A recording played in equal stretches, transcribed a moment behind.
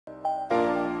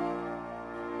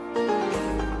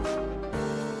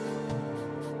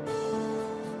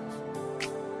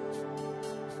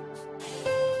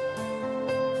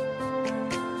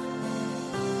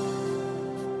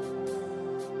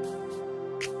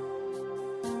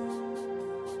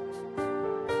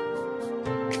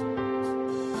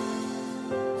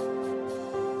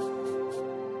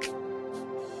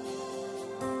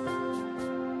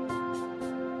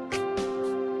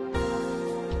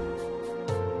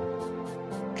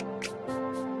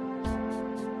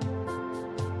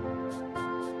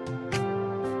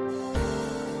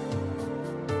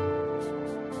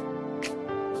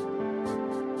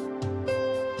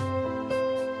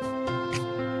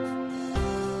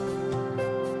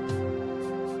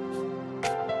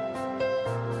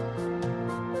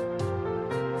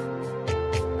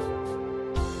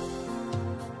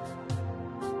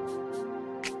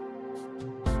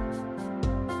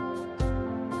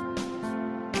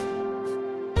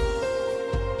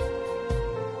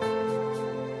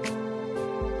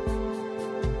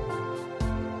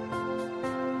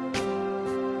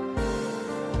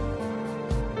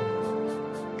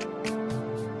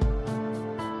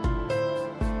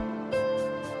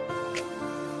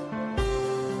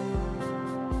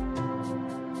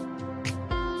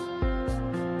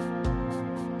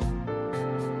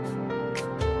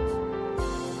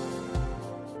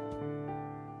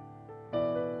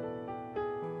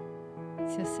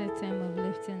It's your set time of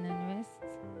lifting and rest.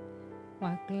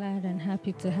 We're glad and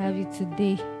happy to have you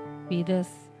today with us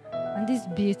on this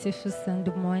beautiful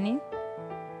Sunday morning,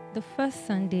 the first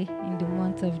Sunday in the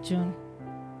month of June.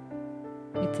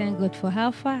 We thank God for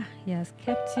how far He has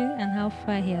kept you and how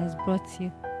far He has brought you.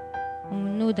 And we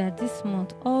know that this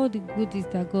month, all the goodies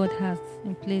that God has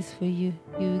in place for you,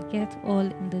 you will get all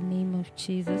in the name of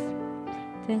Jesus.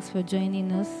 Thanks for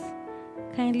joining us.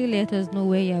 Kindly let us know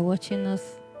where you are watching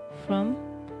us from.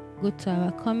 Go to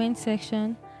our comment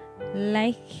section,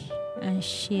 like and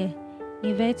share.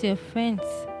 Invite your friends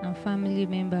and family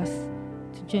members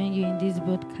to join you in this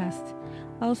broadcast.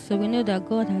 Also, we know that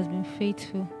God has been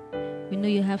faithful. We know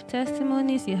you have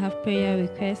testimonies, you have prayer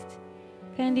requests.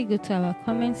 Kindly go to our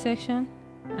comment section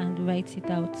and write it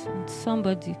out, and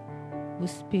somebody will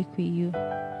speak with you.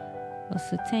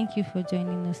 Also, thank you for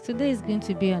joining us. Today is going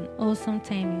to be an awesome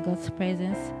time in God's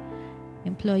presence. I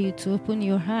implore you to open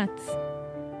your hearts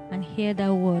and hear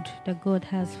that word that God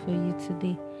has for you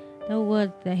today. That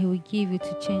word that He will give you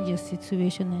to change your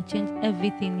situation and change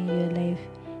everything in your life.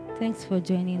 Thanks for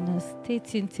joining us. Stay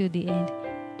tuned till the end.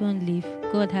 Don't leave.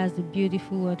 God has a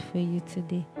beautiful word for you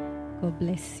today. God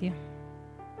bless you.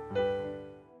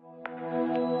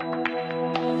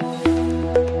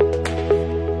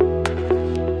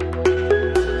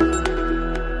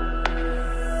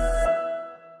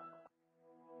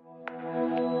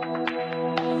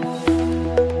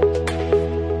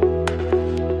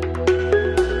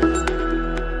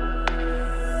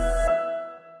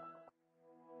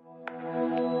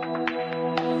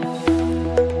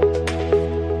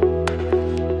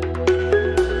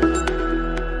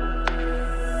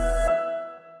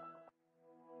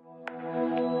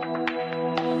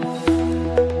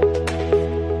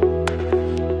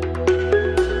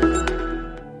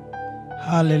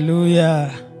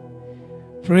 Hallelujah.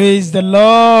 Praise the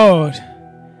Lord.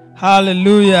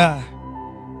 Hallelujah.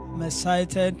 I'm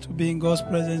excited to be in God's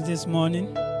presence this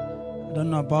morning. I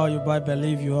don't know about you, but I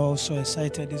believe you are also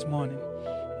excited this morning.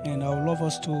 And I would love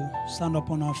us to stand up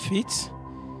on our feet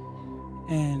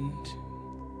and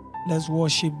let's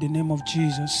worship the name of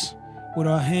Jesus. With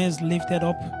our hands lifted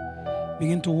up,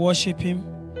 begin to worship Him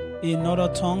in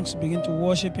other tongues. Begin to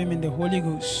worship Him in the Holy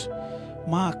Ghost.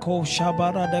 Mako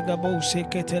shabara dagabo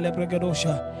seketele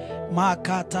bregadosha.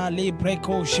 Makata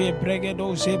libreko she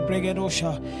bregedose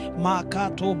bregedosha.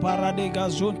 Makato baradega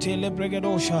zonte le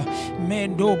bregedosha.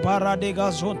 Mendo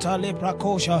baradega zonta le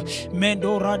brakosha.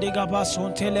 Mendo radega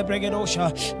basonte le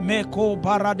bregedosha. Meko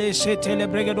barade sete le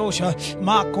bregedosha.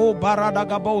 Mako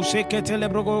baradagabo sekete le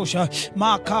bregedosha.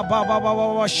 Maka baba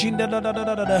baba shinde da da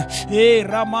da da. E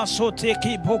ramasote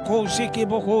ki boko ziki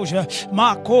bokosha.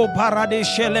 Mako barade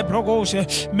shele bregosha.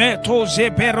 Meto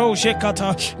zeberoje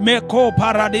kata meko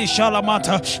paradisha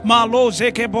lamata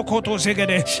maloze ke bokoto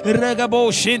zegede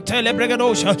regabo shintele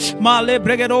bregadosha male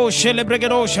bregadosha le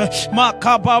bregadosha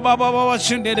makaba baba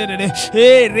shindede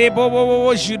e rebo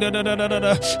bobo shuda da da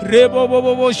da rebo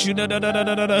bobo shuda da da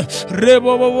da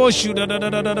rebo bobo shuda da da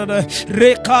da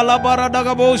rekala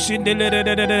baradagabo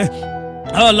shindele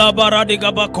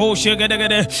Alabaradiga bako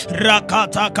shegedegede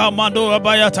rakata kamando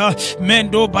abayata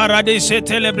mendo paradise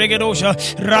telebregedosha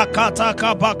rakata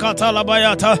kabakata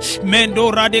labayata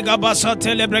mendo radiga basa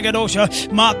telebregedosha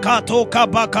makato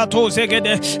kabakato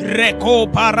zegede reko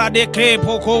paradeke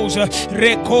pokosa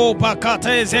reko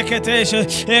bakate zeketeshe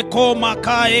eko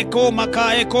maka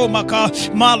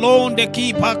malonde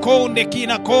kipa konde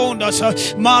kina kondasa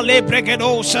male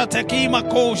bregedosha tekima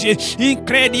koje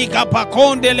incrediga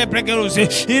pakonde le bregedose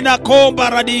inakomba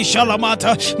radisha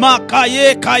lamata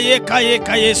makaye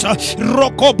kayesa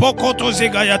rokobokoto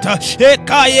zigayata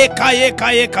kaye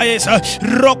kayesa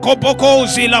rokoboko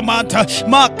zilamata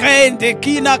makende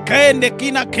kina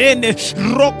kende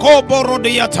rokoboro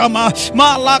diatama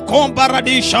malakomba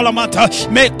radisha lamata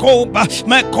mekoba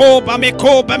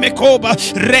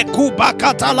rekuba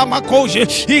katala makoje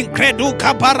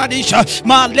increduka paradisha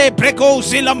male breko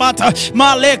zilamata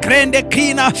male krende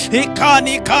kina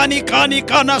ikani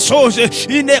kana soze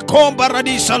inekomba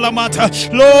radisa lamata.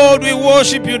 Lord, we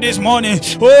worship you this morning.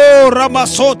 Oh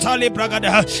Ramasota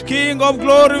Libragada, King of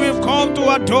glory, we've come to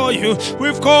adore you.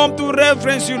 We've come to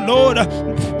reverence you, Lord.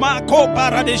 Mako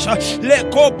paradisha le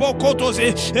kopo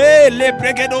kotoze le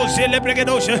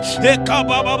bregedose e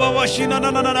kababa washina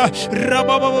na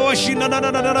rababa washina na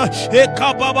e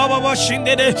kababa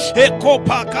washinde e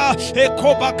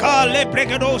kopaka le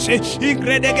bregedose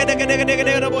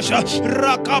ingredegedegedegedegede bosha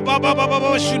rakababa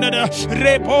washina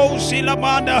reposi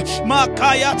lamanda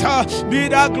makayata be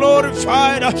thou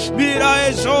glorified, be thou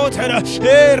exalted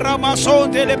Hey,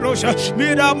 Ramason Telebrosha.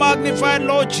 Be thou magnified,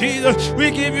 Lord Jesus.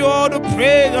 We give you all the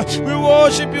praise. We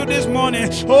worship you this morning.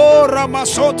 Oh,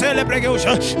 Ramason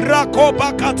Telebregosha.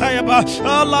 Rakoba Katayaba.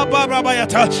 Allah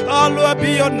Babayata. Allah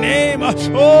be your name.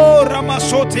 Oh,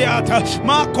 Ramasoteata.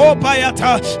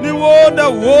 Makopayata. The one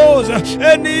that was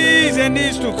and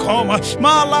is to come.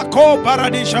 Malako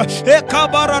Paradisha.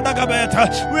 Ekabaradagabeta.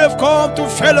 We have come to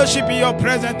fellowship in your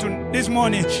presence this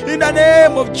morning. In the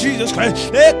name of Jesus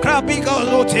Christ.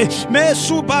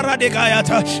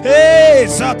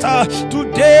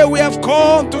 Today we have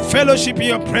come to fellowship in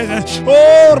your presence.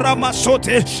 Oh,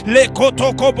 Ramasote.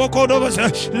 Lekotoko Bokodovas.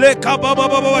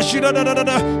 Lekababa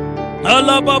Shida.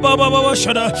 Allah Baba Baba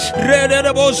Shada.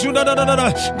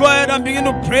 Go ahead and begin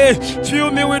to pray. Fill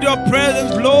me with your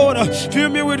presence, Lord. Fill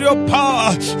me with your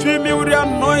power. Fill me with your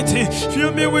anointing.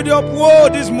 Fill me with your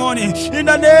word this morning. In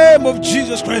the name of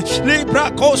Jesus Christ.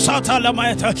 Libra Kosata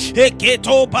Lamaeta.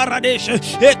 Eketo Paradesh.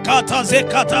 Ekata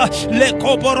Zekata.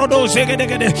 Leko Borodo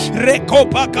Zegedegede. Reko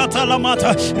Pakata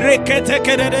Lamata. Rekete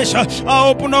Kedesha. I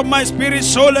open up my spirit,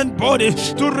 soul, and body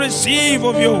to receive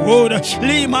of your word.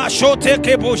 Lima Shote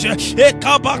Kebosha.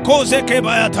 Ekabakoze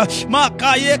kebayata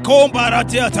makaye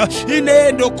kombaratiata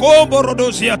inendo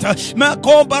komborodosiata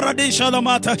makombaradisha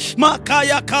lamata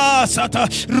makaya kasata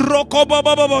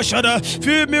rokobababoshada.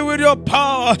 Fill me with your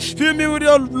power, fill me with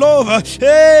your love.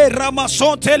 Hey,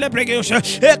 Ramason Telebregosha.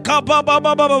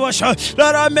 Ekababababasha.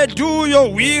 That I may do your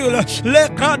will.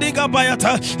 Lekadiga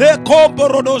bayata.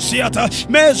 Ekomborodosiata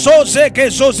mezozeke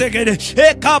zozegede.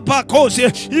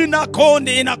 Ekabakoze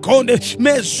inakonde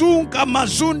mezunga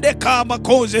mazunde kama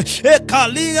koze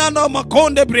ekalia na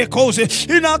makonde brekoze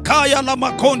inakaya la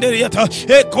makonde yata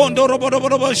ekondo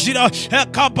robodobodo shira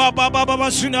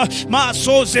ekababa suna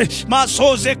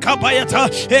masoze kabayata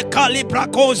ekali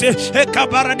brakoze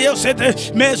ekabaradeosete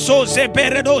mesoze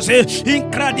beredoze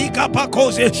inkradika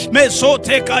pakoze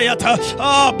mesote kayata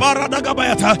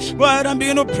baradagabayata. Go ahead and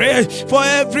begin to pray for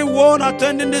everyone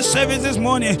attending this service this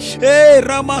morning. Hey,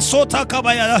 Ramasota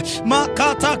kabayata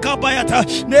makata kabayata.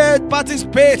 They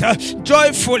participate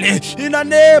joyfully in the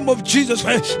name of Jesus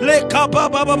Christ. Those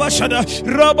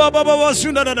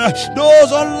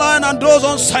online and those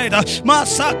on site.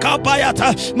 Masaka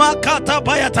bayata, makata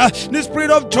bayata. The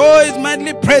spirit of joy is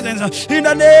mainly present in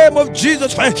the name of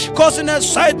Jesus Christ, causing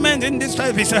excitement in this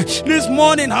service this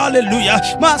morning. Hallelujah.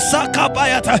 Masaka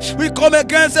bayata. We come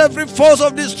against every force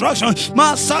of destruction.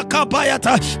 Masaka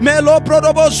bayata. Melo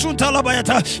prodobo suntala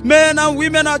bayata. Men and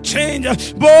women are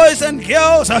changed. Boys and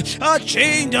girls are changed.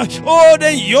 Old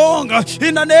and young,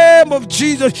 in the name of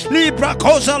Jesus. Libra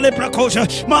cosa,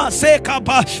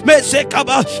 Masekaba,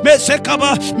 Mesekaba,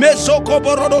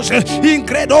 Mesokoborodos,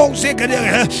 Incredos,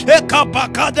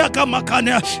 Ekabakada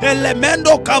Kamakana,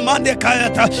 Elemendo Kamande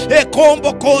Kayata,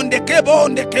 Ekombo Konde,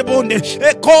 Kebonde,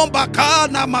 Ekomba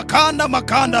Kana,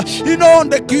 Makanda, Inon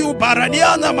the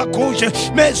Cubaraniana Makosha,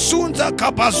 Mesunza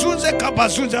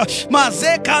Kapazunza,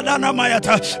 Mazeka Dana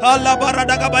Mayata,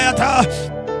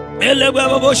 Alabaradagabayata. Go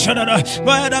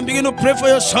ahead and begin to pray for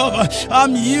yourself.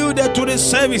 I'm yielded to the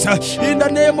service in the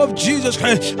name of Jesus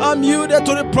Christ. I'm yielded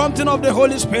to the prompting of the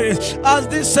Holy Spirit as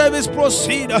this service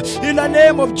proceeds in the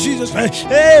name of Jesus Christ.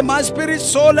 Hey, my spirit,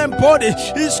 soul, and body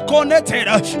is connected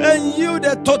and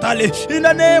yielded totally in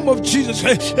the name of Jesus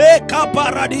Christ. Hey,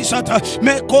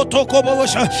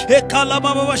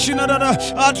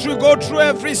 as we go through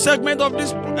every segment of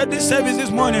this service this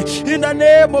morning, in the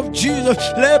name of Jesus,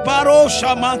 Lebaro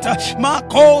Shamanta.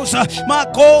 Makosa,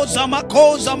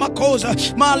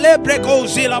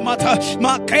 malebregozi la mata,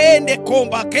 makende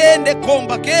komba,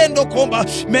 kendo komba,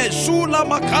 mesula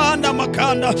makanda,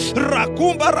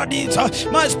 rakumba radita.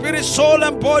 My spirit, soul,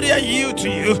 and body are yield to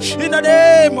you in the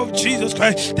name of Jesus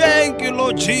Christ. Thank you,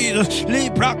 Lord Jesus.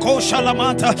 Libra kosha la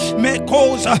mata,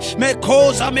 mekosa,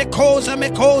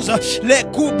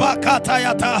 lekuba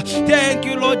katayata. Thank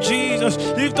you, Lord Jesus.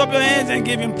 Lift up your hands and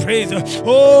give him praise.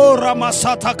 Oh,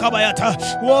 Ramasata kabayata.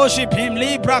 Worship him.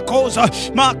 Libra kosa,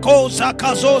 makosa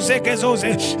kazoze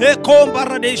kezoze, ekomba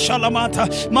rade shalamata,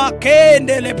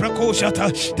 makende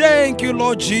lebrakoshata. Thank you,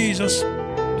 Lord Jesus.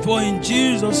 For in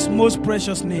Jesus' most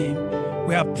precious name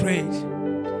we have prayed.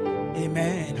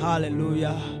 Amen.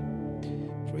 Hallelujah.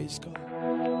 Praise God.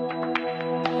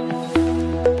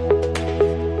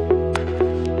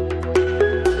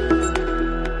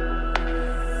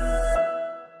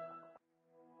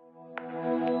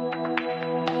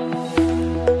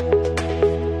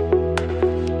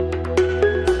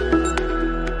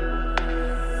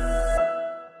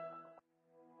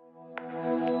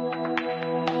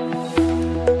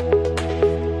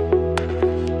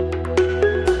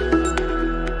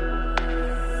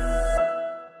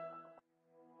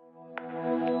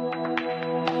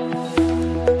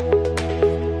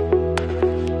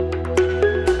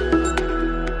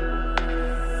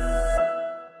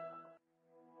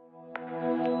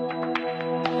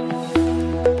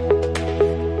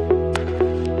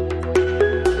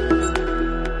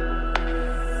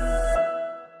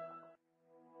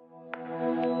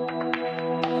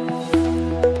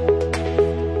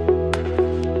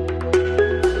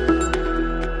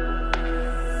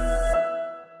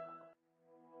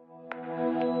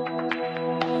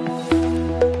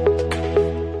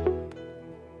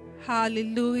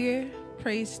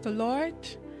 Praise the Lord.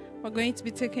 We're going to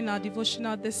be taking our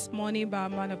devotional this morning by our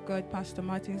man of God, Pastor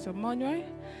Martin Omonua.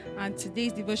 And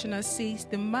today's devotional says,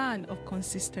 the man of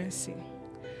consistency.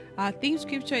 Our theme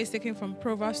scripture is taken from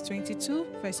Proverbs 22,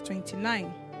 verse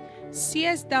 29.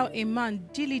 Seest thou a man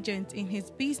diligent in his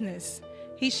business?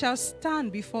 He shall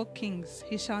stand before kings.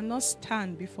 He shall not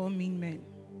stand before mean men.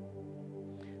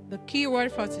 The key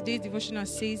word for today's devotional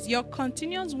says, your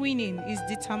continuous winning is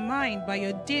determined by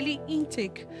your daily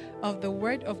intake of the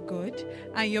Word of God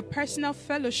and your personal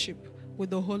fellowship with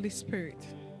the Holy Spirit.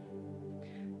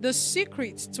 The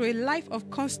secret to a life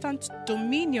of constant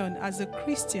dominion as a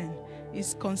Christian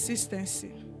is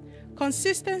consistency.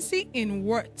 Consistency in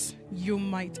what, you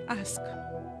might ask.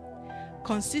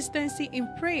 Consistency in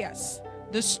prayers,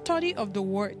 the study of the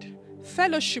Word,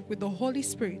 fellowship with the Holy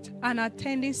Spirit, and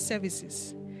attending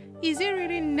services. Is it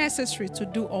really necessary to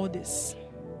do all this?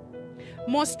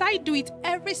 Must I do it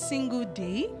every single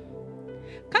day?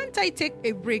 Can't I take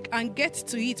a break and get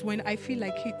to it when I feel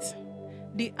like it?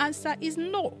 The answer is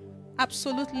no,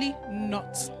 absolutely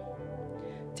not.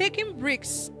 Taking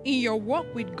breaks in your walk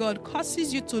with God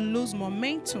causes you to lose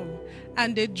momentum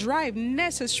and the drive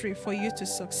necessary for you to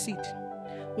succeed.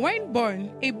 When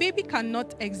born, a baby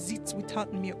cannot exist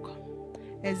without milk.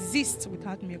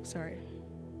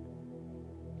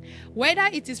 Whether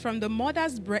it is from the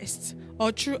mother's breast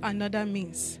or through another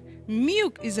means,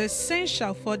 milk is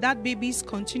essential for that baby's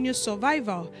continuous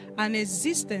survival and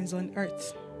existence on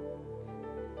earth.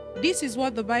 This is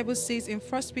what the Bible says in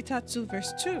 1 Peter 2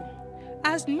 verse 2.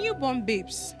 As newborn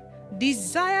babes,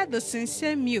 desire the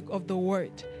sincere milk of the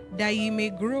word, that ye may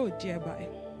grow thereby.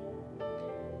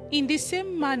 In the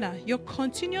same manner, your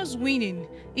continuous winning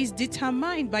is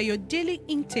determined by your daily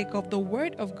intake of the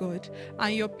Word of God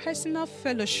and your personal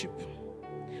fellowship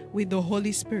with the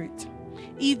Holy Spirit.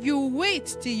 If you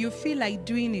wait till you feel like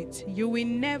doing it, you will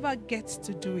never get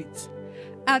to do it.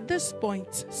 At this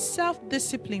point,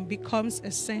 self-discipline becomes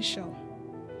essential.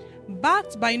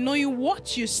 Backed by knowing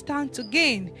what you stand to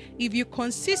gain if you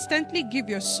consistently give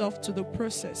yourself to the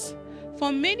process.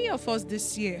 For many of us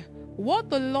this year, what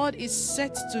the Lord is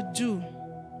set to do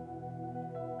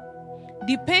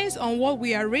depends on what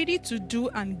we are ready to do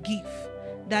and give.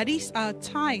 That is our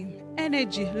time,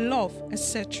 energy, love,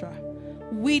 etc.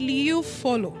 Will you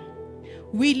follow?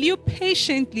 Will you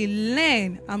patiently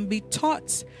learn and be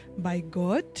taught by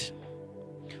God?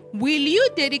 Will you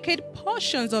dedicate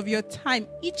portions of your time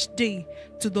each day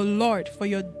to the Lord for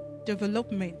your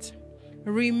development?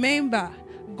 Remember,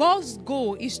 God's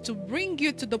goal is to bring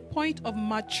you to the point of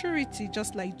maturity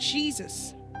just like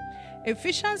Jesus.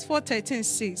 Ephesians 4:13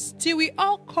 says, till we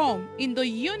all come in the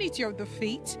unity of the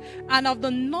faith and of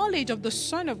the knowledge of the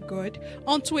Son of God,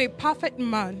 unto a perfect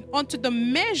man, unto the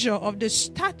measure of the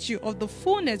stature of the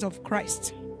fullness of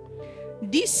Christ.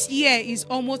 This year is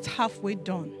almost halfway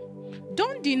done.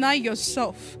 Don't deny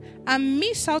yourself and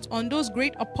miss out on those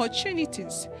great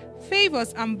opportunities,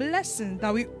 favors, and blessings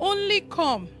that will only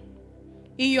come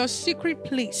in your secret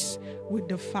place with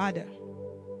the Father.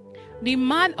 The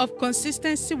man of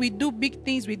consistency will do big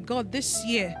things with God this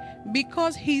year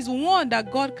because he's one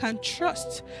that God can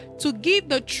trust to give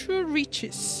the true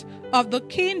riches of the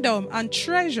kingdom and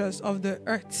treasures of the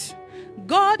earth.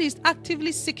 God is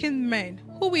actively seeking men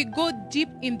who will go deep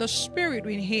in the spirit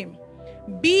with him.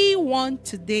 Be one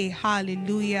today.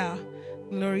 Hallelujah.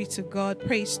 Glory to God.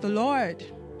 Praise the Lord.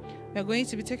 We are going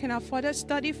to be taking our further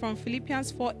study from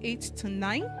Philippians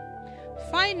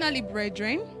 4:8-9. Finally,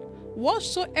 brethren,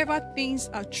 whatsoever things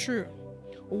are true,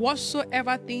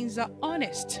 whatsoever things are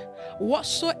honest,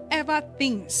 whatsoever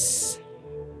things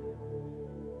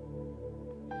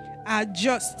are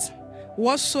just,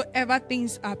 whatsoever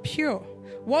things are pure,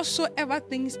 whatsoever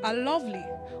things are lovely,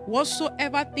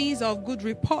 whatsoever things are of good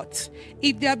report,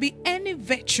 if there be any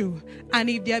virtue and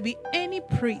if there be any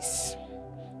praise,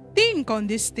 think on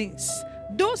these things.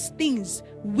 Those things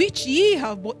which ye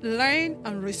have both learned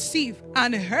and received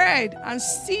and heard and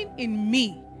seen in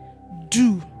me,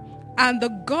 do, and the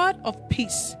God of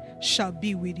peace shall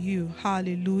be with you.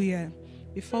 Hallelujah.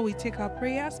 Before we take our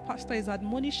prayers, Pastor is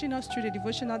admonishing us through the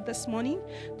devotional this morning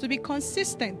to be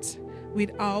consistent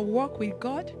with our walk with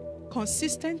God,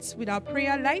 consistent with our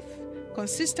prayer life,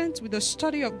 consistent with the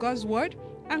study of God's word,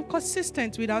 and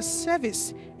consistent with our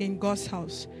service in God's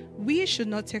house. We should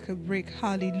not take a break.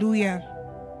 Hallelujah.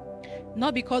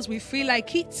 Not because we feel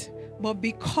like it, but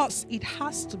because it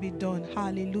has to be done.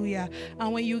 Hallelujah.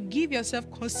 And when you give yourself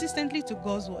consistently to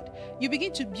God's word, you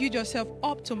begin to build yourself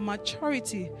up to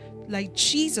maturity like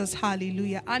Jesus.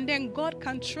 Hallelujah. And then God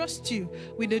can trust you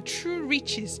with the true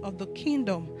riches of the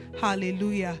kingdom.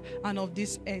 Hallelujah. And of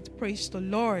this earth. Praise the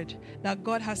Lord that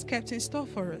God has kept in store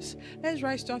for us. Let's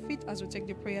rise to our feet as we take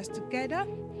the prayers together.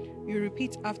 You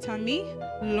repeat after me.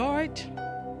 Lord,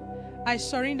 I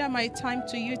surrender my time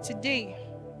to you today.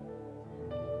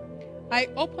 I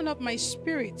open up my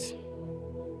spirit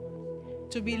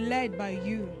to be led by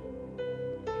you.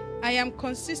 I am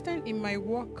consistent in my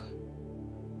work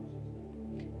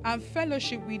and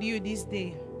fellowship with you this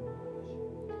day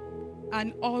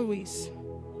and always.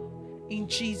 In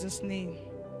Jesus' name,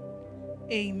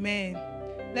 amen.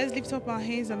 Let's lift up our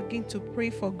hands and begin to pray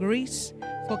for grace,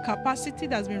 for capacity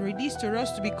that's been released to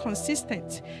us to be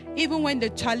consistent. Even when the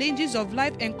challenges of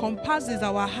life encompasses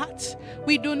our hearts,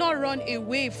 we do not run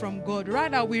away from God.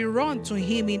 Rather, we run to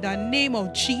Him in the name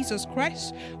of Jesus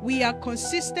Christ. We are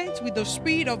consistent with the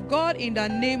Spirit of God in the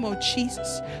name of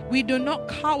Jesus. We do not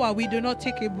cower. We do not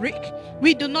take a break.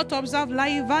 We do not observe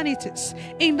lying vanities.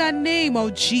 In the name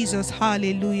of Jesus,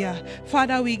 hallelujah.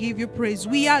 Father, we give you praise.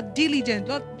 We are diligent,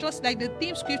 just like the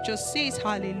theme scripture says,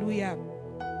 hallelujah.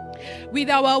 With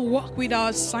our work, with our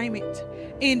assignment,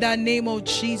 in the name of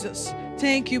Jesus.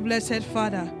 Thank you, blessed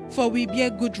Father, for we bear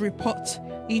good report.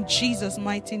 In Jesus'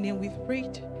 mighty name we've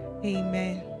prayed.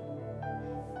 Amen.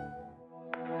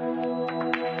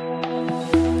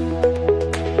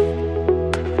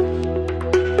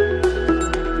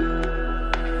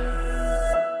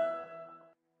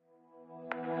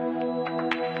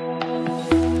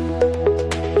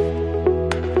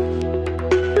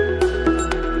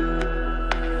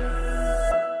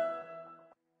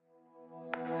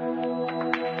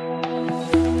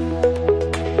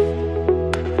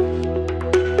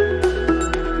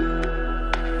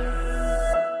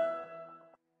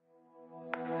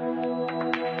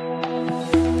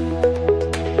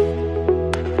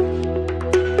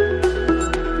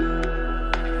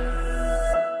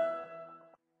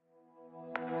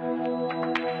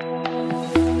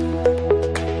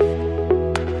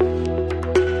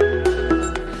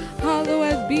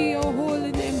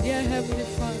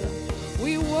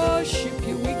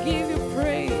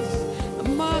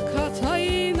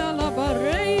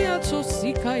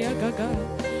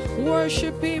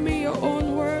 Worship Him in your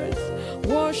own words.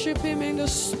 Worship Him in the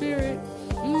Spirit.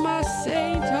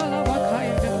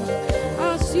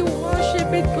 As you worship,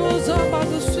 it goes up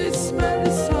as a sweet smelling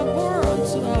savor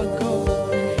unto our God.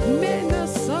 Mena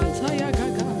Santa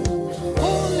Yagaga,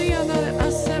 holy and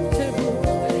acceptable.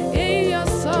 Eya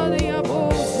Salia Bo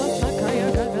Santa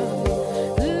Kayagaga,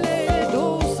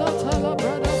 Ledo Santa La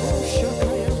Brada Bo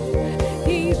Shakaya.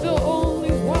 He's the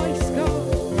only wise God.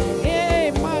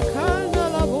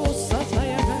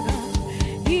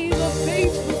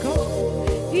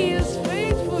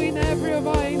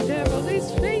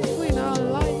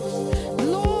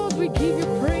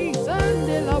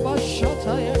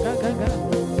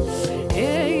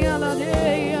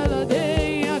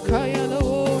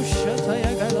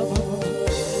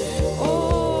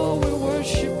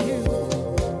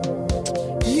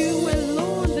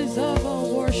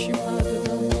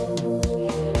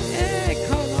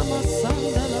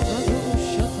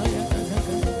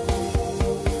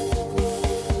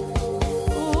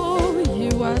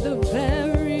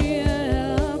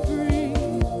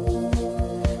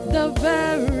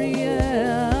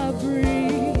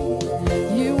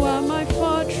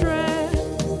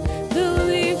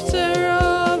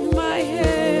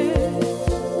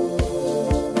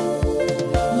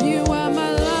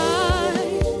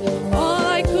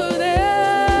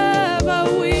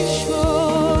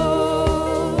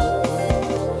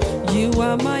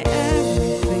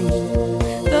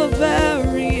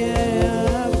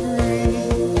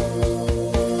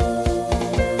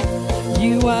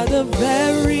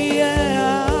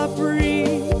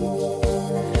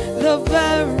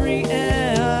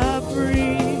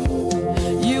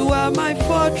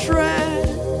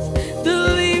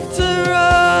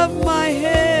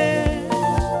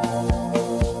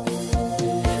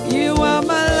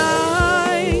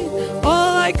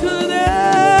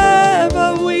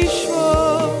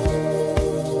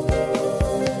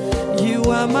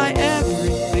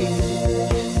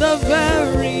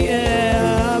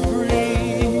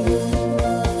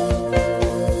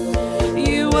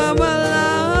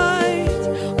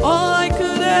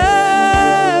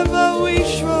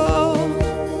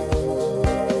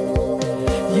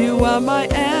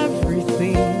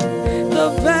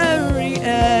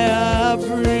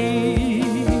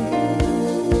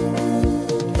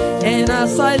 And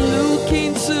as I look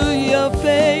into your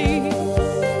face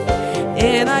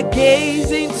and I gaze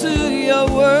into your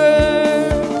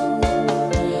word,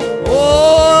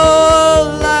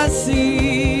 all I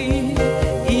see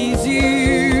is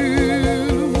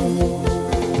you.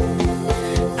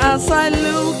 As I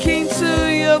look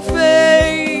into your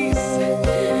face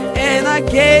and I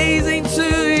gaze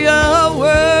into your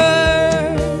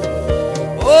word,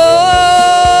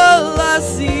 all I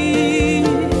see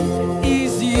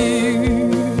is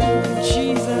you,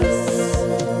 Jesus.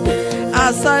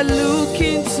 As I look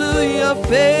into your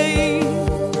face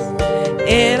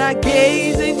and I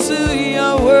gaze into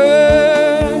your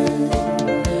word,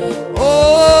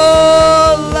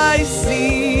 all I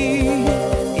see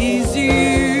is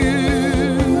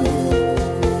you.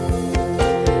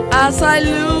 As I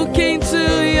look into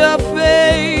your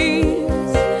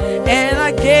face and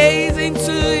I gaze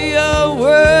into your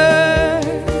word,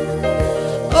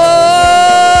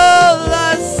 all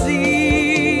I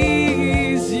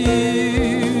see is you.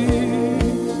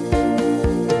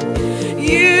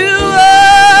 You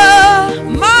are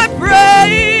my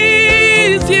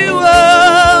praise, you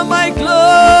are my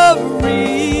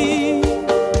glory.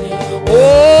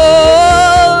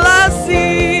 All I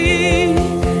see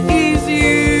is you.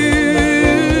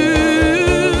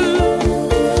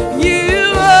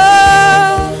 You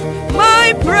are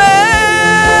my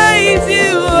praise,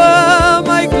 you are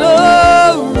my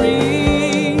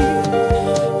glory.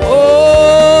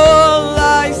 All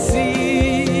I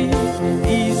see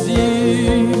is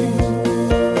you.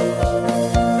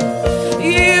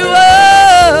 You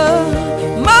are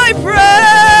my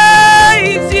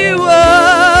praise, you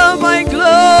are my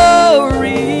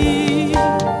glory.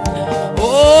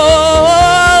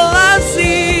 All I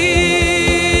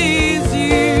see is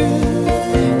you.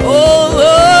 Oh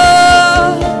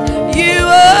Lord, you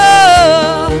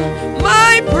are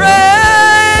my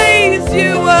praise,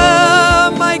 you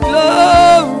are my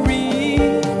glory.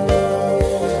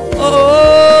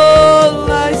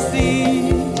 All I see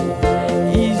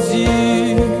is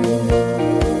you.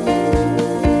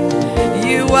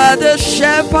 You are the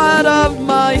shepherd of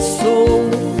my soul,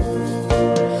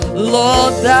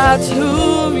 Lord, that's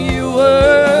whom you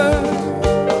were.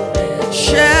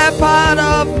 Shepherd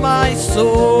of my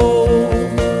soul,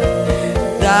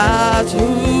 that's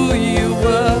who you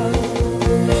were.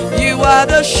 You are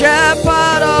the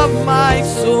shepherd of my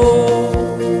soul,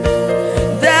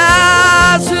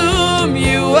 that's whom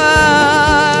you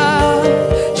are.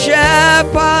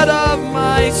 Shepherd of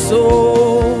my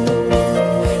soul,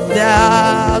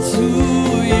 that's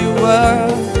who you are.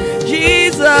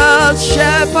 Jesus,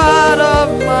 shepherd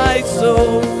of my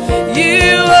soul,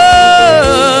 you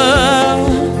are.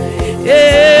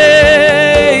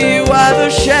 Yeah, you are the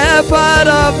shepherd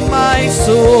of my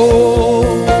soul,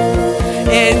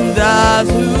 and that's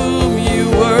whom you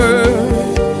were.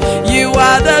 You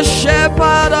are the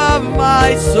shepherd of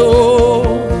my soul,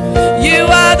 you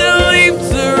are the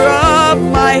lifter of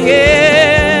my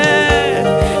head,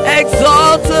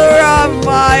 exalter of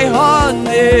my honor.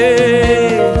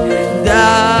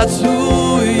 That's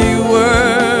who you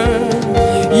were.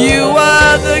 You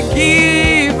are the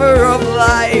giver of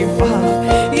life,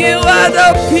 you are the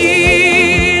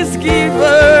peace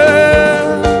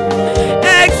giver,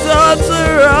 exalter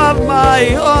of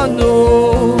my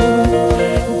honor.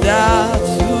 That's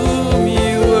whom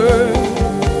you were.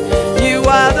 You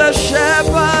are the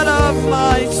shepherd of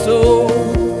my soul,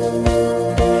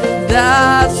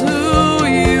 that's who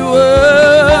you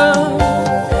were.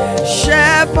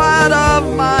 Shepherd of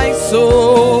my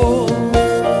soul,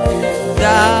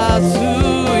 that's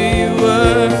who you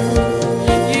were.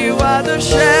 You are the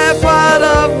shepherd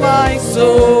of my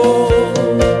soul,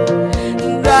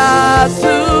 that's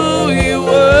who you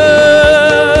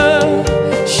were.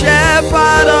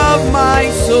 Shepherd of my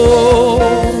soul,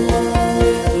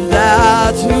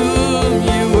 that's whom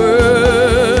you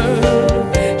were.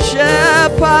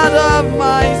 Shepherd of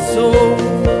my soul,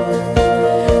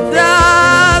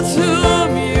 that's whom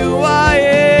you are.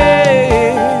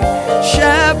 Yeah.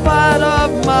 Shepherd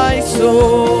of my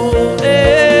soul,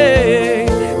 yeah.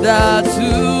 That's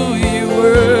who you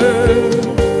were.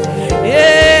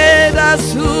 Yeah,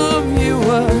 that's whom you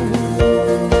were.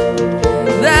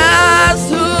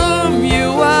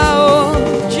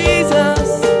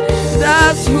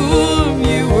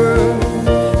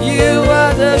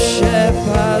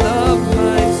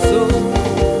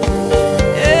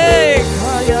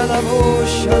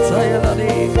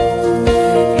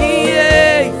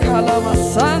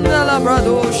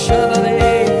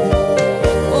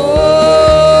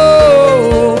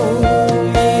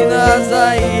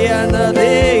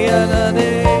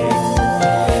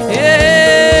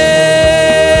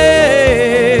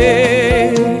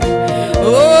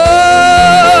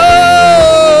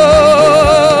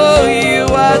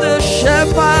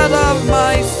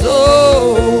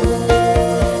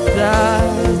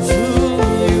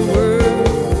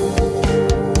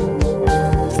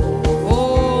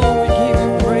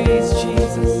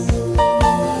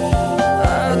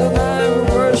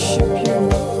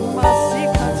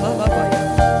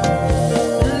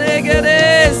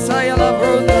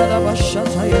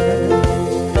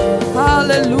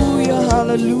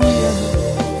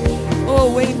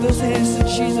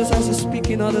 Jesus as you speak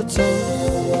in other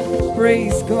tongues.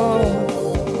 Praise God.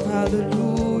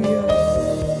 Hallelujah.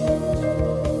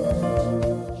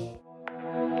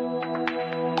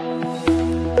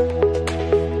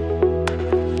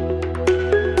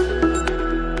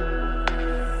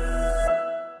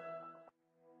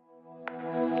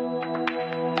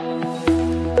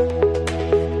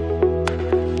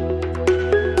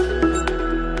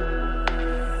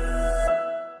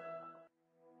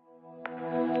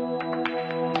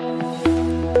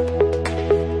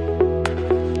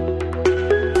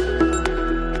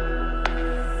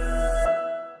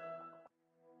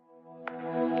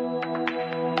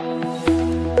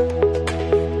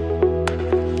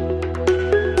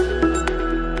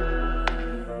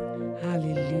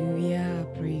 Hallelujah.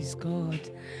 Praise God.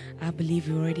 I believe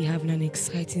you're already having an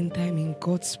exciting time in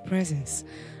God's presence.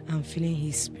 I'm feeling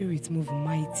His Spirit move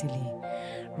mightily.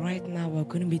 Right now, we're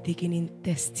going to be taking in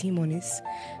testimonies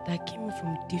that came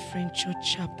from different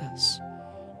church chapters,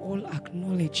 all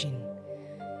acknowledging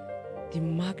the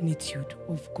magnitude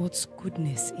of God's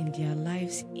goodness in their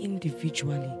lives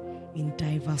individually in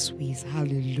diverse ways.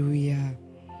 Hallelujah.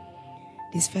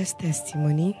 This first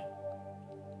testimony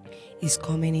is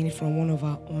coming in from one of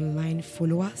our online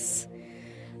followers.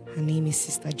 Her name is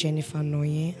Sister Jennifer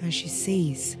Noye, and she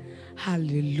says,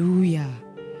 hallelujah.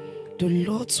 The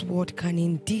Lord's word can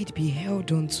indeed be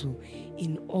held onto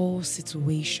in all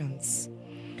situations.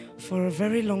 For a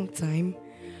very long time,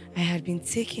 I had been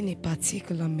taking a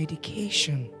particular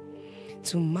medication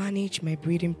to manage my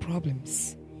breathing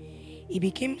problems. It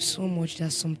became so much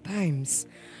that sometimes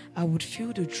I would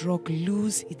feel the drug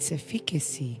lose its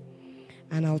efficacy,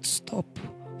 and I would stop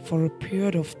for a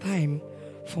period of time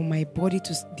for my body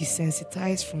to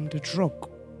desensitize from the drug.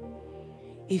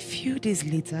 A few days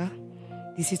later,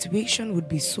 the situation would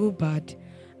be so bad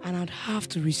and I'd have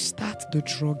to restart the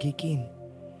drug again.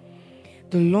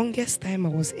 The longest time I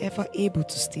was ever able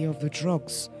to stay off the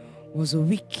drugs was a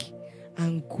week,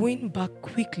 and going back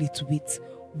quickly to it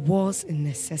was a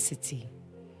necessity.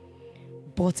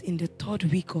 But in the third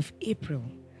week of April,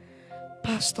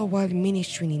 Pastor, while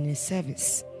ministering in a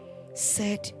service,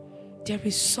 said there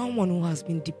is someone who has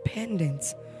been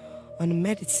dependent on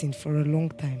medicine for a long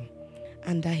time,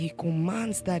 and that he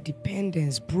commands that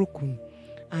dependence broken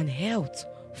and health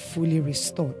fully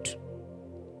restored.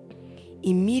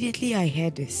 Immediately I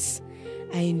heard this,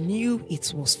 I knew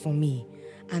it was for me,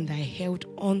 and I held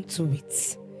on to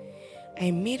it.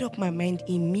 I made up my mind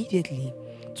immediately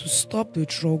to stop the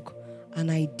drug,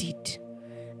 and I did.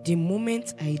 The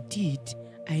moment I did,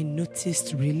 I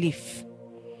noticed relief.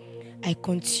 I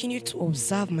continued to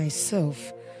observe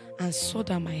myself and saw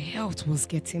that my health was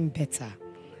getting better.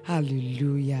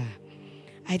 Hallelujah.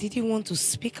 I didn't want to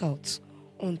speak out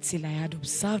until I had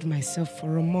observed myself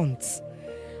for a month.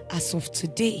 As of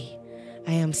today,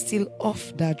 I am still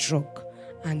off that drug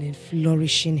and in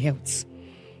flourishing health.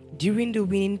 During the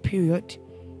weaning period,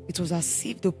 it was as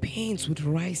if the pains would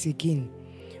rise again,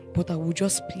 but I would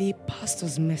just play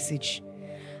Pastor's message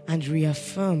and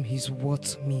reaffirm his word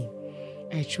to me.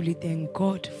 I truly thank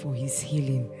God for his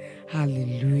healing.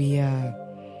 Hallelujah.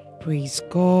 Praise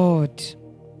God.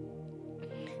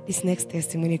 This next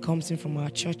testimony comes in from our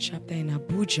church chapter in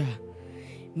Abuja.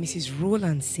 Mrs.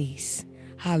 Rowland says,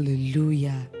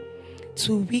 hallelujah.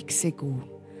 2 weeks ago,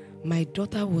 my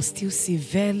daughter was still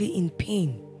severely in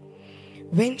pain.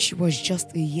 When she was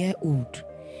just a year old,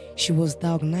 she was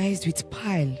diagnosed with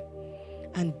pile,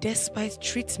 and despite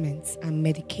treatments and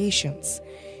medications,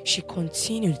 she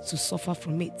continued to suffer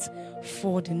from it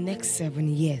for the next 7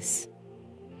 years.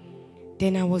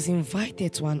 Then I was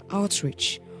invited to an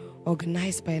outreach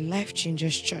organized by Life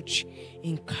Changers Church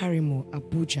in Karimo,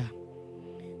 Abuja.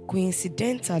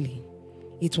 Coincidentally,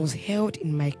 it was held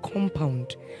in my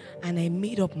compound, and I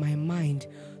made up my mind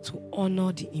to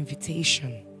honor the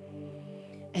invitation.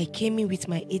 I came in with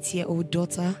my 8-year-old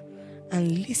daughter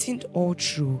and listened all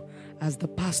through as the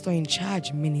pastor in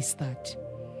charge ministered.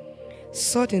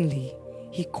 Suddenly,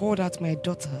 he called out my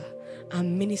daughter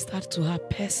and ministered to her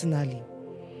personally,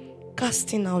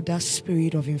 casting out that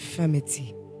spirit of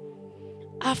infirmity.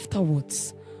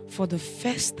 Afterwards, for the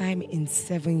first time in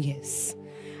 7 years,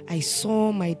 I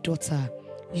saw my daughter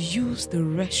use the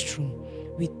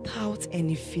restroom without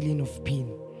any feeling of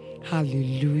pain.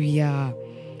 Hallelujah.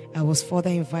 I was further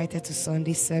invited to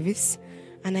Sunday service,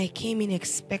 and I came in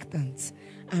expectant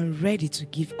and ready to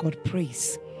give God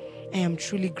praise. I am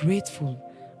truly grateful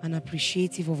and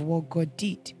appreciative of what God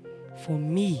did for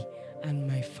me and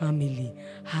my family.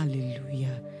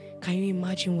 Hallelujah. Can you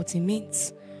imagine what it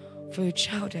means for a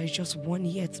child that is just 1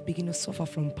 year to begin to suffer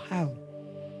from pile,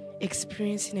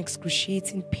 experiencing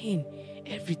excruciating pain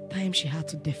every time she had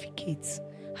to defecate.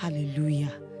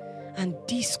 Hallelujah. And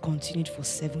this continued for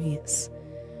 7 years.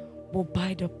 But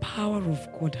by the power of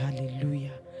God,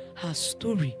 hallelujah, her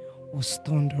story was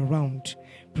turned around.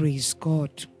 Praise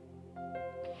God.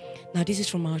 Now this is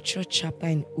from our church chapter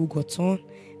in Ugoton,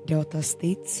 Delta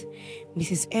State.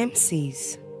 Mrs. M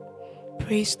says,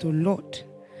 praise the Lord.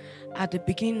 At the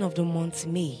beginning of the month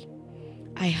May,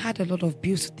 I had a lot of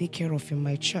bills to take care of in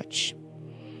my church.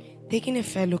 Taking a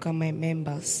fair look at my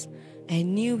members, I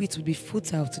knew it would be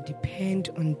futile to depend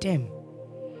on them.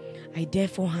 I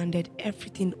therefore handed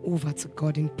everything over to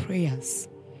God in prayers.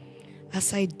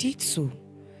 As I did so,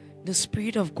 the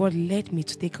Spirit of God led me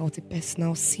to take out a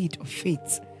personal seed of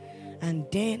faith and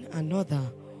then another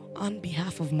on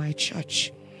behalf of my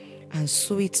church and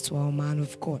sow it to our man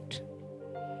of God.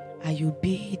 I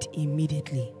obeyed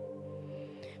immediately.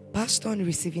 Pastor, on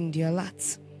receiving the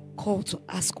alert, called to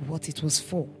ask what it was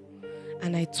for,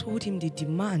 and I told him the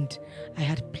demand I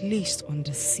had placed on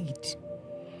the seed.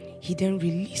 He then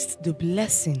released the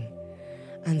blessing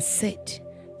and said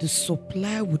the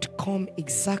supply would come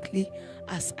exactly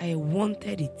as I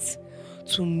wanted it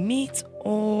to meet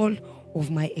all of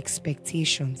my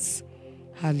expectations.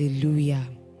 Hallelujah.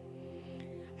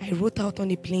 I wrote out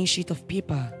on a plain sheet of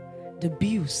paper the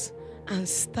bills and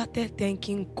started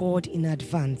thanking God in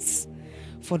advance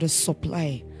for the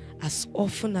supply as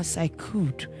often as I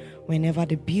could whenever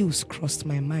the bills crossed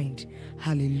my mind.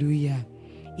 Hallelujah.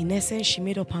 In essence, she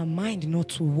made up her mind not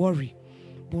to worry,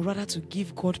 but rather to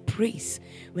give God praise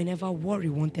whenever worry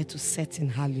wanted to set in.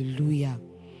 Hallelujah.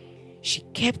 She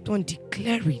kept on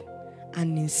declaring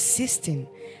and insisting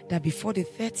that before the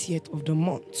 30th of the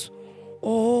month,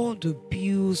 all the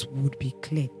bills would be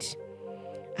cleared.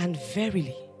 And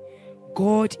verily,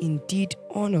 God indeed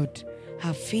honored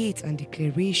her faith and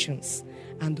declarations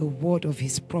and the word of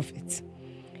his prophet.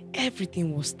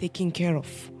 Everything was taken care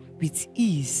of with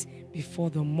ease before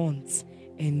the month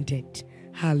ended.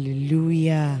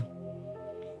 Hallelujah.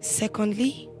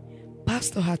 Secondly,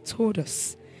 Pastor had told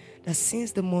us that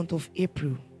since the month of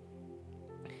April,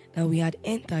 that we had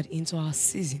entered into our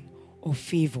season of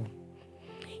favor.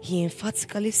 He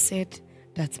emphatically said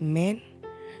that men,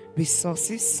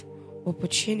 resources,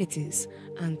 opportunities,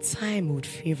 and time would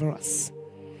favor us.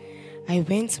 I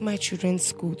went to my children's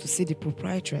school to see the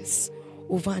proprietress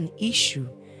over an issue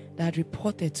that had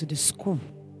reported to the school.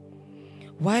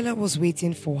 While I was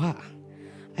waiting for her,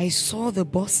 I saw the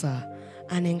bursar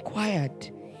and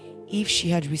inquired if she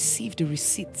had received the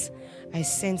receipt I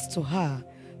sent to her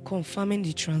confirming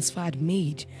the transfer I'd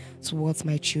made towards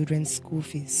my children's school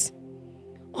fees.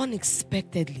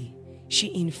 Unexpectedly,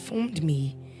 she informed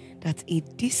me that a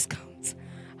discount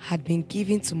had been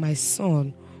given to my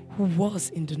son who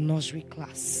was in the nursery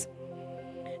class.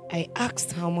 I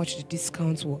asked how much the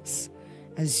discount was,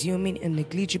 assuming a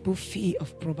negligible fee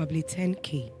of probably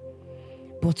 10K.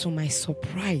 But to my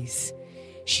surprise,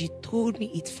 she told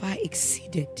me it far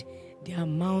exceeded the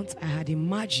amount I had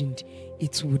imagined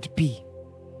it would be.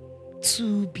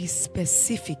 To be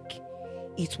specific,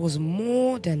 it was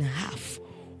more than half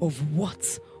of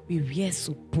what we were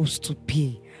supposed to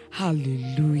pay.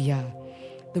 Hallelujah.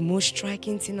 The most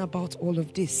striking thing about all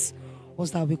of this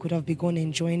was that we could have begun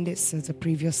enjoying this since the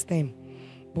previous term,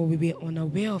 but we were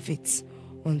unaware of it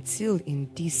until in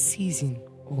this season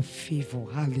of favor.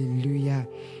 Hallelujah.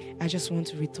 I just want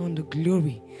to return the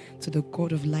glory to the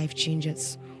God of life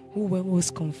changers, who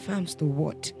always confirms the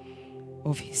word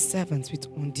of his servants with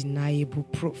undeniable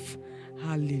proof.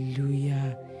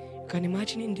 Hallelujah. You can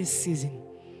imagine in this season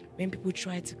when people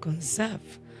try to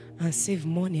conserve and save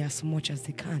money as much as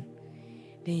they can,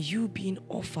 then you being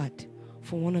offered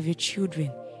for one of your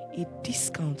children a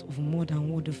discount of more than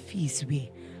what the fees were.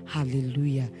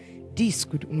 Hallelujah. This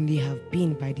could only have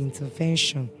been by the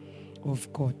intervention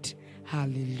of God.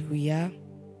 Hallelujah.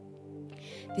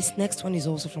 This next one is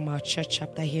also from our church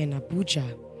chapter here in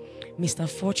Abuja. Mr.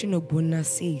 Fortune Omonua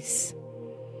says,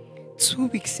 2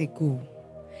 weeks ago,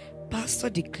 Pastor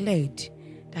declared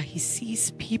that he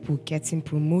sees people getting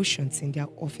promotions in their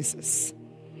offices.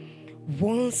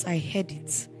 Once I heard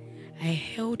it, I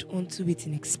held onto it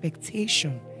in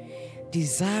expectation,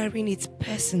 desiring it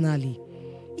personally,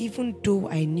 even though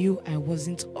I knew I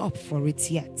wasn't up for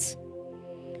it yet.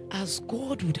 As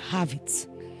God would have it,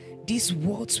 these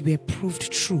words were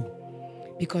proved true,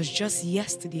 because just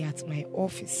yesterday at my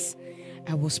office,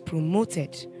 I was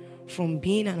promoted from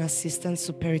being an assistant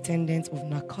superintendent of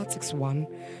narcotics 1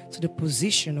 to the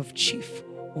position of chief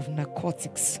of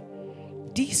narcotics.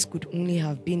 This could only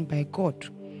have been by God,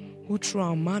 who through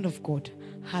our man of God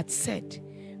had said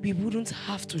we wouldn't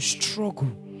have to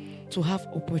struggle to have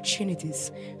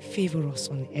opportunities favor us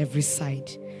on every side.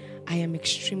 I am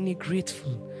extremely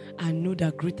grateful and know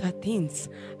that greater things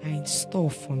are in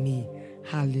store for me.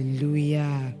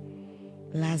 Hallelujah.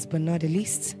 Last but not the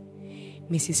least,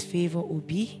 Mrs. Favour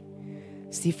Obi,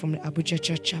 Steve from the Abuja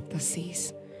Church chapter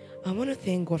says, I want to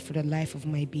thank God for the life of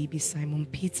my baby Simon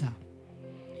Peter.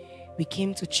 We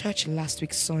came to church last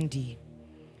week Sunday,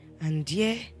 and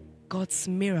there God's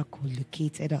miracle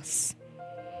located us.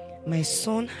 My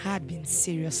son had been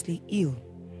seriously ill.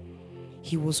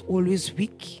 He was always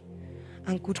weak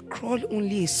and could crawl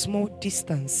only a small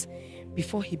distance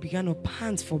before he began to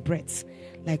pant for breath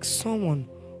like someone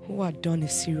who had done a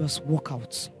serious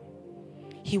workout.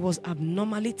 He was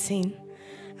abnormally thin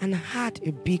and had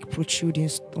a big protruding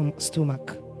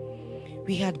stomach.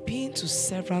 We had been to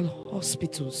several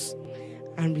hospitals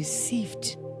and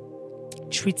received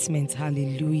treatment.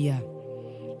 Hallelujah.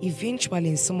 Eventually,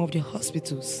 in some of the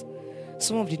hospitals,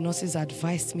 some of the nurses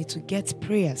advised me to get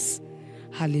prayers.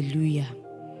 Hallelujah.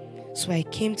 So I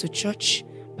came to church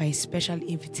by a special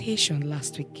invitation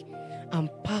last week, and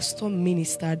pastor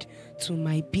ministered to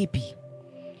my baby.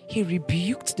 He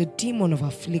rebuked the demon of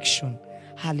affliction.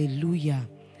 Hallelujah.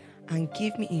 And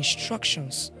gave me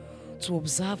instructions to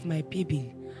observe my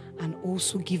baby and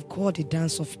also give God a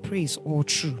dance of praise all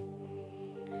through.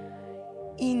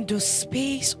 In the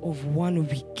space of 1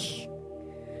 week,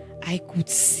 I could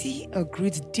see a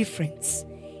great difference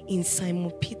in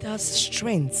Simon Peter's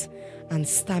strength and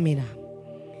stamina.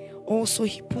 Also,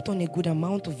 he put on a good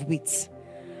amount of weight.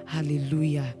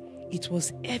 Hallelujah. It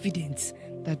was evident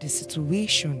that the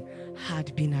situation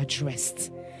had been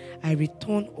addressed. I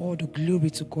return all the glory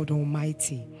to God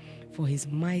Almighty for his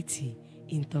mighty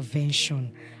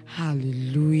intervention.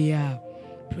 Hallelujah.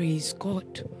 Praise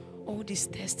God. All these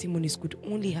testimonies could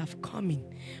only have come in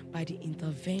by the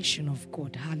intervention of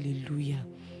God. Hallelujah.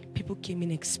 People came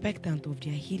in expectant of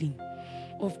their healing,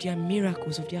 of their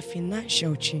miracles, of their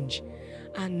financial change.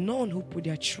 And none who put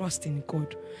their trust in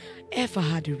God ever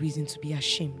had a reason to be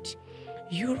ashamed.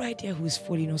 You right there who is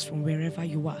following us from wherever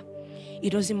you are.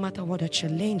 It doesn't matter what the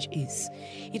challenge is.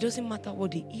 It doesn't matter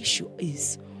what the issue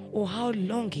is or how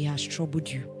long it has troubled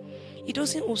you. It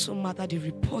doesn't also matter the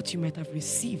report you might have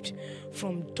received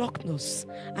from doctors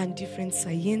and different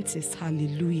scientists.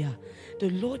 Hallelujah. The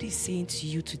Lord is saying to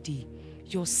you today,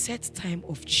 your set time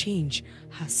of change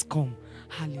has come.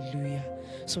 Hallelujah.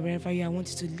 So wherever you are, I want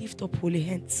you to lift up holy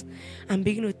hands and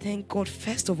begin to thank God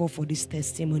first of all for these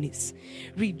testimonies.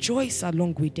 Rejoice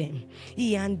along with them.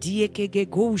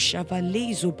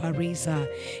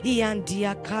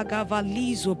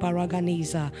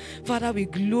 Father, we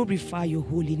glorify your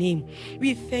holy name.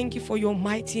 We thank you for your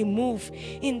mighty move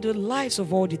in the lives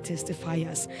of all the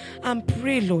testifiers, and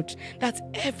pray, Lord, that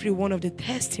every one of the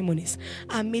testimonies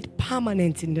are made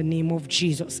permanent in the name of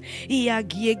Jesus.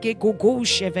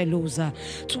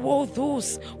 To all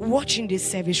those watching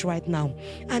this service right now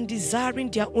and desiring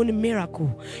their own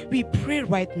miracle, we pray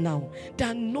right now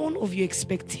that none of your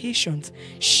expectations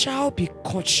shall be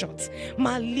cut short. You're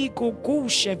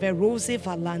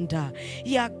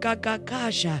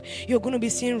going to be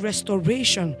seeing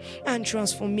restoration and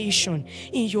transformation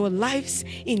in your lives,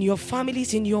 in your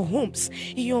families, in your homes,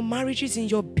 in your marriages, in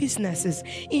your businesses,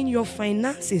 in your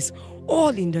finances, all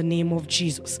in the name of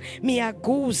Jesus. Father,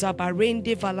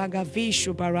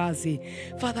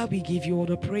 we give you all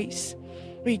the praise.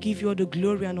 We give you all the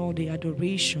glory and all the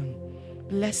adoration.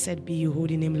 Blessed be your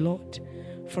holy name, Lord.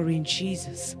 For in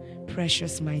Jesus'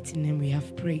 precious mighty name we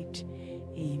have prayed.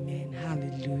 Amen.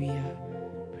 Hallelujah.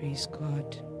 Praise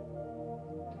God.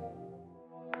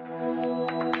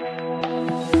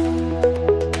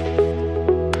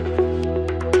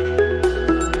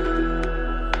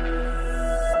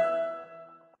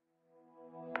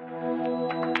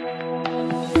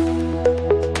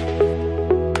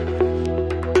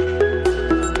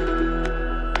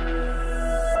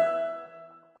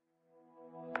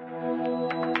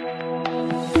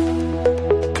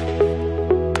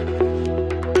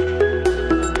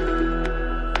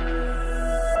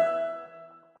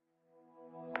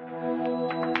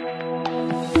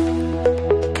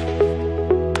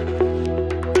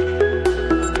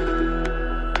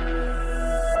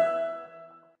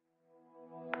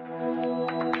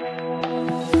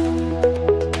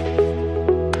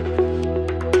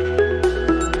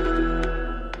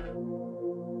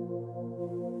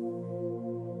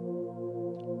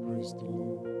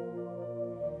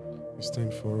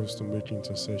 To make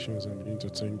intercessions and begin to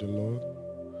thank the Lord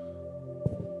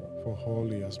for all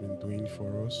he has been doing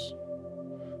for us,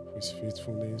 for his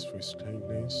faithfulness, for his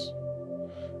kindness.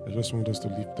 I just want us to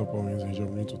lift up our hands and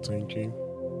begin to thank him.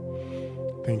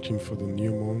 Thank him for the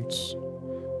new months.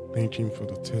 Thank Him for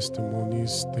the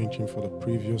testimonies. Thank Him for the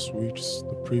previous weeks,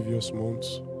 the previous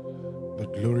months, the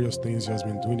glorious things He has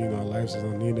been doing in our lives as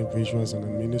an individuals and a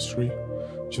ministry.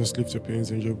 Just lift your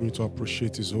hands and you're going to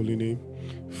appreciate His holy name.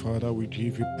 Father, we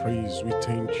give You praise. We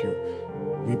thank You.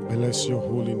 We bless Your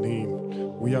holy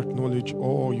name. We acknowledge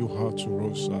all You have to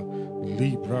us.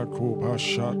 Libra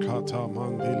Kobasha Kata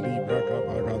Mande Libra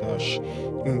Gabaradash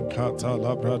Nkata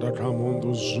Labrada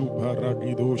Kamondo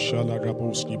Zubaragido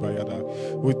Shalagaboski Bayada.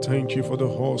 We thank You for the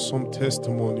wholesome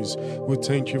testimonies. We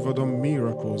thank You for the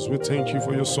miracles. We thank You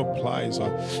for Your supplies.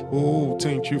 Oh,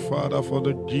 thank You, Father, for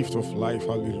the gift of life.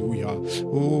 Hallelujah.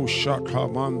 Oh,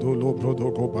 Shakamando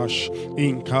Lobrodo Gobash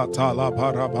Inkata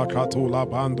Labarabakato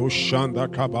Labando Shanda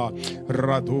Kaba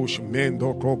Radosh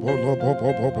Mendo Kobolo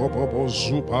Bobo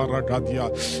Zubaraga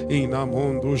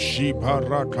Inamondo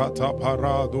Shibarakata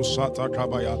Parado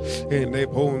Satakabaya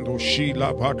Enebondo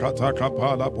Shila Bakata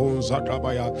Kapala Bonza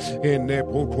Kabaya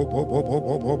Eneboko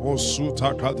Bobo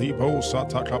Sutakadibo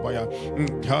Satakabaya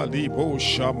Kalibo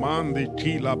Shamandi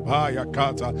Kila Baya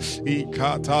Kata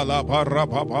Ikata La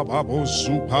Barababo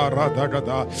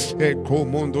Zuparadagada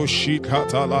Ekomondo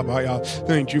Shikata Labaya.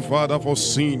 Thank You, Father, for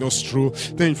seeing us through.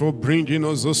 Thank You for bringing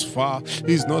us this far.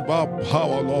 It's not by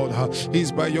power, Lord.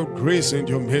 It's by Your grace and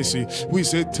Your mercy. We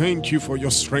say thank You for Your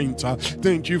strength.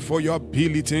 Thank You for Your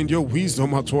ability and Your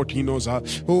wisdom at work in us.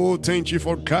 Oh, thank You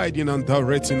for guiding and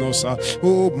directing us.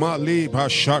 Oh, Maleba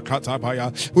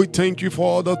Shakatabaya. We thank You for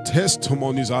all the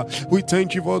testimonies. We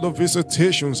thank You for the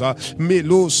visitations.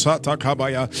 Melo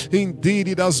Satakabaya. Indeed,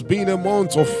 it has been a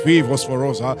month of favors for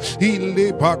us.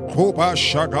 Ileba Koba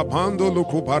Shagabando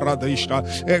Lukubaradishka.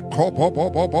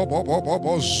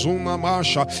 Ekobobobobobobobo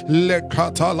Zunamasha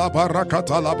Lekata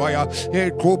Labarakata Labaya.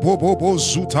 Ekobobobo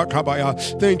Zutakabaya.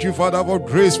 Thank You, Father, for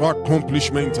grace for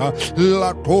accomplishment.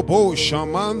 La Kobo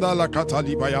Shamanda La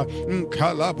Katalibaya.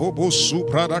 Nkalabobo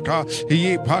Supradaka.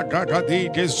 Yepagagade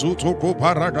Gezutoko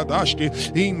Paragadashki.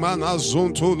 Imana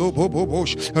Zonto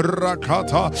Lobobobosh.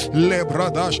 Rakata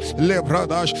Lebradash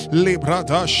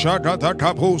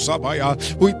Shagadakabo Sabaya.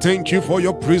 We thank You for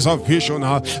Your preservation.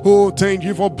 Oh, thank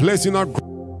You for blessing our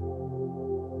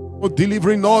for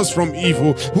delivering us from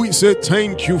evil. We say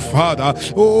thank You, Father.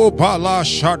 Oh, Bala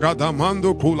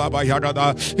Shagadamando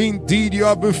Kulabayagada. Indeed, You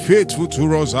have been faithful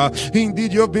to us.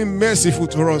 Indeed, You have been merciful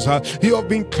to us. You have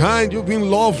been kind. You've been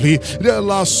lovely.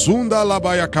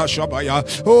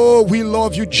 Oh, we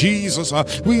love You, Jesus.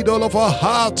 With all of our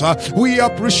heart, we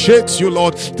appreciate You,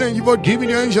 Lord. Thank You for giving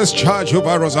Your angels charge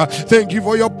over us. Thank You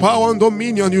for Your power and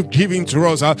dominion You've given to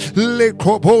us.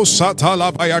 Lekobo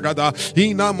Satalabayagada.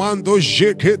 Inamando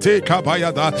Jekete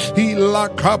Kabayada, Ila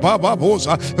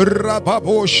Kabababosa,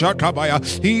 Rababo Shakabaya,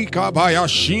 Ikabaya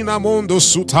Shinamondo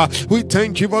Suta. We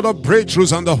thank You for the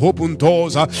breakthroughs and the open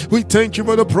doors. We thank You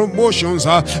for the promotions.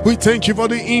 We thank You for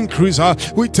the increase.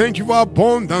 We thank You for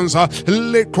abundance.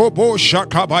 Lekobo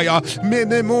Shakabaya,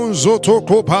 Menemonzo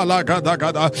Toko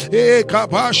Palagadagada,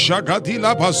 Ekabasha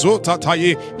Gadila Bazota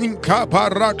Taye,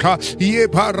 Inkabaraka,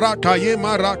 Yebaraka,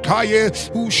 Yemarakaye,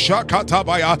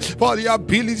 Ushakatabaya, for the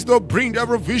ability to bring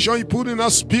every vision You put in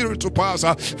our spirit to pass.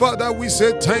 Father, we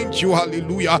say thank You,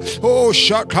 hallelujah. Oh,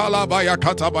 Shakalabaya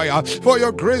Katabaya, for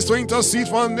Your grace to intercede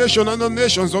for our nation and the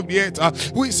nations of the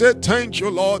earth. We say thank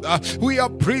You, Lord. We are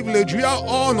privileged, we are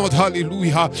honored,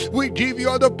 hallelujah. We give You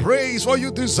all the praise, for You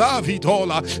deserve it all.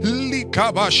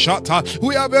 Likabashata.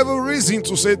 We have every reason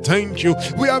to say thank You.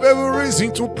 We have every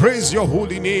reason to praise Your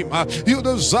holy name. You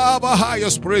deserve the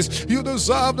highest praise. You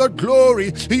deserve the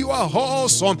glory. You are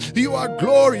awesome. You are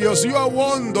glorious. You are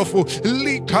wonderful.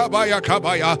 Likabaya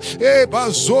kabaya.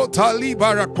 Ebazota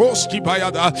libarakoski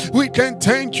bayada. We can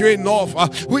thank You enough.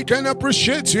 We can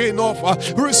appreciate You enough.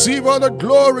 Receive all the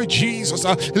glory, Jesus.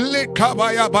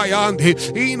 Likabaya bayande.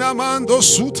 Inamando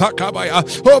suta kabaya.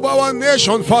 Over our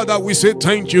nation, Father, we say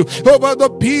thank You. Over the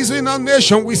peace in our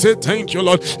nation, we say thank You,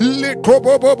 Lord.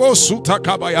 Likobobobo suta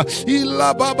kabaya.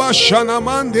 Ilababa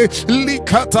shanamande.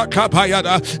 Likata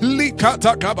kabayada.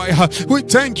 Likata kabaya. We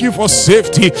thank You for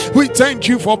safety. We thank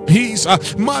You for peace.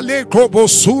 Malekobo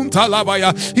sunta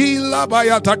labaya.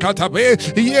 Ilabaya takatabe.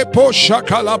 Yepo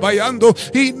shakalabayando.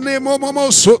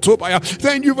 Inemomomo sotobaya.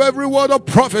 Thank You for every word of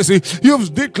prophecy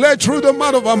You've declared through the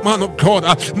mouth of a man of God.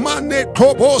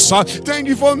 Manekobosa. Thank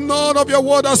You for none of Your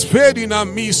word has failed in our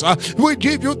midst. We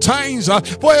give You thanks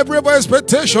for every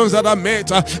expectations that are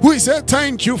met. We say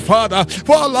thank You, Father,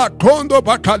 for la kondo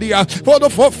bakalia, for the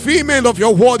fulfillment of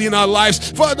Your word in our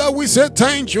lives. Father, we say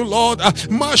thank You, Lord.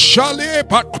 Mashale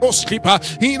pakroskipa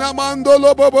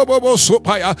inamandolo bobo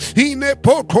sopaya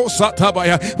inepoko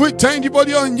satabaya. We thank you for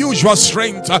the unusual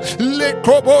strength.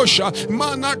 Lekobosha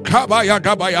manakabaya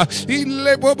gabaya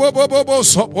ile bobo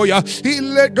sopoya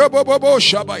ile bobo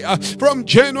shabaya. From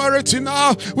January to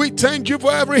now, we thank you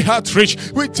for every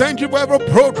outreach. We thank you for every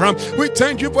program. We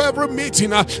thank you for every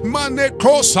meeting.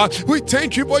 Manekosa. We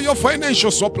thank you for your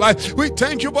financial supply. We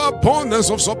thank you for abundance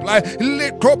of supply.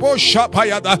 Lekobo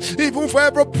shapayada. Even for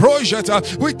every project,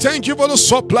 we thank you for the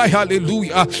supply.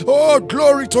 Hallelujah. Oh,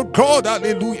 glory to God.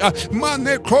 Hallelujah.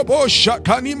 Manekobo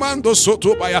shakanimando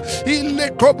sotobaya.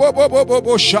 Ilekobo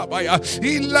bobo shabaya.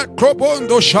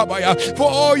 Ilakobondo shabaya. For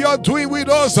all you are doing with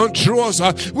us and through us,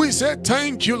 we say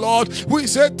thank you, Lord. We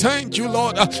say thank you,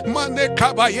 Lord.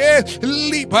 Manekabaye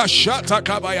liba shata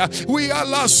kabaya. We are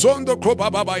la sondo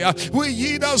kobabaya. We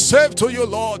yield ourselves to you,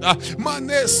 Lord.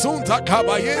 Mane sunta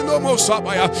kabaye no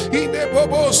mosabaya.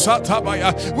 Inebobo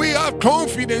satabaya. We have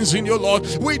confidence in you, Lord.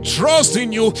 We trust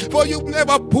in you, for you've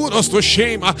never put us to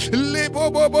shame.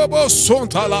 Lebobobo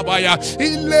sunta labaya.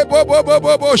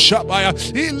 Ilebobobo shabaya.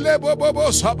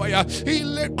 Ilebobobo sabaya.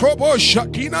 Ilekobo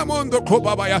shakina mondo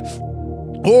kobabaya.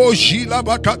 Oh, Shila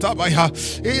Bakatabaya,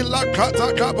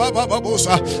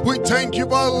 Elakatakabababosa. We thank you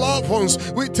for our loved ones.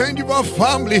 We thank you for our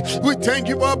family. We thank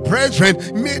you for our brethren.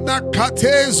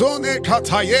 Midnakate Zone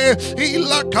Kataye,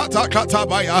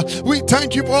 Elakatakatabaya. We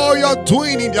thank you for all you're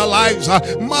doing in their lives.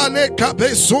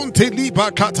 Malekabe Sunte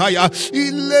Liba Kataya,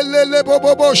 Ilele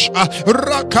Bobosha,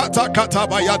 Rakata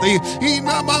Katabaya,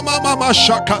 Inamama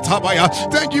Shakatabaya.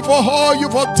 Thank you for all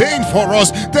you've ordained for us.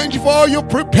 Thank you for all you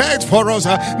prepared for us.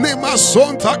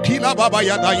 Nemason. Thank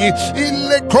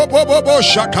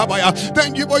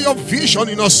you for your vision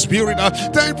in our spirit.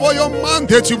 Thank you for your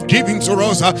mandate you've given to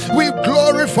us. We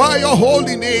glorify your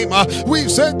holy name. We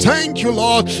say thank you,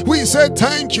 Lord. We say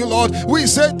thank you, Lord. We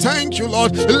say thank you,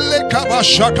 Lord. For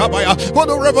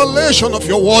the revelation of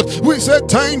your word. We say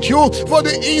thank you for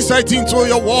the insight into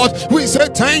your word. We say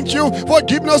thank you for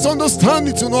giving us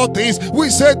understanding to know things. We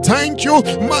say thank you.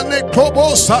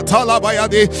 Manekobo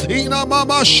satalabayade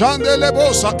inamama shandelebo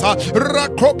sata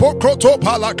rakopokoto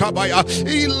palakabaya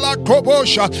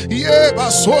ilakobosha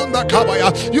yeba sonda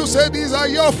kabaya. You say these are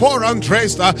your foreign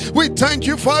dressed. We thank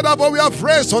you, Father, for we have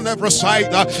rest on every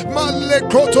side.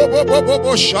 Malekoto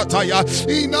bobo shataya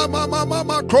inamama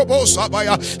mama kobo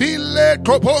sabaya ile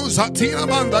kobo zatina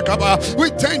manda kaba.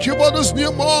 We thank you for this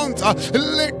new month.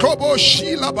 Lekobo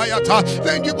shila bayata.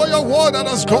 Thank you for your word that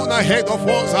has gone ahead of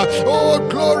us. Oh,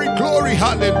 glory, glory,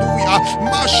 hallelujah.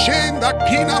 Mashenda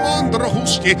kinamondro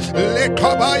huski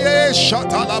lekabaye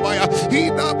shatalabaya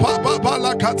ina papa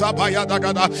palakatabaya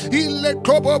dagada ile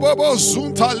kobobo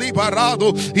sunta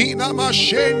liberado ina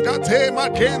mashenga tema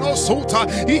keno sunta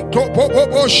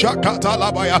ikobobo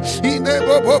shakatalabaya ine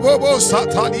bobo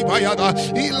satalibaya da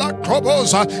ila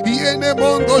koboza yene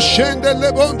mondo shende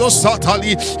lebondo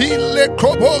satali ile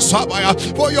kobosabaya.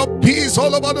 For your peace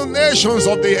all over the nations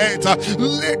of the earth.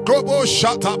 Lekobo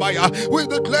shatabaya. We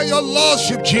declare your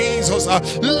lordship, Jesus.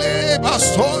 Leba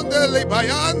sonde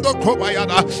lebayando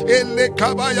kobayana ele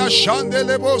kabaya shande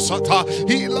lebosata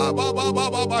ila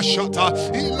baba shata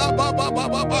ila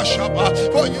baba shaba.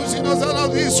 For using us as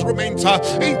an instrument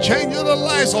in changing the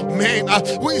lives of men.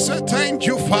 We say thank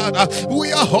you, Father.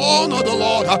 We are honored, the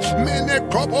Lord. Mene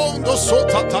kobondo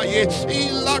sotataye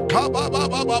ila kababa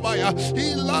babaya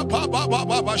ila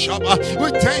baba shaba.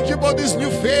 We thank you for this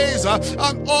new phase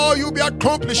and all you'll be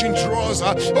accomplishing through us.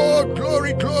 Oh,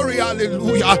 glory, glory,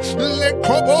 hallelujah.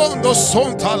 Lekobondo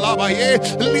sonta labaye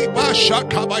libasha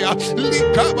kabaya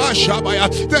likaba shabaya.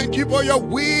 Thank you for your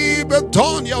weave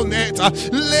done your net.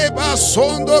 Leba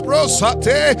sondo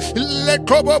brosate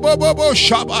lekobobo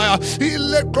shabaya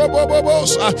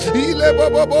ilekobobosa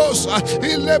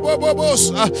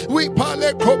ilebobobosa we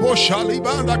pale kobo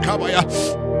shalibanda kabaya.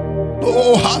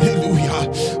 Oh, hallelujah.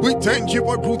 We thank you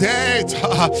for good health.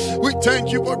 We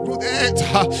thank you for good health.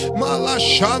 Mala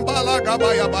shambala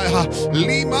gabaya baya.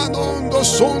 Limanondo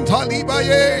sonta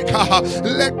libaye.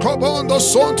 Lekobondo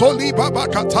sonto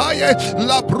libabakataye.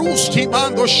 La bruski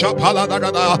mando shapala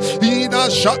dagada. Ina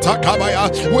shata kabaya.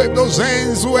 With those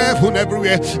hands who heaven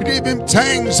everywhere. Give him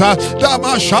thanks.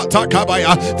 Dama shata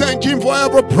kabaya. Thank him for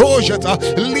every project.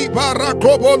 Libara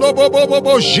kobolo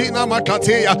bobo jina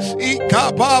makateya.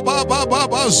 Ikababa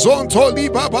baba zonto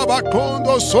liba baba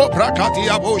kondo sopra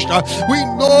katia boshka. We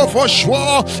know for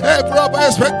sure every of our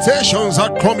expectations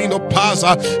are coming to pass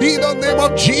in the name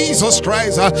of Jesus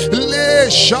Christ.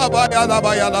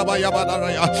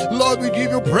 Lord, we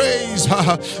give you praise.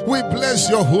 We bless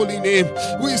your holy name.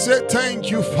 We say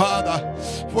thank you, Father,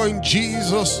 for in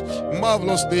Jesus'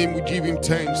 marvelous name we give him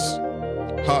thanks.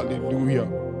 Hallelujah.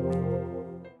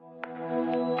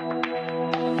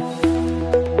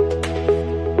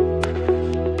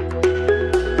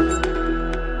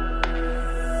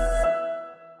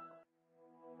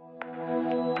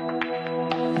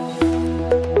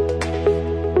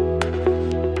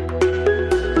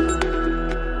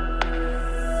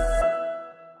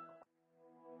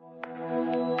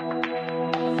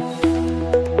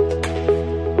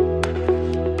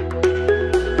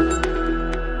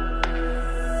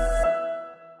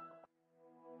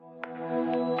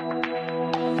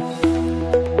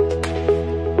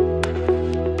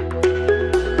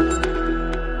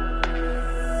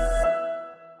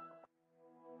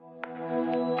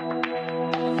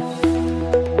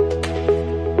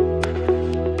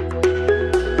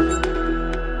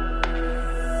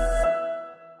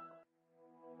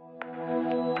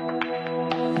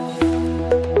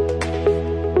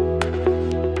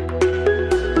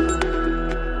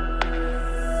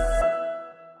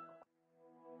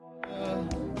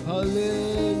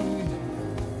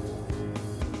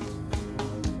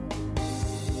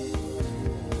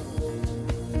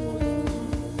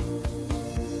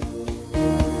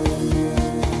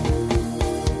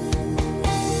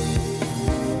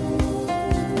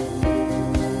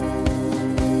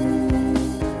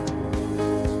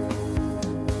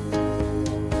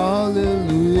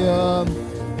 Hallelujah,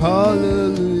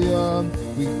 hallelujah,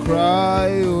 we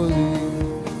cry holy.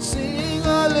 Sing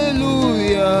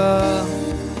hallelujah.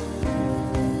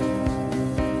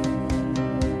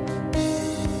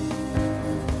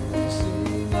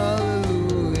 Sing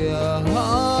hallelujah,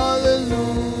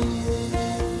 hallelujah.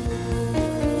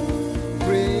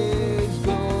 Praise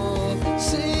God.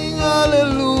 Sing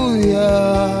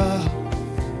hallelujah.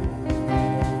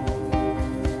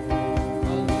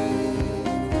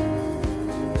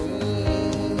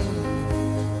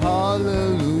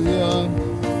 Hallelujah,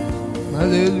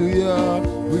 hallelujah,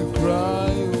 we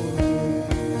cry,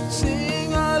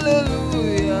 sing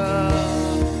hallelujah.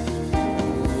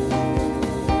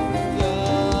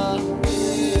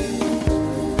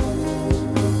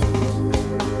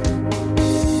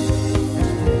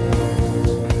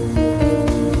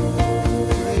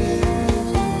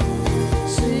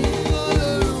 Sing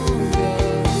hallelujah.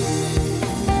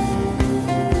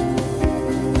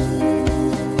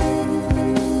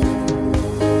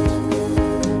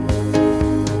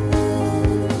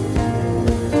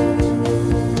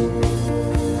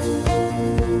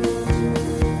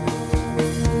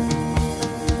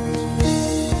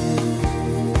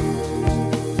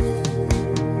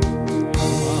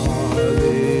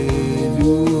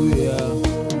 Hallelujah,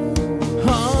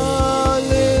 hallelujah,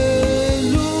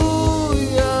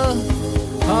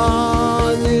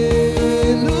 hallelujah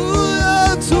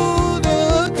to the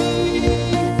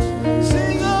King.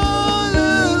 Sing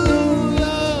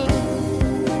hallelujah,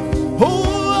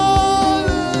 oh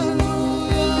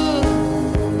hallelujah,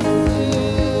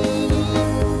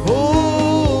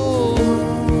 oh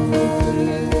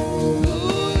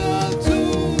hallelujah to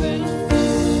the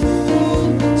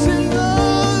Sing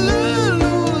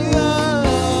hallelujah,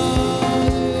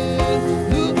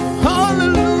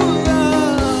 hallelujah,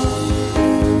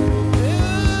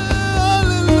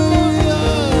 hallelujah.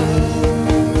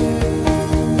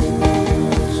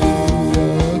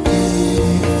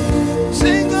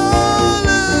 Sing hallelujah,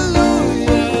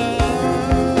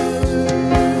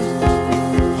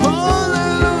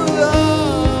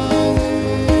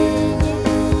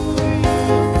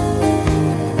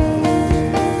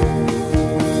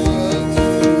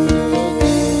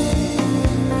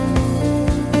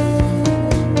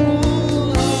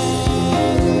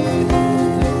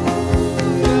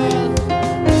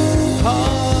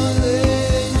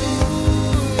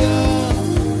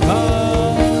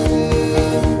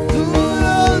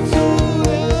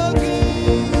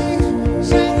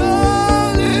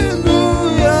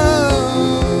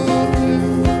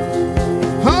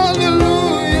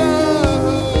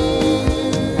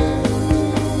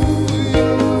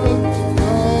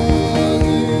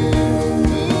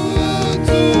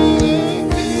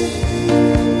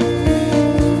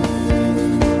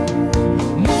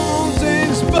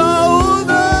 mountains bow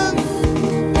down,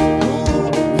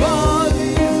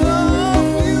 valleys are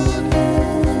filled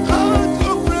at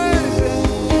your presence,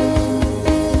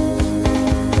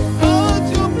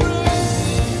 at your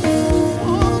presence.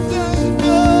 Mountains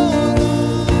bow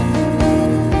down,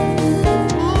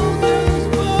 mountains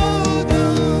bow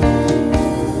down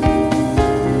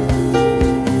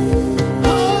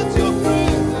at your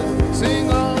presence. Sing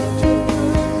out your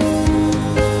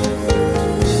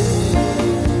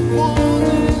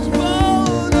mountains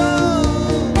bow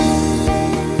down,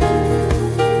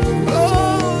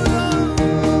 bow down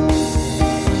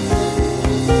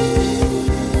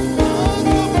at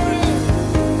your presence,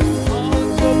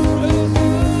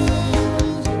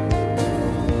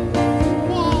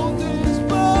 mountains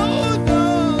bow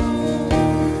down,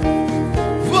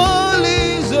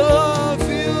 valleys are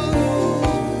filled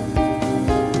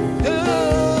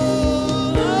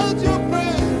at your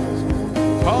presence,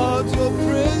 at your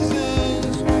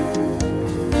presence.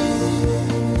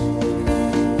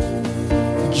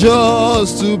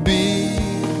 Just to be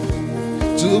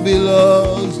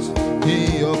lost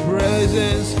in your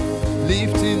presence,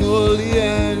 lifting holy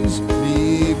hands,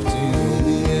 lifting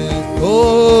holy hands.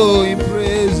 Oh, in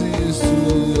praises to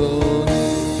your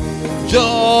name.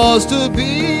 Just to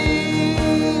be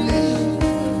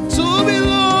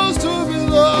lost, to be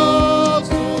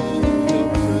lost in your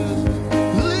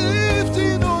presence,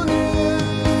 lifting holy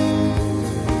hands.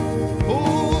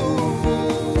 Oh,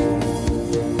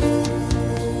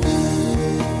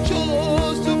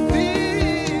 just to be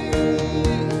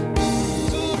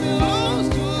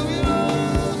lost,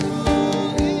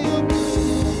 in your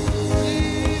presence,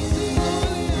 lifting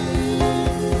holy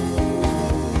hands.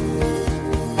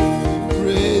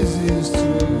 Praises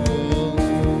to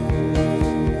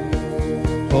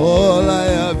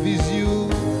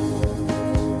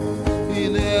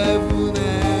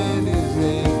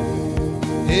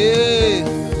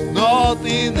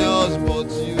nothing else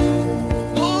but you.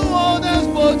 No one else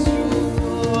but you.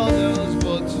 No one else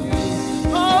but you.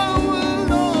 I will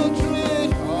not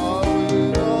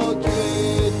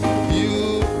trade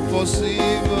you for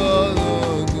silver.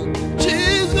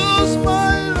 Jesus,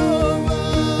 my lover,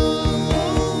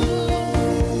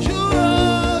 you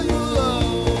are.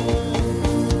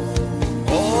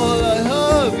 All I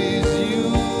have is you.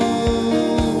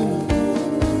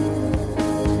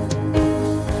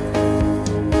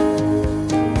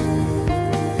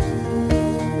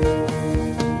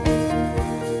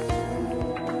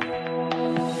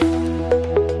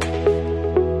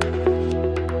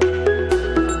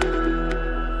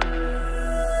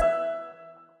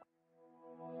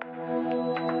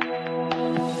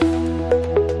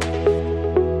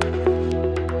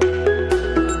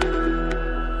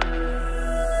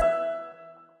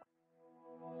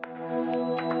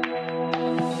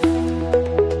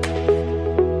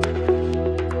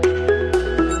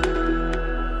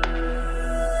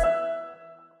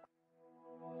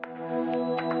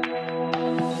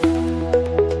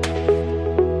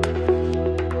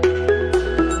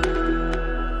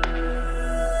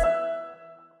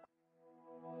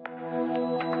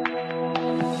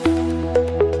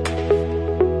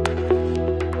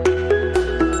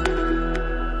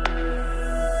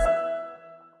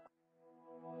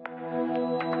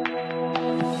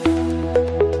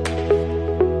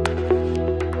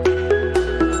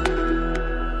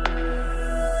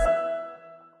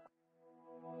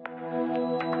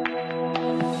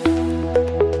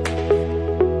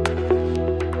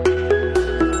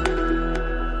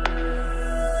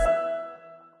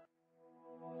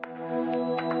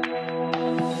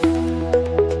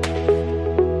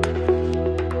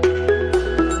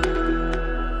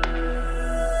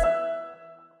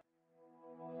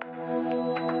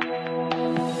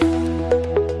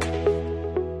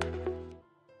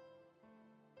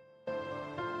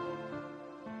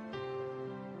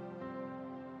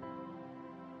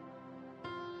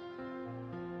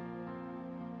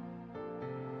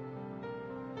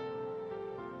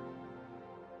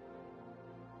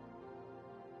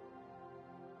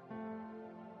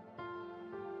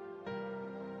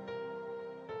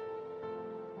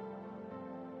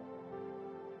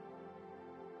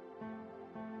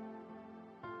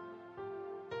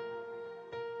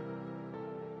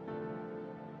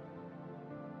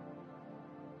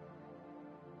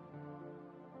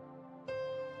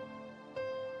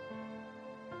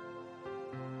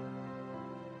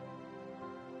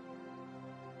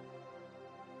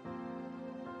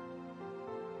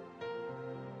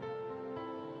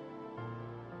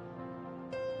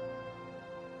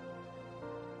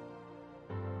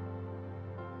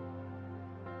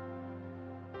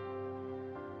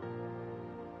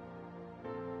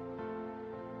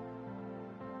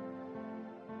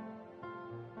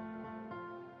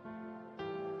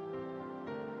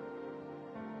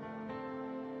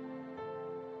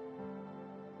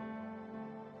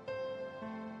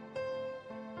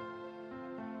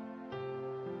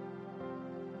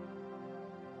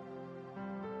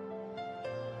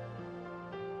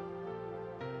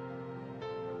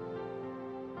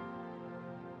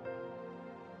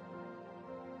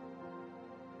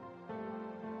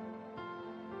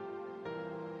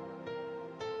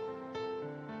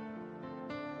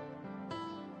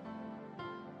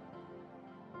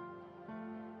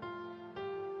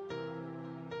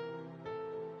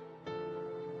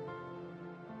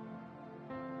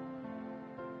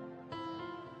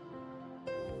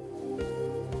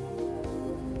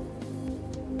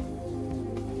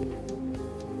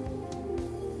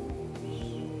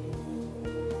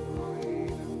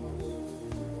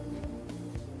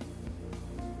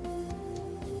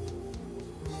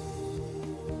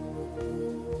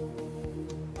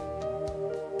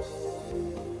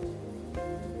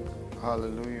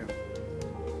 Hallelujah.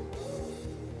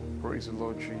 Praise the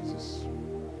Lord Jesus.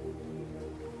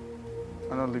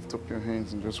 And now lift up your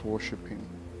hands and just worship Him.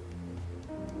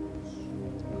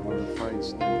 Glorify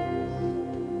His name.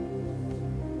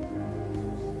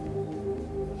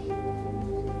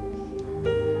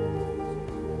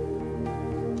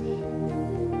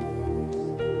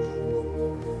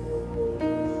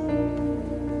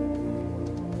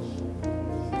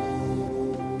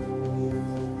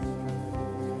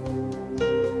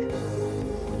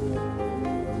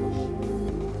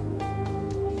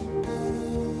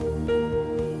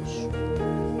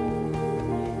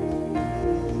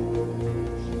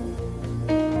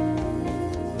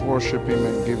 Worship Him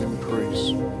and give Him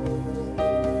praise.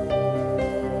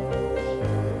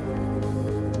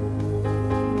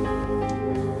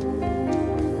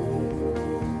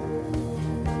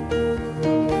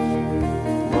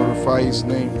 glorify his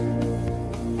name.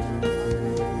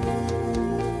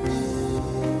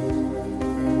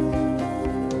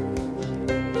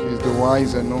 He's the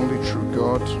wise and only true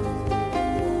God.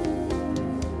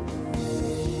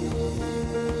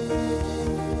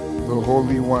 The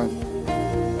Holy One,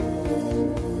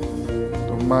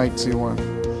 the Mighty One.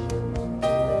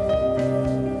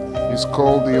 He's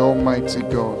called the Almighty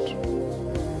God.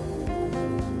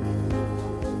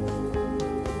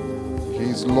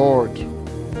 He's Lord.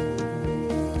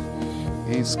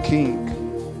 He's King.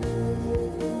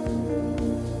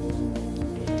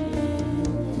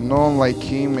 None like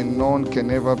him, and none can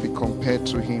ever be compared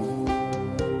to him.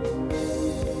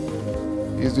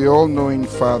 He's the all-knowing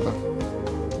Father,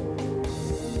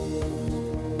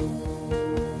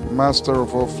 Master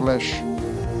of all flesh,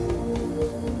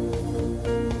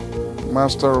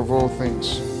 Master of all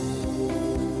things.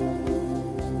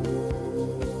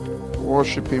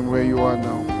 Worship him where you are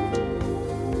now.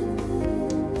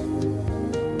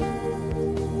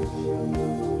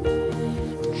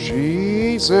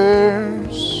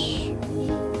 Jesus,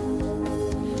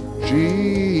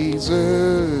 Jesus,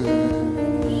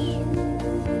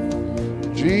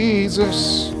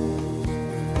 Jesus,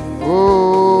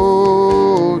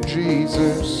 oh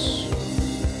Jesus,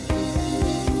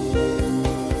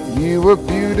 you are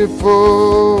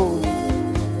beautiful,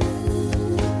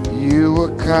 you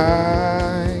are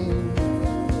kind,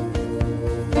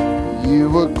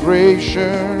 you are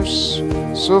gracious,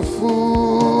 so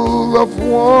full of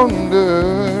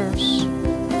wonders.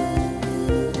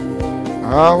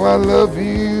 How I love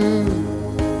you,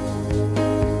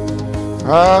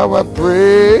 how I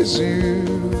praise you,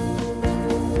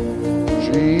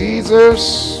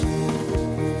 Jesus.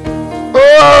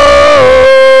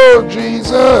 Oh,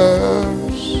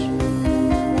 Jesus,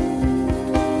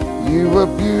 you are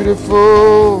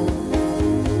beautiful,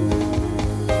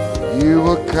 you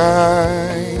are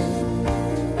kind,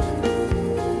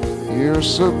 you're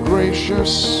so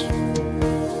gracious,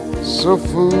 so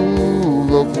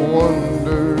full of wonders.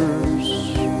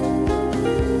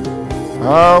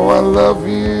 How I love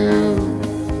you,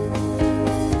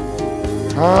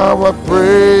 how I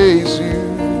praise you,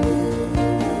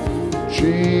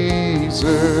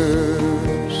 Jesus.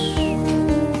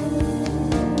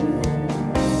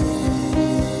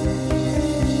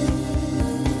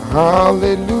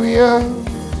 Hallelujah,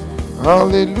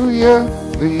 hallelujah,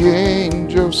 the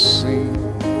angels sing.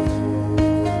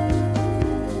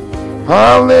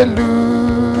 Hallelujah,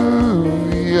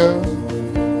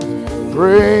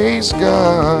 praise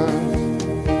God.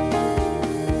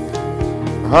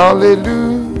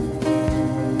 Hallelujah,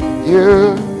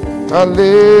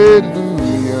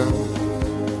 hallelujah,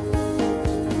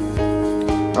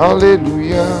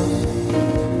 hallelujah.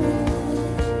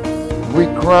 We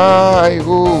cry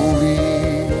holy.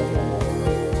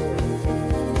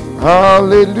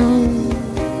 Hallelujah,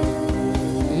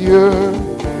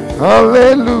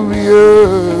 hallelujah,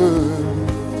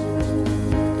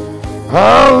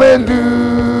 hallelujah,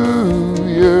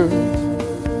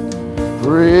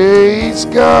 praise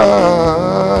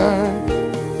God.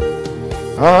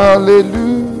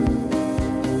 Hallelujah,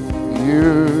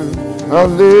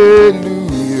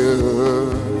 hallelujah,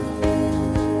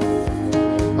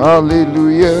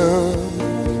 hallelujah.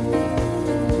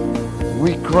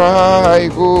 We cry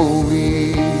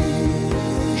holy,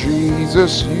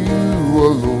 Jesus, you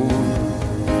alone.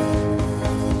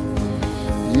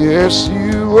 Yes,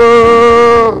 you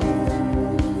are,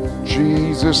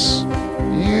 Jesus,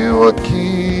 you are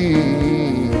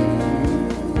King.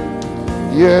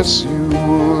 Yes, you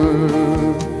are,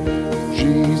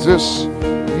 Jesus,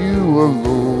 you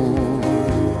alone.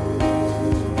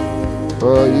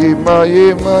 Maye,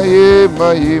 maye, maye,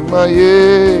 maye,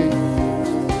 maye.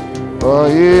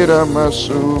 Aira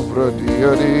masubra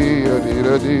diari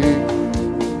adiradi.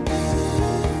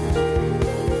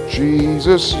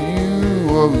 Jesus, you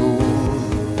alone.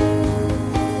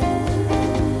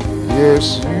 Yes,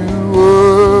 you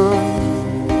are,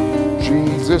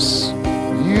 Jesus,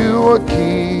 you are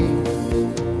King.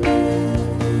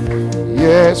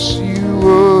 Yes, you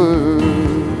are.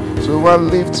 So I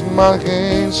lift my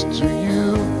hands to you.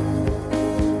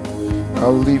 I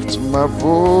lift my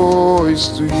voice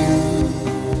to you,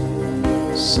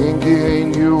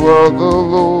 singing you are the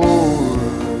Lord.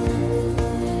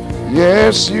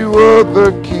 Yes, you are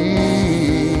the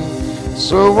King.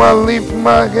 So I lift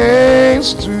my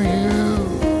hands to you.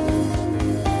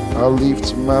 I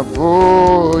lift my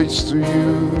voice to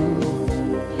you,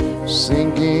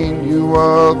 singing you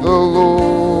are the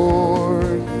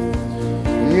Lord.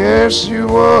 Yes, you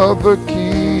are the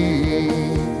King.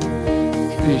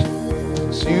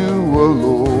 You are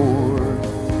Lord.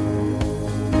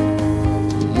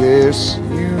 Yes,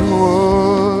 you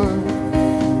are.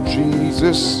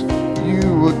 Jesus,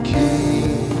 you are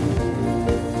King.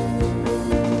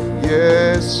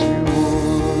 Yes, you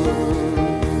are.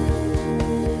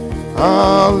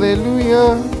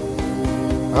 Hallelujah.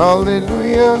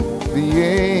 Hallelujah. The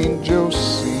angels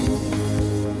sing.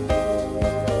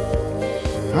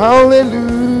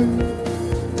 Hallelujah.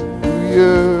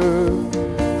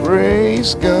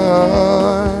 Praise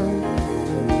God.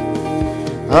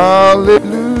 Hallelujah.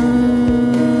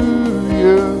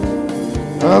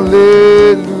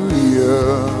 Hallelujah.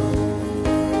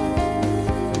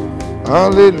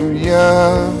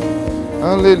 Hallelujah.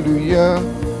 Hallelujah.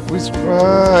 We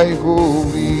cry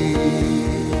holy.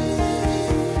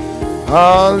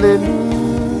 Hallelujah.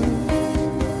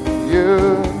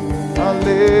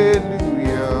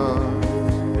 Hallelujah.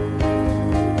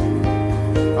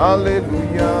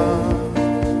 Hallelujah.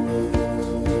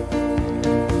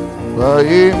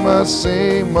 Baima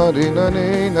se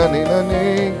marinane nane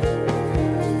nane.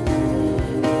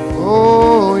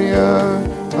 Oh yeah.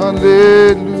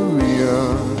 Hallelujah.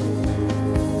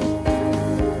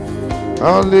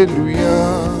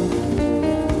 Hallelujah.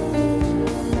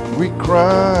 We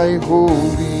cry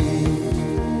holy.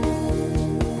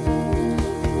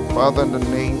 Father, in the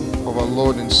name of our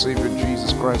Lord and Savior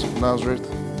Jesus Christ of Nazareth,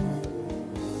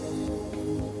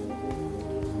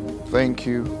 thank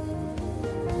you.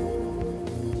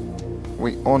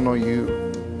 We honor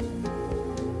you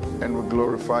and we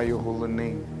glorify your holy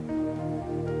name.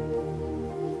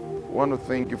 I want to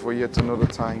thank you for yet another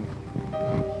time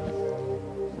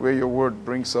where your word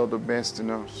brings out the best in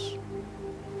us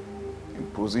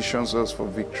and positions us for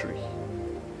victory.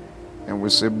 And we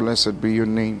say, blessed be your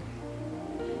name.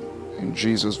 In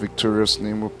Jesus' victorious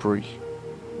name we pray.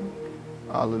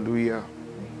 Hallelujah.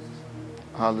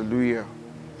 Hallelujah.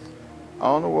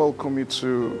 I want to welcome you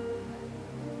to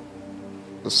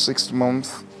the 6th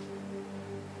month,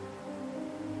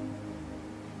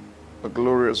 a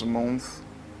glorious month.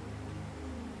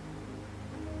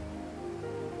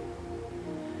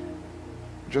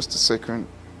 Just a second.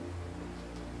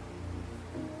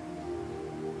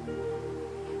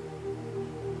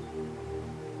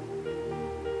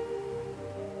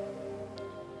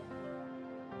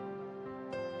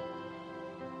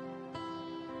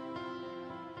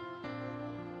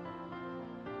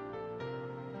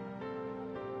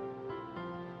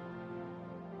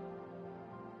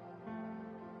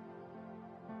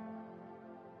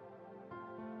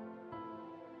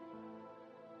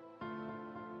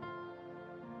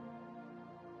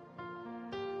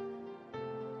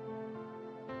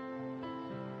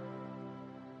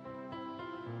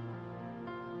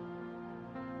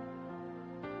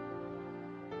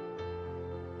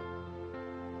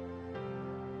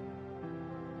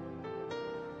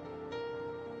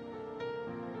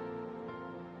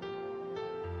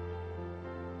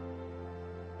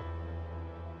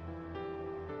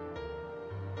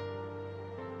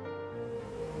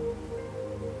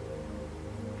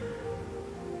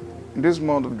 In this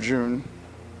month of June,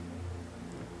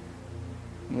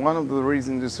 one of the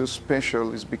reasons it's so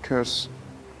special is because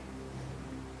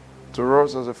to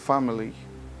us as a family,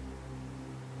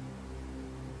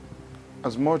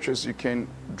 as much as you can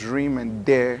dream and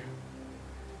dare,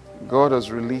 God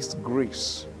has released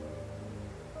grace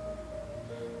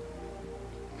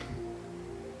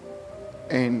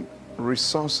and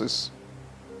resources.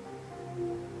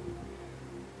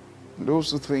 Those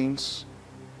two things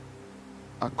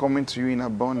are coming to you in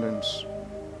abundance.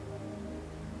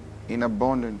 In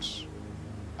abundance.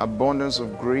 Abundance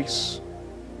of grace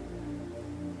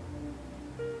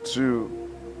to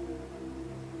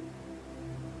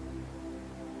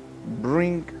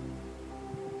bring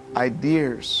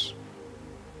ideas,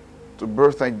 to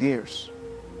birth ideas.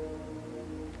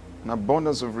 An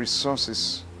abundance of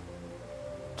resources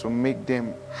to make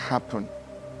them happen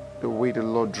the way the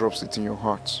Lord drops it in your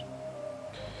heart.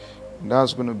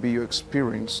 That's going to be your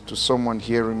experience to someone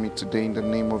hearing me today in the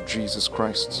name of Jesus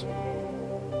Christ.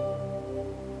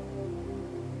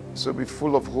 So be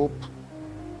full of hope.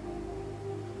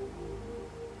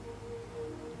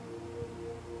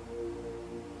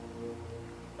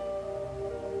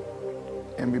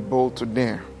 And be bold to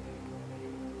dare.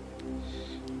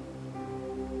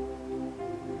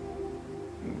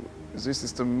 Is this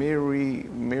Sister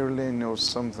Marilyn or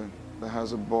something that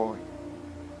has a boy?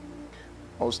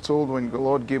 I was told when the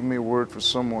Lord gave me a word for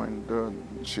someone,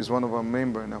 she's one of our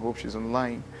members, and I hope she's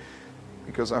online,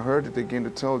 because I heard it again to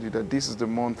tell you that this is the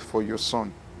month for your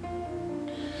son.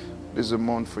 This is a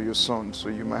month for your son. So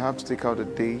you might have to take out a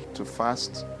day to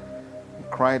fast and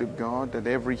cry to God that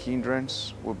every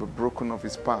hindrance will be broken off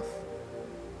his path.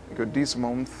 Because this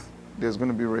month there's going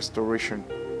to be restoration.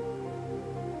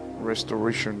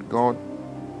 Restoration. God,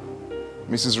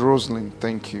 Mrs. Rosalind,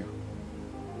 thank you.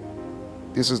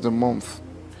 This is the month.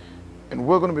 And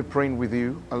we're going to be praying with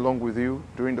you, along with you,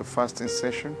 during the fasting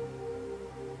session,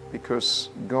 because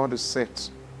God is set.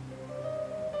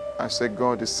 I said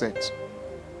God is set.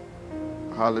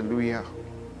 Hallelujah.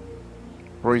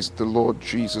 Praise the Lord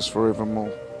Jesus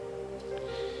forevermore.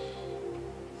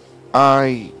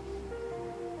 I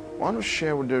want to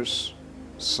share with us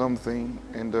something,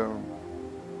 and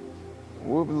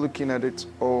we'll be looking at it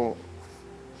all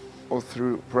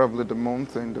through probably the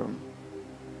month, and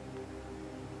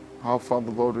how far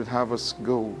the Lord would have us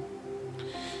go.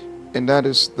 And that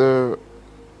is the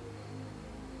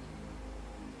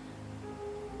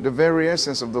very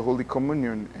essence of the Holy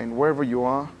Communion. And wherever you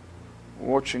are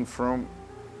watching from,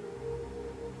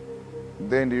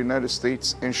 there in the United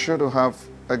States, ensure to have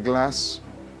a glass.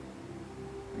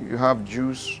 You have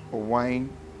juice or wine,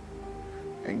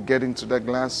 and get into that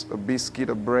glass a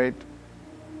biscuit, a bread,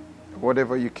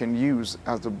 whatever you can use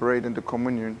as the bread and the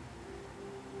communion,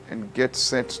 and get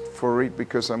set for it,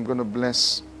 because I'm going to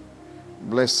bless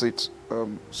it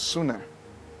sooner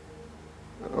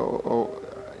or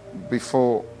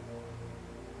before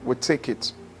we take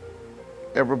it.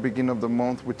 Every beginning of the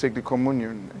month we take the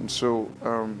communion, and so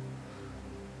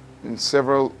in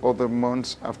several other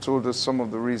months I've told us some of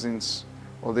the reasons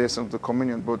or the essence of the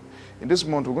communion, but in this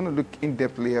month we're going to look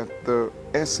in-depthly at the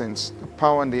essence, the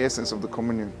power and the essence of the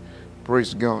communion.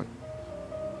 Praise God.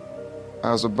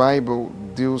 As the Bible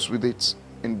deals with it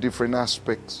in different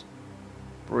aspects.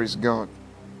 Praise God.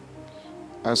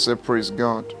 I said praise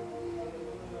God.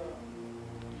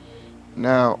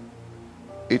 Now,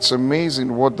 it's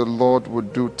amazing what the Lord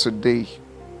would do today.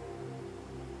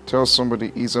 Tell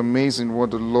somebody, it's amazing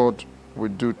what the Lord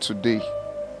would do today.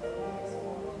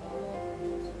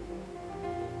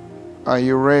 Are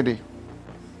you ready?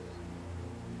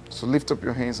 So lift up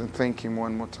your hands and thank Him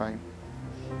one more time.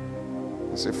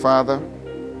 And say, Father,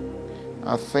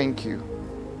 I thank you.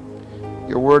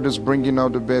 Your word is bringing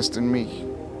out the best in me,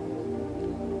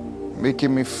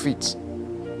 making me fit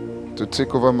to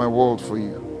take over my world for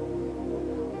you.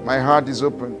 My heart is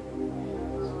open.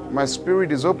 My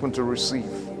spirit is open to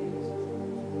receive.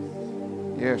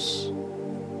 Yes.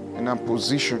 And I'm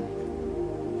positioned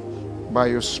by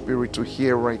your spirit to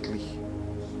hear rightly.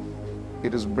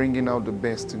 It is bringing out the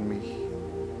best in me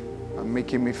and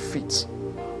making me fit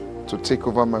to take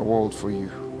over my world for you.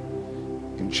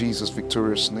 In Jesus'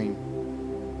 victorious name.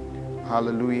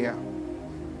 Hallelujah.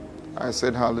 I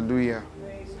said hallelujah.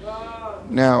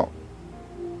 Now,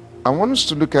 I want us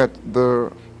to look at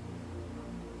the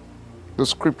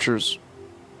scriptures.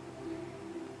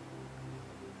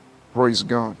 Praise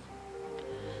God.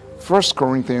 1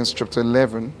 Corinthians chapter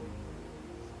 11.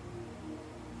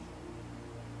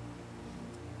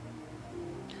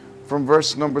 From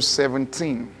verse number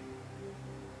 17.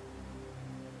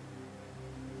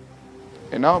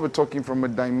 And I'll be talking from a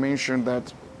dimension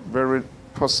that very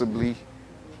possibly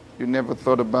you never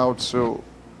thought about, so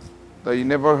that you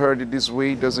never heard it this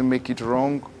way doesn't make it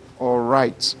wrong or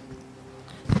right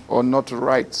or not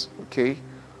right, okay?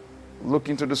 Look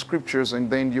into the scriptures and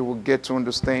then you will get to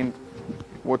understand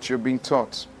what you're being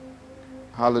taught.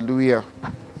 Hallelujah.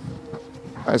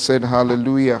 I said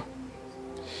hallelujah.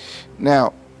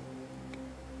 Now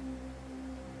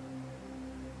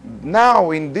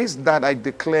in this that I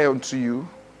declare unto you,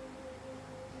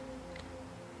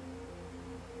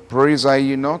 praise I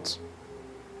ye not.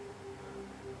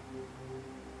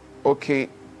 Okay,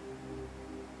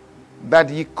 that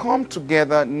ye come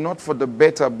together not for the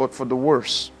better but for the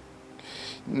worse.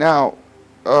 Now,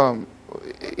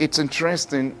 it's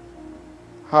interesting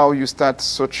how you start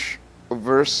such a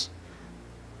verse,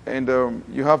 and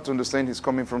you have to understand he's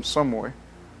coming from somewhere.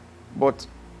 But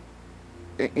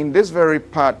in this very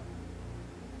part,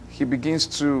 he begins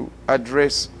to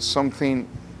address something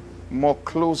more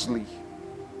closely.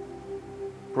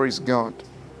 Praise God.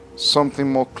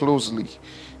 Something more closely.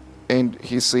 And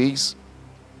he says,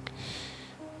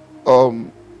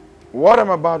 what I'm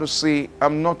about to say,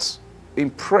 I'm not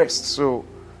impressed, so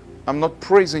I'm not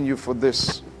praising you for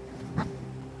this.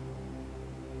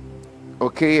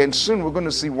 Okay, and soon we're going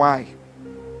to see why.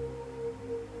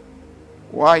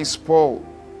 Why is Paul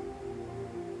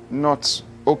not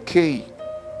okay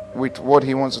with what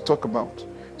he wants to talk about?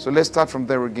 So let's start from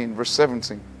there again, verse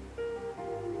 17.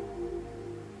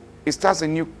 It starts a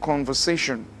new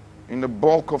conversation in the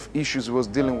bulk of issues he was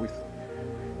dealing with.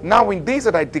 Now in days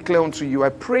that I declare unto you, I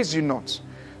praise you not.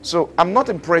 So I'm not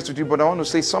impressed with you, but I want to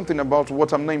say something about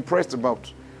what I'm not impressed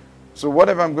about. So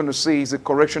whatever I'm going to say is a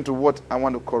correction to what I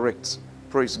want to correct.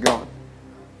 Praise God.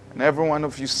 And every one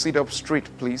of you sit up straight,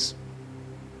 please.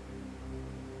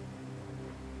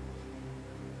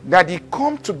 That ye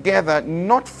come together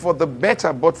not for the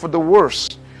better, but for the worse.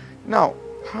 Now,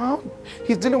 how?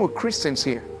 He's dealing with Christians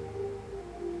here.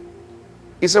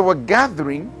 He said we're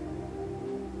gathering,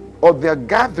 or their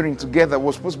gathering together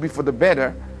was supposed to be for the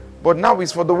better, but now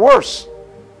it's for the worse.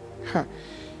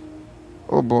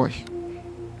 Oh boy.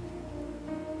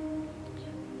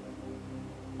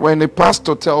 When a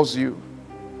pastor tells you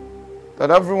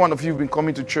that every one of you have been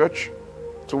coming to church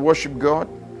to worship God,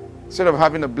 instead of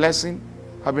having a blessing,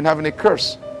 have been having a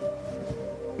curse.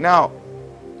 Now,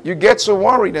 you get so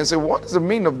worried and say, what does the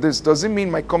meaning of this? Does it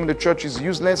mean my coming to church is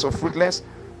useless or fruitless?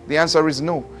 The answer is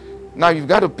no. Now you've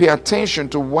got to pay attention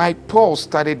to why Paul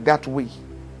started that way.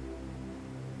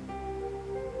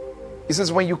 He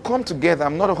says, when you come together,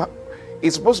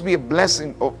 it's supposed to be a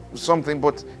blessing or something,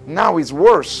 but now it's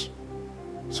worse.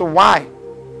 So why?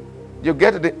 You'll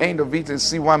get to the end of it and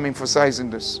see why I'm emphasizing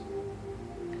this.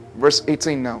 Verse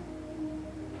 18 now.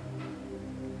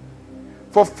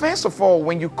 For first of all,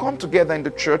 when you come together in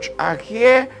the church, I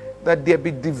hear that there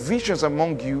be divisions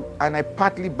among you, and I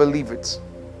partly believe it.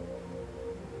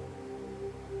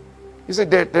 He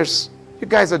said, you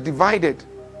guys are divided.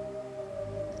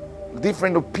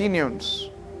 Different opinions,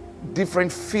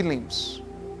 different feelings,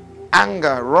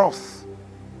 anger, wrath,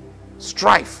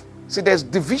 strife. See, there's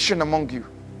division among you.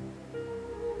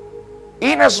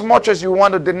 Inasmuch as you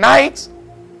want to deny it,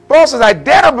 Paul says, I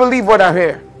dare not believe what I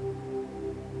hear.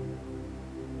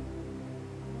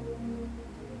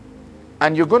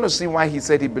 And you're going to see why he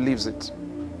said he believes it.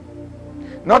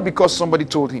 Not because somebody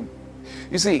told him.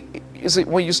 You see,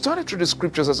 when you study through the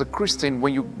scriptures as a Christian,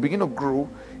 when you begin to grow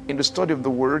in the study of the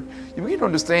word, you begin to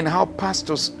understand how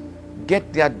pastors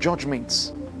get their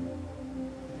judgments.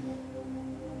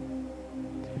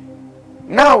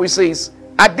 Now he says,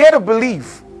 I dare to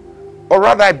believe, or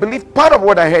rather I believe part of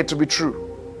what I heard to be true.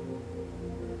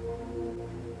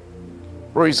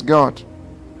 Praise God.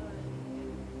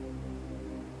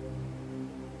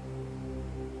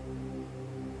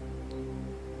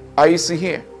 Are you see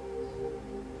here?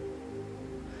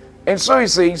 And so he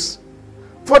says,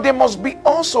 for there must be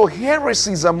also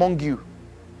heresies among you.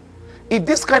 If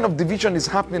this kind of division is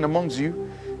happening amongst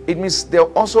you, it means there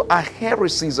also are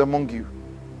heresies among you.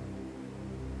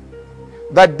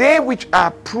 That they which are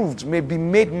approved may be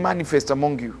made manifest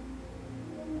among you.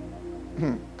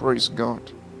 Praise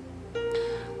God.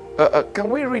 Can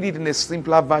we read it in a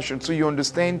simpler version so you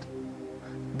understand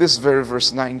this very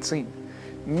verse 19?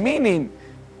 Meaning,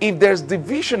 if there's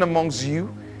division amongst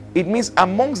you, it means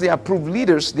amongst the approved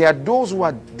leaders, there are those who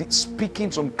are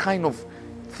speaking some kind of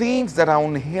things that are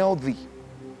unhealthy.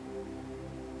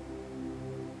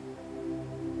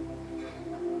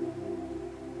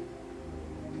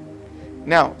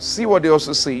 Now, see what it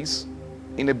also says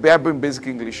in the Bible in basic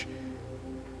English.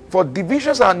 For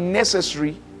divisions are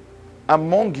necessary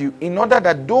among you in order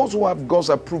that those who have God's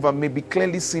approval may be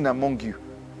clearly seen among you.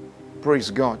 Praise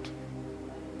God.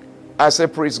 I say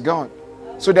praise God.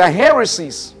 So there are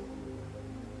heresies.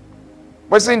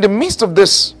 But in the midst of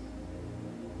this,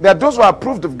 there are those who are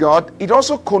approved of God. It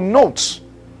also connotes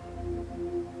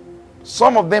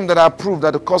some of them that are approved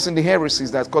that are causing the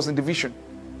heresies, that are causing division.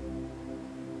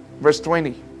 Verse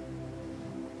 20.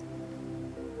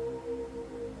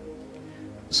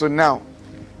 So now,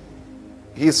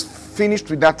 he's finished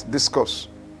with that discourse.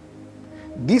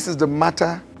 This is the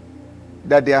matter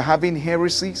that they are having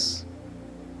heresies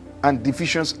and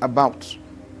divisions about.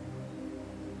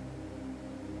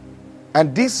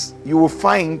 And this you will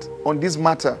find on this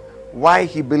matter why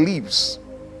he believes.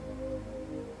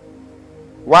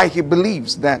 Why he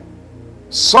believes that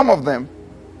some of them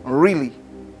really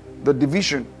the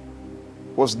division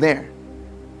was there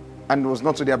and was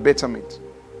not to their betterment.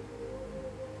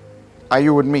 Are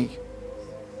you with me?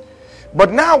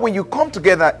 But now when you come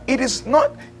together, it is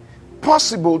not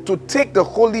possible to take the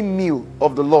holy meal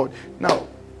of the Lord. Now,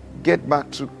 get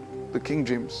back to the King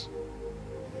James.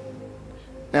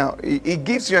 Now, it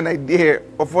gives you an idea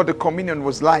of what the communion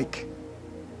was like.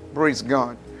 Praise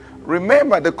God.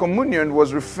 Remember, the communion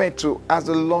was referred to as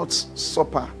the Lord's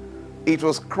Supper. It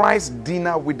was Christ's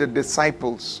dinner with the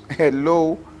disciples.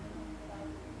 Hello.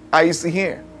 Are you see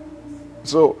here?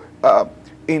 So,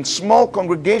 in small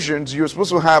congregations, you're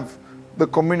supposed to have the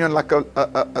communion like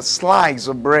a slice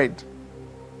of bread.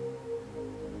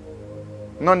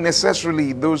 Not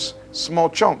necessarily those small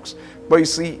chunks. But you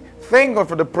see, thank God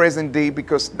for the present day,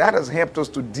 because that has helped us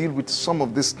to deal with some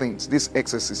of these things, these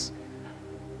excesses.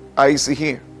 Are you see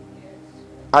here?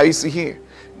 Are you see here?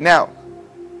 Now,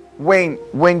 when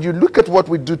you look at what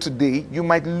we do today, you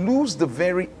might lose the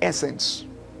very essence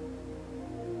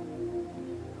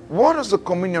What does the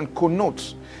communion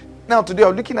connote? Now today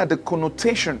I'm looking at the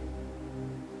connotation.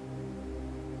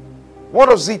 What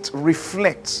does it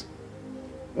reflect?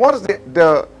 What is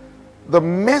the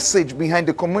message behind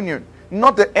the communion?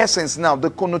 Not the essence now, the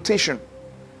connotation.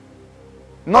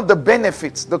 Not the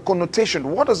benefits, the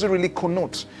connotation. What does it really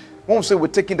connote when we say we're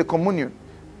taking the communion?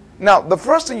 Now, the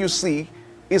first thing you see,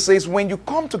 it says, when you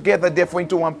come together, therefore,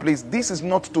 into one place, this is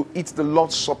not to eat the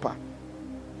Lord's Supper.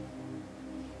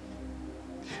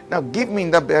 Now, give me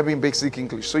in that Bible in basic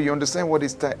English so you understand what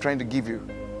it's trying to give you.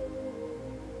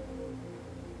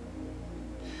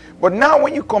 But now,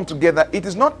 when you come together, it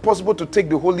is not possible to take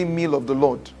the holy meal of the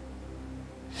Lord.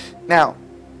 Now,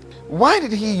 why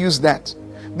did he use that?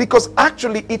 Because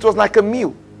actually, it was like a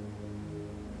meal.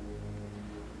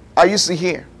 Are you see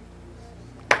here?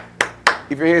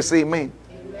 If you're here, say amen.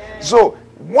 Amen. So,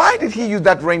 why did he use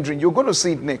that rendering? You're going to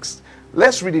see it next.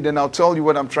 Let's read it and I'll tell you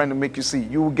what I'm trying to make you see.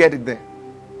 You will get it there.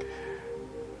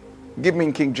 Give me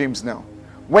in King James now.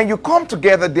 When you come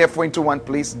together, therefore, into one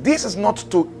place, this is not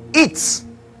to eat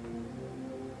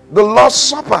the Lord's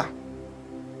Supper.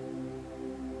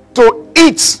 To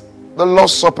eat the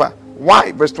Lord's Supper.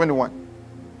 Why? Verse 21.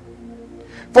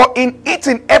 For in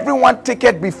eating, everyone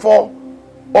taketh before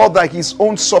other his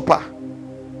own supper.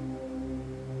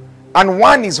 And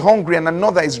one is hungry and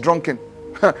another is drunken.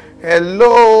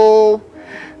 Hello.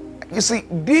 You see,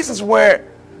 this is where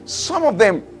some of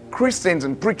them, Christians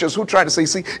and preachers who try to say,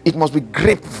 see, it must be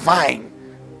grapevine,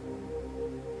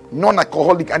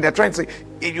 non-alcoholic, and they're trying to say,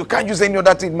 you can't use any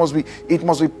other thing. It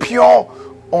must be pure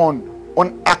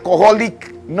on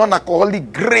alcoholic,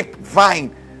 non-alcoholic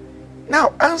grapevine.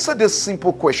 Now, answer this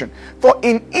simple question. For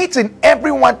in eating,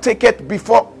 everyone taketh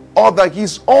before other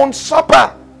his own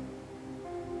supper.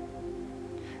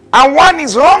 And one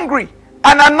is hungry,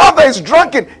 and another is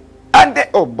drunken. And they,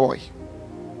 oh boy.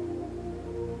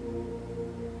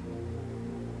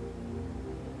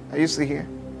 Are you still here?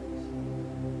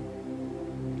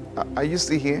 Are you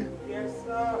still here? Yes,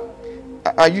 sir.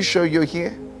 Are you sure you're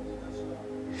here?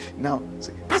 Now,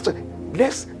 say, Pastor,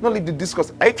 let's not leave the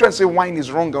discourse. Are you trying to say wine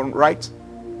is wrong or right?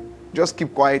 Just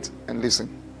keep quiet and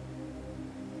listen.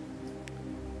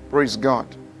 Praise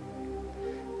God.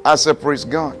 I said, praise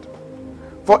God.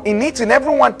 For in eating,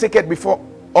 everyone taketh before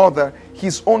other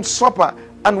his own supper,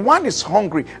 and one is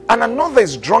hungry, and another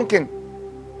is drunken.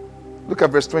 Look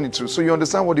at verse 22, so you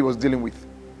understand what he was dealing with.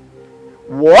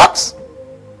 What?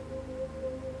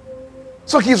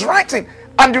 So he's writing,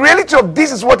 and the reality of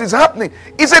this is what is happening.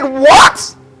 He said,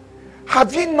 what?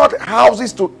 Have ye not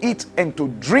houses to eat and to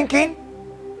drink in?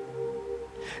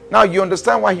 Now you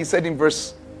understand why he said in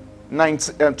verse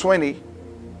 20,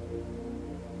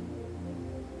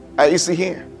 you see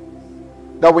here,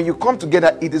 that when you come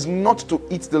together, it is not to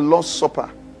eat the Lord's Supper.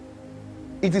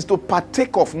 It is to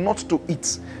partake of, not to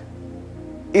eat.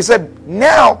 He said,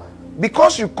 now,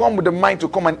 because you come with the mind to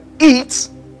come and eat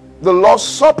the Lord's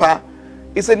Supper,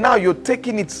 he said, now you're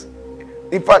taking it.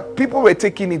 In fact, people were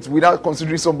taking it without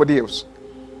considering somebody else.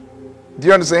 Do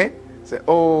you understand? Say,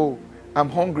 oh, I'm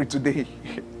hungry today.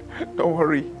 Don't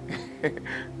worry.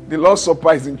 The Lord's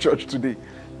Supper is in church today.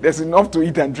 There's enough to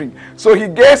eat and drink. So he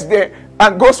gets there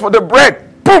and goes for the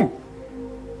bread. Boom.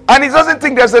 And he doesn't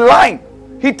think there's a line.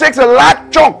 He takes a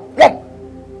large chunk. Boom.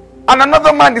 And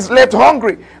another man is left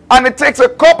hungry. And he takes a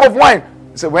cup of wine.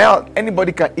 He said, well,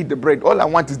 anybody can eat the bread. All I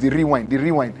want is the rewind. The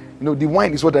rewind. You know, the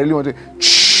wine is what I really want to.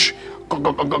 Shh.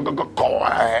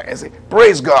 I say,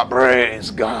 praise God. Praise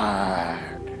God.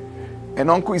 And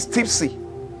uncle is tipsy.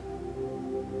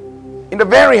 In the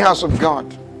very house of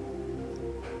God.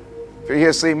 If you're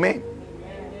here, say amen.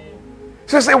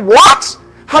 So say, what?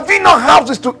 Have you no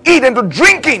houses to eat and to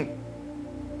drink in?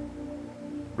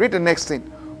 Read the next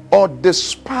thing. Or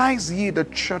despise ye the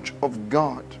church of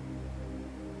God,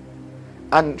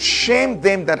 and shame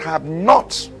them that have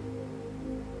not?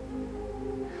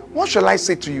 What shall I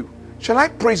say to you? Shall I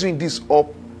praise you in this,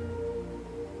 or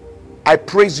I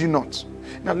praise you not?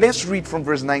 Now let's read from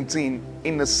verse 19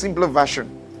 in a simpler version.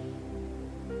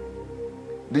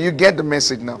 Do you get the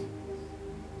message now?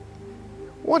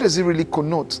 What does it really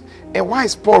connote? And why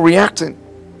is Paul reacting?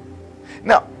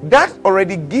 Now, that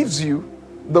already gives you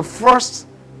the first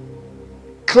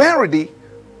clarity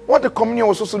what the communion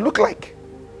was supposed to look like.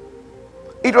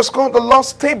 It was called the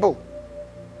Lord's table.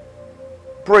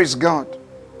 Praise God.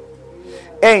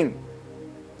 And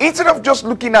instead of just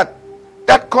looking at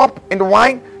that cup and the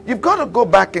wine, you've got to go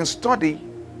back and study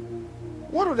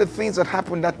what are the things that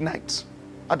happened that night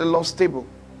at the Lord's table.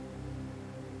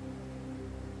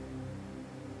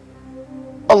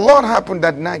 A lot happened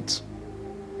that night.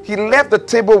 He left the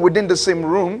table within the same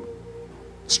room,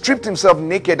 stripped himself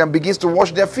naked, and begins to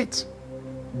wash their feet.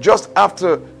 just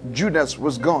after Judas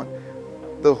was gone.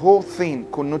 The whole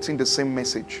thing connoting the same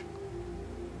message.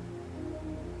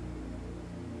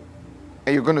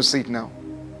 And you're going to see it now.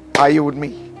 Are you with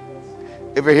me?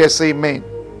 If you're here, say amen.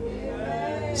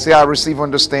 Say, I receive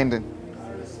understanding.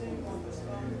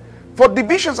 For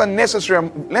divisions are necessary.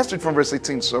 Let's read from verse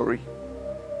 18, sorry.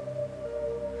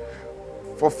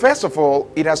 For first of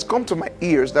all, it has come to my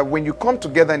ears that when you come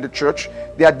together in the church,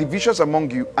 there are divisions among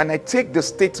you, and I take the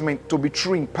statement to be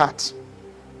true in part.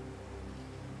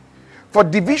 For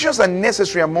divisions are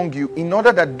necessary among you in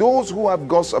order that those who have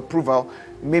God's approval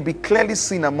may be clearly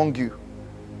seen among you.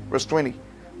 Verse 20.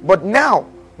 But now,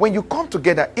 when you come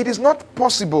together, it is not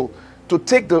possible to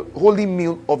take the holy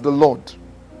meal of the Lord.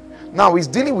 Now, he's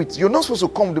dealing with, you're not supposed to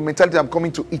come with the mentality, I'm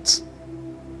coming to eat.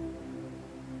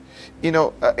 You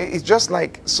know, it's just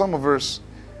like some of us,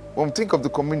 when we think of the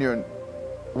communion,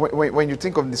 when you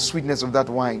think of the sweetness of that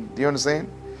wine, do you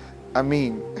understand? I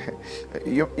mean,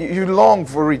 you long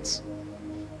for it.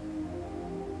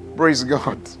 Praise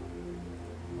God.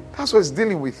 That's what it's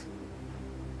dealing with.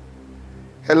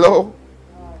 Hello?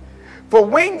 For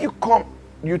when you come,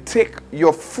 you take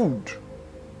your food.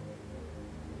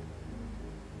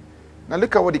 Now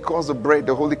look at what he calls the bread,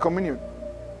 the Holy Communion.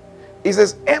 He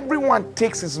says, everyone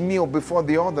takes his meal before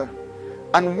the other,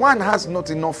 and one has not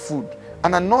enough food,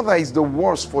 and another is the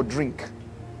worse for drink.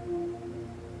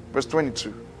 Verse 22.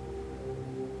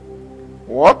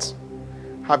 What?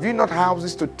 Have you not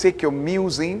houses to take your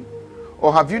meals in?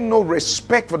 Or have you no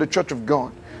respect for the church of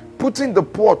God, putting the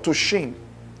poor to shame?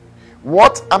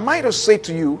 What am I to say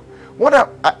to you? What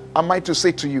am I to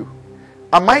say to you?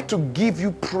 Am I to give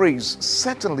you praise?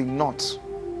 Certainly not.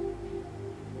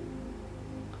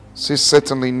 Say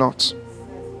certainly not.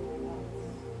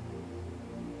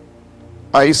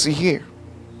 You see here.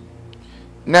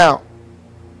 Now,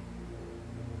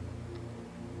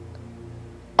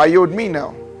 are you with me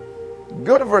now?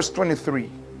 Go to verse 23.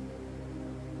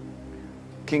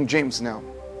 King James now.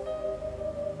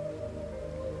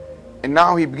 And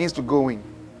now he begins to go in.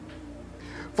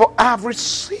 For I have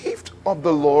received of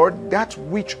the Lord that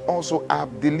which also I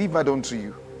have delivered unto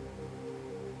you.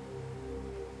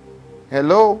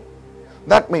 Hello?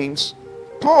 That means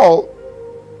Paul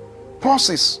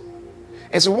pauses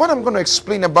and so what I'm going to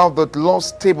explain about the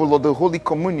Lord's table or the Holy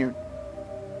Communion,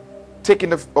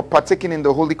 partaking in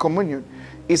the Holy Communion,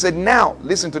 he said, now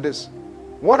listen to this.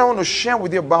 What I want to share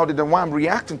with you about it and why I'm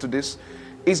reacting to this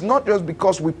is not just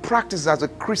because we practice as a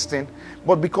Christian,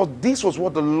 but because this was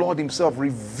what the Lord himself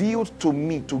revealed to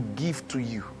me to give to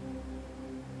you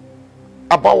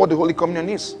about what the Holy Communion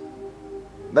is.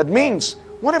 That means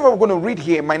whatever we're going to read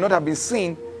here might not have been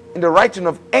seen in the writing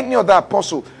of any other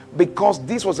apostle, because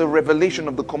this was a revelation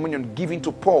of the communion given to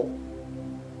Paul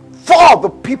for the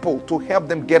people to help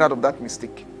them get out of that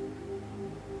mistake.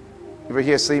 If you're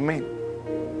here, say amen.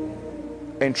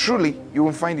 And truly, you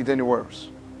won't find it anywhere else.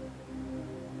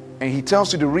 And he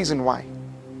tells you the reason why.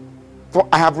 For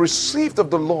I have received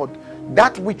of the Lord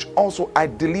that which also I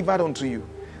delivered unto you,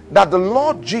 that the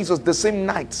Lord Jesus, the same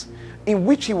night in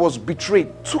which he was betrayed,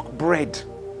 took bread.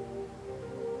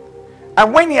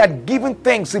 And when he had given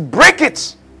thanks, he broke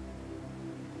it.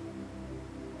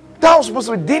 That was supposed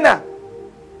to be dinner.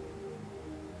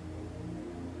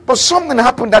 But something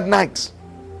happened that night.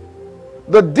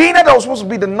 The dinner that was supposed to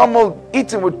be the normal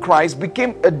eating with Christ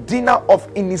became a dinner of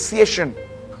initiation.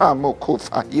 Thank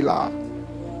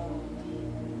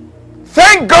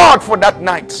God for that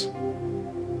night.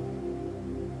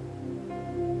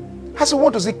 I said,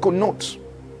 what does it connote?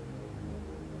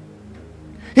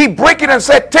 He broke it and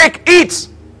said, take, eat.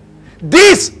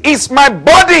 This is my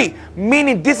body.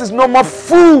 Meaning this is no more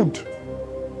food.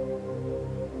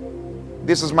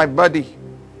 This is my body.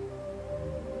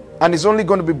 And it's only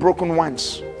going to be broken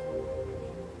once.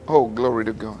 Oh, glory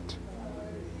to God.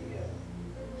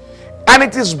 And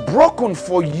it is broken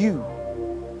for you.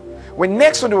 When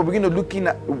next Sunday we'll begin to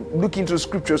look into the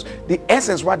scriptures, the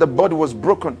essence why the body was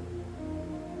broken.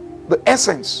 The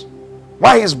essence.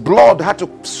 Why his blood had to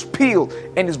spill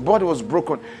and his body was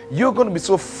broken. You're going to be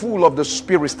so full of the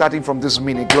Spirit starting from this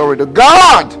minute. Glory to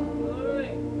God.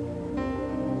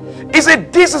 He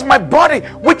said, this is my body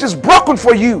which is broken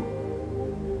for you.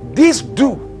 This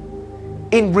do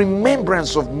in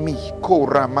remembrance of me.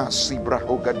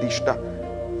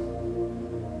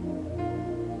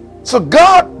 So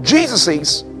God, Jesus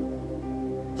says,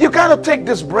 you got to take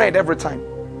this bread every time.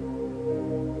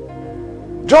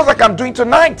 Just like I'm doing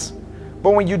tonight.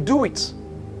 But when you do it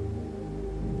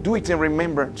in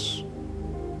remembrance.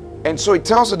 And so it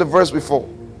tells you the verse before.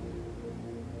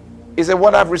 He said,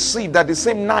 what I've received, that the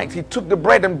same night he took the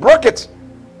bread and broke it,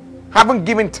 having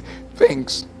given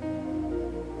thanks.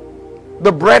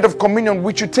 the bread of communion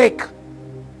which you take.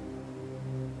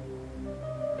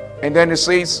 And then it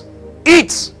says,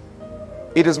 eat,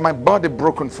 it is my body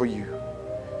broken for you.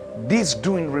 This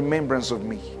do in remembrance of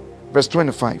me. Verse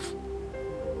 25.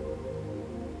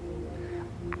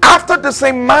 After the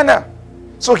same manner,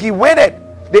 so he waited,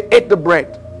 they ate the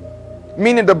bread,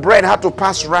 meaning the bread had to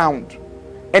pass round,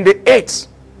 and they ate.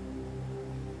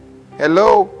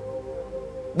 Hello?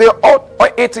 They all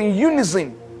ate in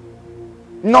unison,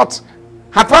 not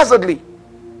haphazardly.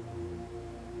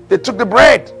 They took the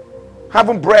bread,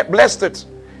 having blessed it,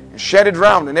 and shared it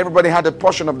round, and everybody had a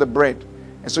portion of the bread.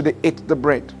 And so they ate the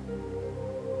bread.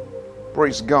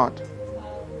 Praise God.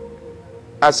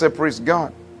 I said, praise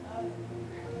God.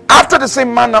 After the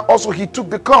same manner also he took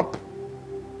the cup,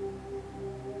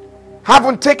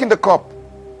 having taken the cup.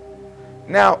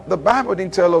 Now, the Bible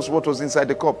didn't tell us what was inside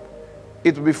the cup.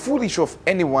 It would be foolish of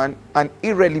anyone and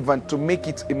irrelevant to make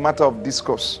it a matter of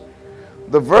discourse.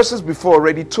 The verses before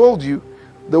already told you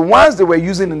the ones they were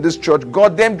using in this church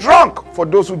got them drunk, for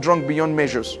those who drunk beyond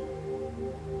measures.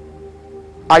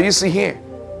 Are you see here?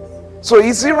 So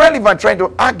it's irrelevant trying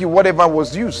to argue whatever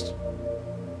was used.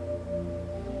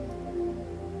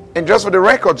 And just for the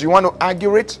record, you want to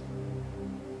argue it?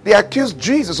 They accused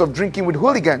Jesus of drinking with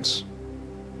hooligans.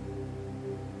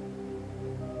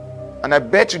 And I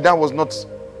bet you that was not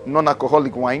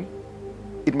non-alcoholic wine.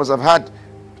 It must have had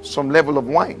some level of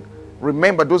wine.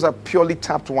 Remember, those are purely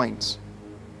tapped wines.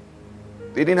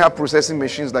 They didn't have processing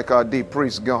machines like our day.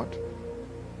 Praise God.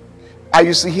 Are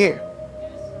you see here?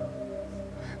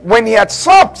 When he had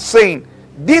supped, saying,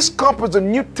 this cup is the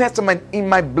New Testament in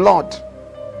my blood.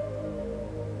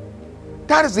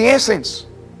 That is the essence.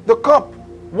 The cup,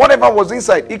 whatever was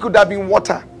inside, it could have been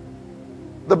water.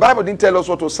 The Bible didn't tell us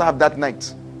what was served that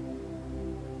night.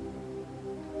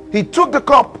 He took the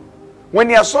cup when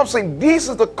he had supped, saying, this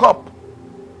is the cup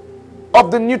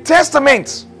of the New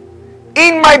Testament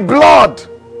in my blood.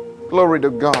 Glory to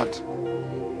God.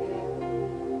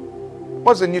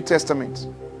 What's the New Testament?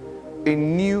 A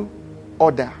new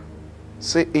order.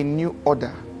 Say a new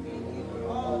order.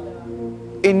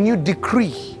 A new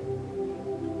decree.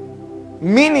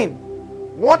 Meaning,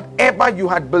 whatever you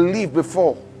had believed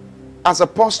before as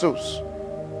apostles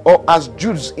or as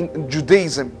Jews in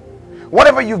Judaism,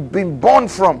 whatever you've been born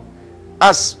from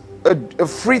as a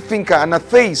free thinker, an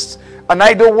atheist, an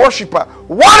idol worshiper,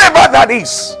 whatever that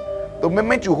is, the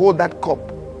moment you hold that cup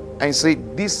and say,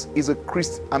 this is a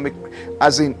Christ, I'm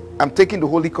taking the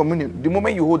Holy Communion, the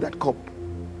moment you hold that cup,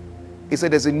 it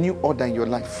said there's a new order in your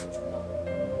life.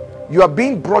 You are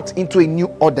being brought into a new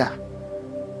order.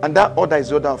 And that order is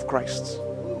the order of Christ.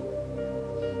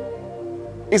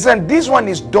 He said, this one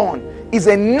is done, is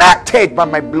enacted by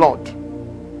my blood.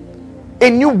 A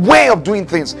new way of doing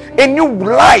things, a new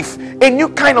life, a new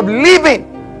kind of living.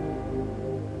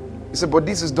 He said, but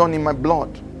this is done in my blood.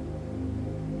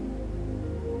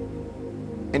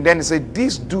 And then he said,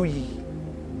 this do ye.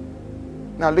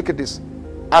 Now look at this.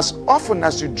 As often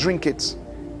as you drink it,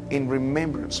 in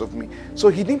remembrance of me. So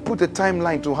he didn't put a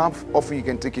timeline to how often you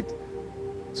can take it.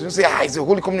 So you say, it's a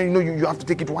holy communion. You know, you have to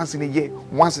take it once in a year,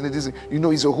 once in a day. You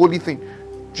know, it's a holy thing.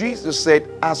 Jesus said,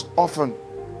 as often,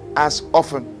 as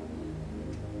often.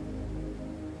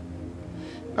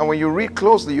 Now, when you read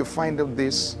closely, you find out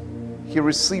this. He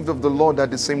received of the Lord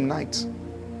at the same night.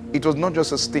 It was not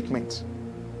just a statement.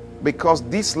 Because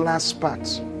this last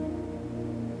part,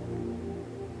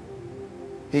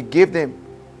 he gave them.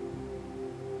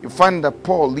 You find that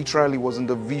Paul literally was in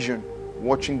the vision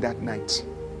watching that night.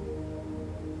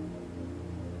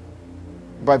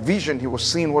 By vision, he was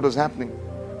seeing what was happening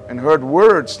and heard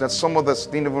words that some of us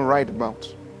didn't even write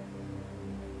about.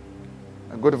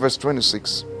 I go to verse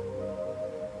 26.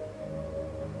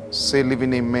 Say,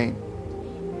 living amen.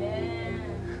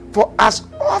 Amen. For as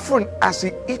often as he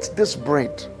eats this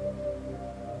bread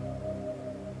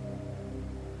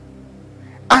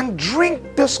and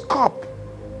drink this cup,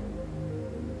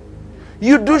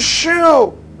 you do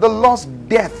show the Lord's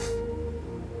death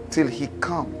till he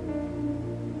come.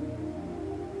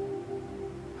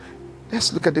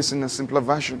 Let's look at this in a simpler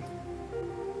version.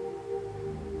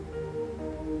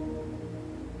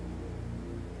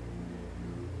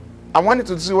 I wanted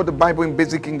to see what the Bible in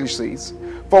basic English says.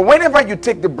 For whenever you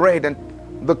take the bread and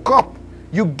the cup,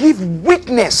 you give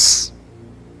witness.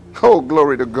 Oh,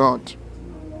 glory to God.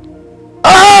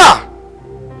 Ah!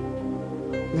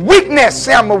 Witness.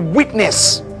 Say, I'm a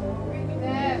witness.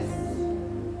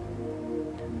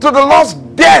 To the Lord's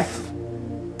death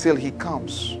till he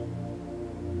comes.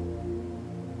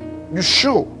 You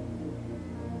show.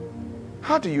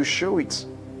 How do you show it?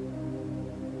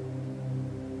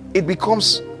 It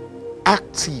becomes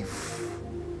active.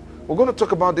 We're going to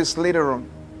talk about this later on.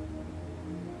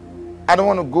 I don't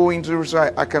want to go into it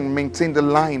so I can maintain the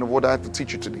line of what I have to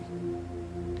teach you today.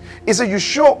 It says you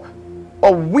show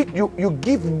you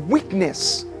give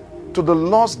witness to the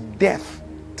Lord's death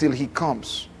till he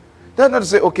comes. That's not to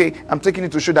say, okay, I'm taking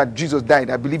it to show that Jesus died.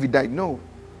 I believe he died. No.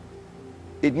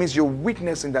 It means you're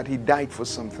witnessing that he died for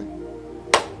something.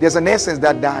 There's an essence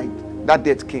that died. That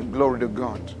death came. Glory to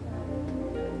God.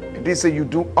 And they say you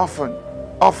do often.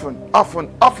 How so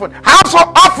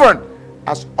often?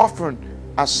 As often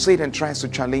as Satan tries to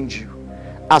challenge you.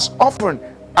 As often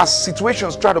as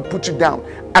situations try to put you down.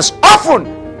 As often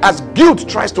as guilt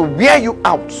tries to wear you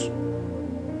out.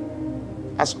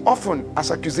 As often as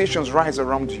accusations rise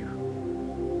around you.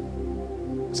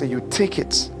 So you take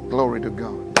it. Glory to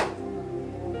God.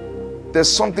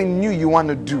 There's something new you want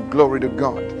to do. Glory to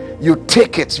God. You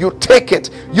take it. You take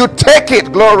it. You take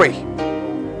it. Glory.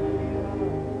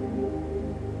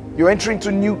 You're entering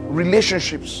into new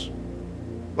relationships.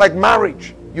 Like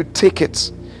marriage. You take it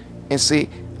and say,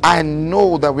 I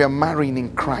know that we are marrying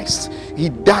in Christ. He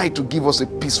died to give us a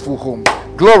peaceful home.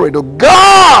 Glory to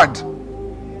God.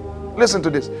 Listen to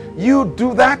this. You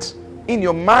do that in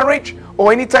your marriage,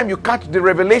 or anytime you catch the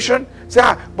revelation,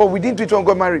 say, but we didn't do it when we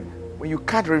got married. When you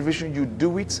catch revelation, you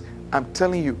do it. I'm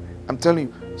telling you,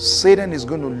 Satan is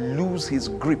going to lose his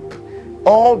grip.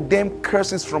 All them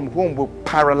curses from home will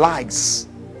paralyze.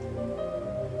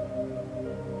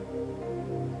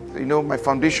 You know, my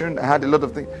foundation, I had a lot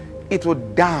of things. It will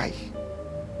die.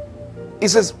 It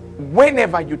says,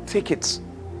 whenever you take it,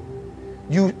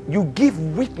 you give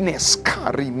witness to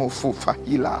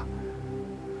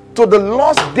the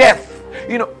Lord's death.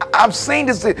 You know, I'm saying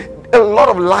this, a lot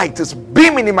of light is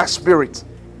beaming in my spirit.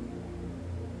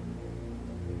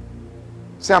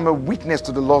 Say, I'm a witness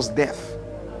to the Lord's death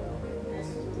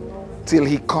till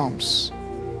he comes.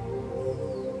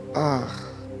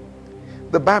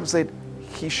 The Bible said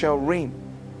he shall reign.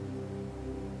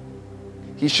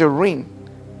 He shall reign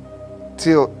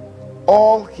till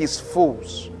all his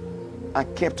foes are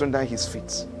kept under his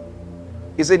feet.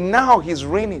 He said now he's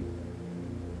reigning.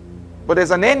 But there's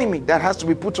an enemy that has to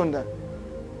be put under.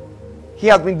 He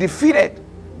has been defeated,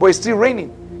 but he's still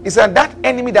reigning. He said that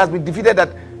enemy that has been defeated,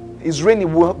 that is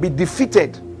reigning, will be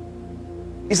defeated.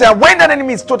 He said when that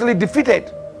enemy is totally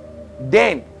defeated,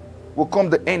 then will come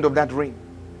the end of that reign.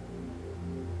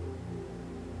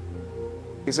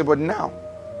 He said, but now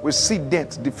we see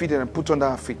death defeated and put under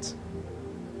our feet.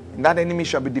 And that enemy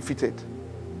shall be defeated.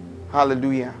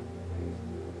 Hallelujah.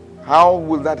 How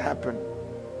will that happen?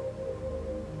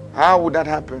 How would that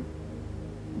happen?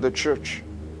 The church.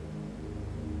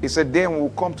 He said, then we'll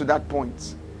come to that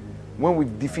point when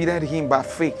we've defeated him by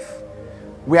faith.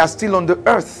 We are still on the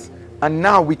earth, and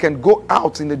now we can go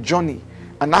out in the journey,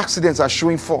 and accidents are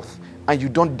showing forth, and you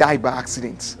don't die by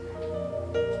accidents.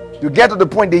 You get to the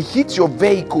point they hit your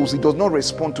vehicles, it does not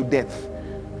respond to death.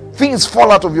 Things fall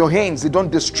out of your hands, they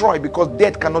don't destroy because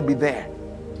death cannot be there.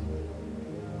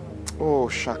 Oh,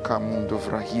 Shakamundo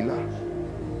Vrahila.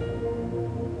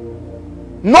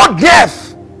 No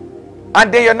death.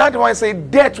 And then you're not the one saying,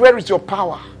 death, where is your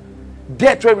power?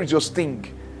 Death, where is your sting?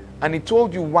 And he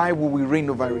told you, why will we reign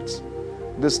over it?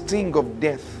 The sting of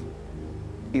death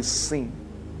is sin.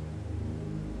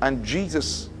 And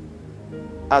Jesus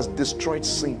has destroyed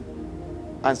sin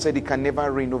and said he can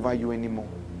never reign over you anymore.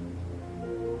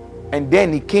 And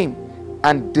then he came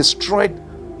and destroyed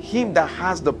him that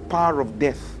has the power of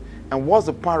death. And what's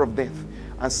the power of death?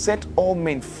 And set all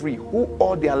men free who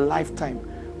all their lifetime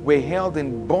were held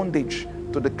in bondage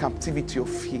to the captivity of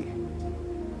fear.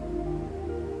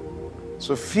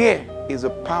 So fear is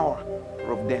a power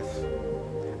of death.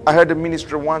 I heard a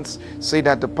minister once say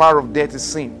that the power of death is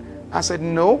sin. I said,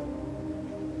 no,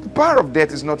 the power of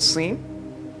death is not sin.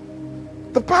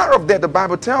 The power of death, the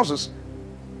Bible tells us,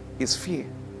 is fear.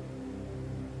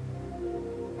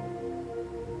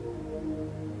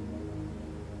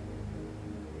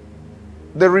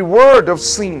 The reward of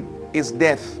sin is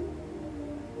death.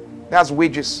 That's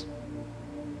wages.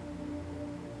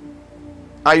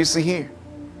 Are you see here?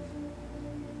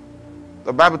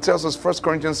 The Bible tells us 1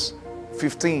 Corinthians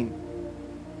 15,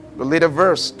 the later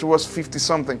verse towards 50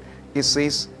 something, it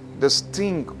says the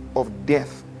sting of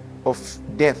death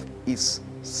is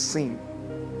sin.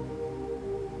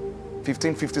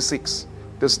 15:56.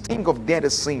 The sting of death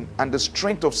is sin, and the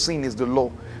strength of sin is the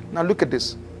law. Now look at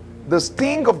this. The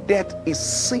sting of death is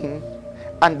sin,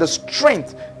 and the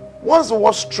strength. What's the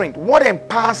word strength? What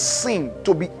empowers sin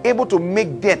to be able to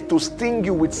make death, to sting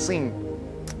you with sin?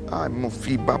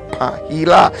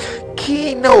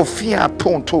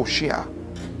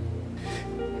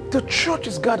 The church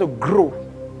has got to grow.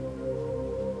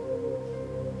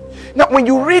 Now, when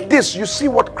you read this, you see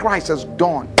what Christ has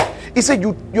done. He said,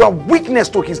 you are witness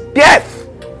to his death.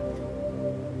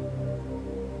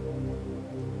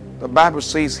 The Bible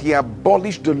says he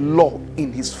abolished the law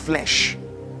in his flesh.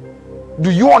 Do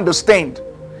you understand?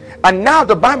 And now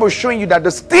the Bible is showing you that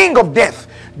the sting of death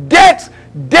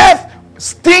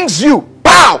stings you.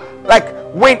 Pow! Like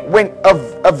when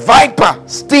a viper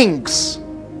stings.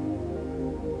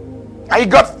 And you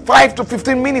got 5 to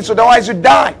 15 minutes, otherwise you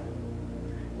die.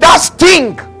 That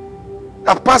sting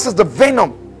that passes the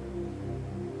venom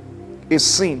is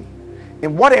sin.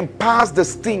 And what empowers the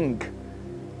sting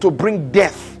to bring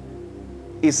death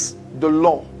is the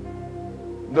law.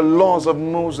 The laws of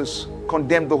Moses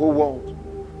condemned the whole world.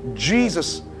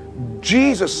 Jesus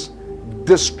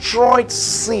destroyed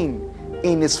sin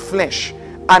in his flesh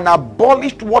and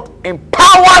abolished what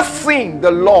empowers sin,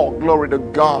 the law. Glory to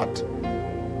God.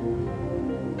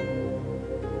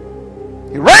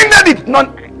 He rendered it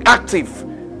non-active.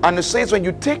 And it says when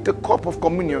you take the cup of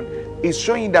communion, it's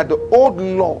showing that the old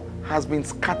law has been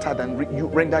scattered and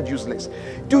rendered useless.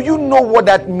 Do you know what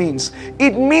that means?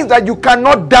 It means that you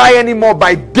cannot die anymore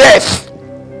by death.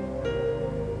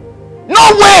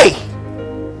 No way.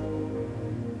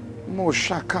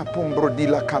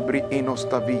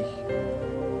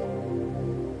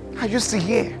 Are you still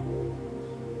here?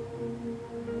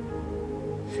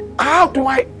 How do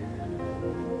I?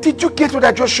 Did you get what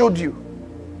I just showed you?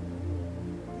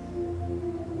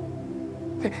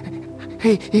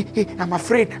 Hey, I'm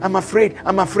afraid.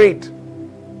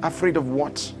 Afraid of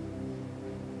what?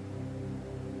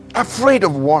 Afraid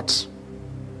of what?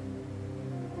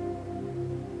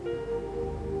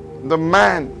 The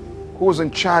man who's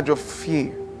in charge of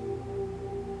fear,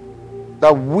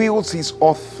 that wields his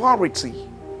authority.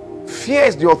 Fear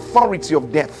is the authority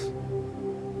of death.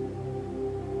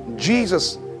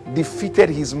 Jesus defeated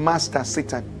his master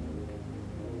Satan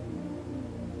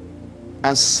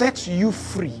and set you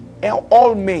free,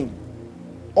 all men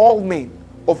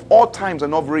of all times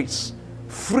and of race,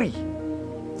 free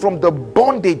from the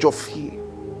bondage of fear.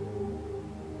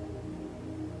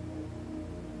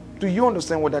 Do you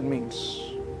understand what that means?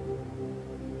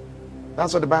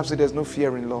 That's what the Bible says, there's no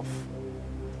fear in love.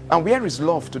 And where is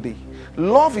love today?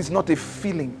 Love is not a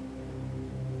feeling.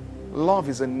 Love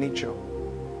is a nature.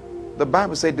 The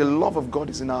Bible said the love of God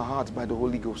is in our hearts by the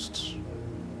Holy Ghost.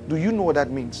 Do you know what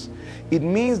that means? It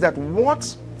means that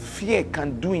what fear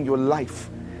can do in your life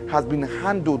has been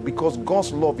handled because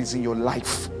God's love is in your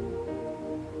life.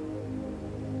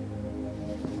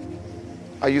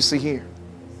 Are you still here?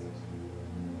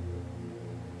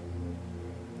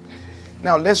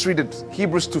 Now let's read it.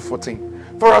 Hebrews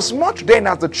 2:14. For as much then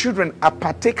as the children are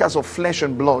partakers of flesh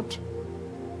and blood.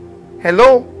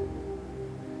 Hello?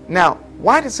 Now,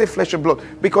 why did it say flesh and blood?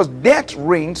 Because death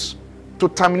reigns to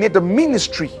terminate the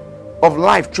ministry of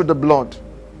life through the blood.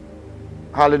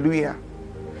 Hallelujah.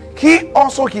 He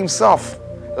also himself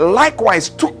likewise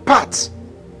took part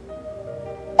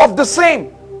of the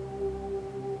same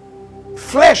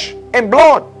flesh and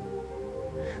blood,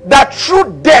 that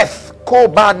through death,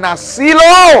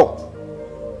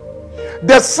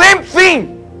 the same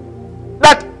thing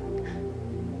that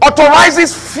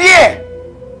authorizes fear,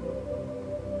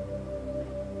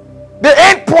 the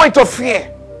end point of fear,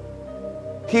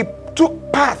 he took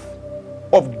path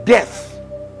of death,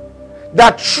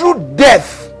 that through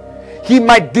death he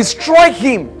might destroy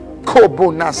him,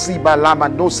 that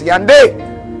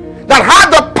had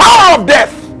the power of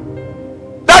death.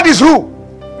 That is who?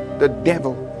 The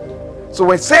devil. So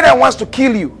when Satan wants to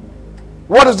kill you,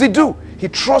 what does he do? He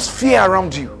throws fear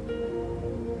around you.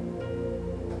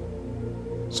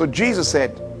 So Jesus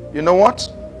said, you know what?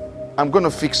 I'm going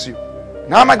to fix you.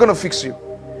 Now how am I going to fix you?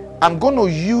 I'm going to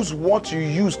use what you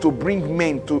use to bring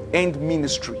men to end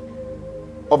ministry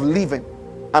of living.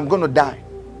 I'm going to die.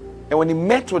 And when he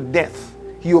met with death,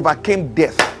 he overcame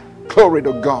death. Glory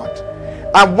to God.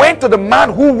 And went to the man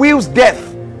who wields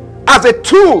death as a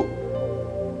tool.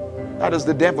 That is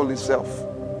the devil himself.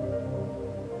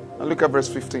 And look at verse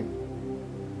 15.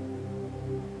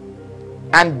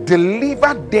 And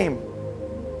delivered them.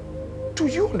 Do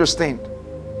you understand?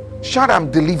 Shout, I'm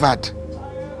delivered.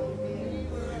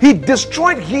 He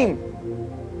destroyed him,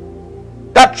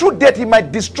 that through death he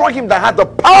might destroy him that had the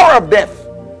power of death,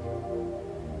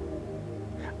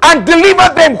 and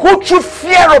deliver them who through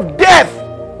fear of death.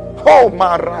 Oh,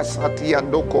 Marasati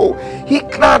andoko.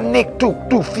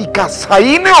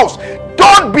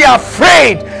 Don't be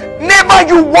afraid. Never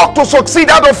you walk to succeed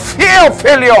out of fear of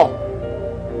failure.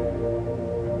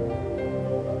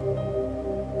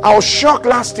 I was shocked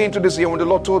last year into this year when the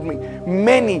Lord told me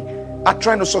many are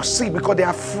trying to succeed because they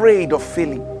are afraid of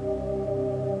failing.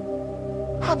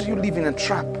 How do you live in a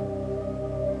trap?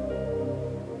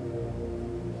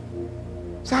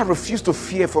 So I refuse to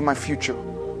fear for my future.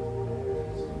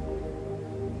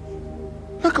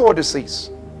 Look at what it says.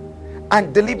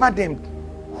 And deliver them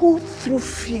who through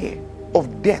fear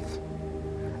of death.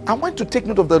 I want to take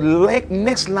note of the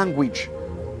next language.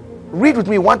 Read with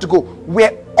me, want to go.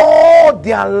 Where all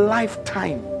their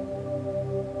lifetime.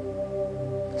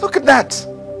 Look at that.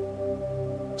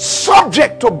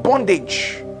 Subject to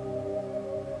bondage.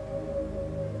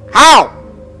 How?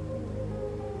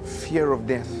 Fear of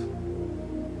death.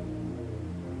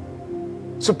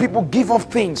 So people give up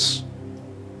things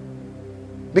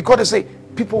because they say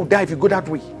people will die if you go that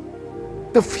way.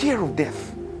 The fear of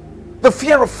death, the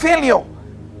fear of failure.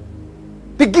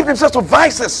 They give themselves to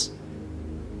vices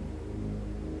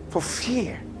for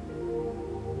fear.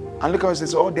 And look how it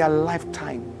says, all their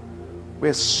lifetime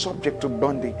we're subject to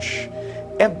bondage.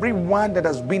 Everyone that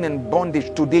has been in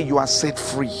bondage, today you are set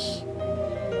free.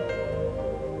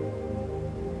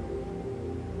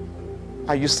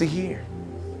 Are you still here?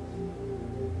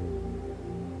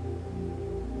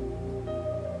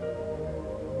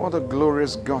 What a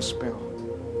glorious gospel.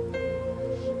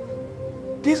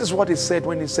 This is what he said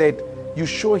when he said, you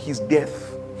show his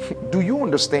death. Do you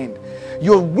understand?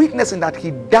 You're witnessing that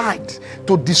he died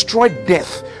to destroy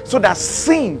death so that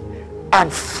sin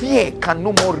and fear can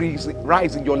no more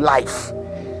rise in your life.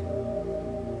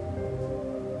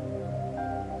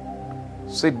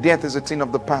 Say, death is a thing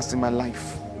of the past in my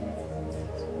life.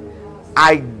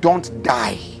 I don't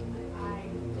die.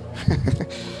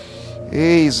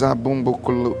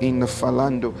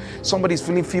 Somebody's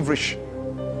feeling feverish.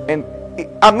 And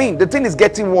I mean, the thing is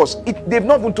getting worse. They've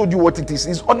not even told you what it is.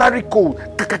 It's ordinary cold.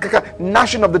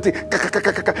 Gnashing of the thing.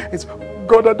 It's,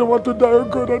 God, I don't want to die. Oh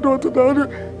God, I don't want to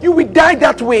die. You will die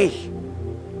that way.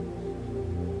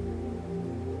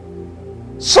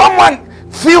 Someone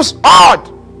feels odd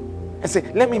and say,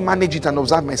 let me manage it and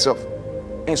observe myself.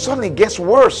 And suddenly it gets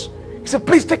worse. He said,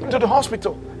 please take me to the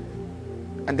hospital.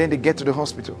 And then they get to the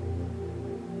hospital.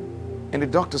 And the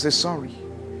doctor says, sorry,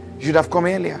 you should have come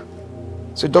earlier.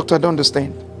 So, doctor, I don't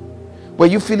understand. Were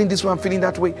you feeling this way? I'm feeling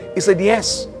that way. He said,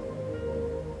 yes.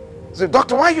 He said,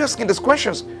 doctor, why are you asking these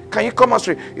questions? Can you come out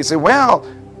straight? He said, well,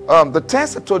 the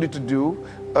test I told you to do,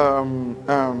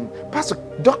 Pastor,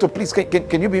 doctor, please,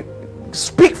 can you be,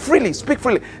 speak freely, speak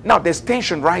freely. Now, there's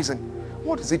tension rising.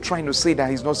 What is he trying to say that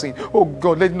he's not saying? Oh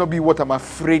God, let it not be what I'm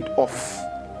afraid of.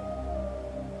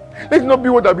 Let it not be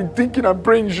what I've been thinking and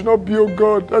praying. It should not be, oh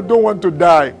God, I don't want to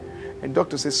die. And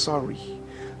doctor says, sorry.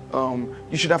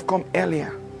 You should have come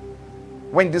earlier.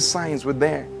 When these signs were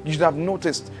there, you should have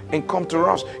noticed and come to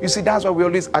us. You see, that's why we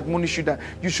always admonish you that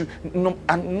you should,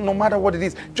 no matter what it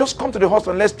is, just come to the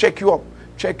hospital and let's check you up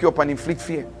and inflict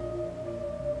fear.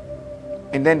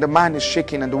 And then the man is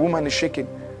shaking and the woman is shaking.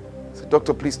 So,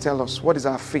 doctor, please tell us, what is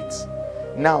our fate?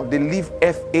 Now they leave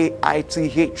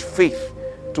F-A-I-T-H, faith,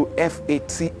 to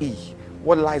F-A-T-E.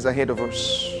 What lies ahead of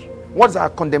us? What's our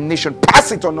condemnation?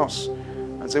 Pass it on us.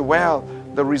 And say, well,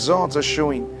 the results are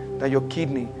showing that your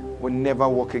kidney will never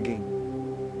work again.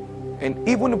 And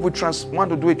even if we want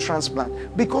to do a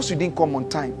transplant, because you didn't come on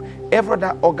time, every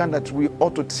other organ that we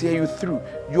ought to tear you through,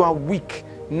 you are weak.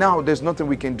 Now there's nothing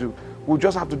we can do. We'll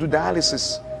just have to do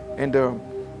dialysis. And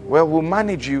well, we'll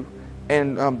manage you.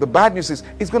 And the bad news is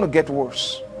it's going to get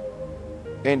worse.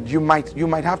 And you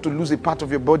might have to lose a part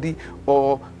of your body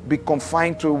or be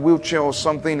confined to a wheelchair or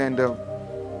something. And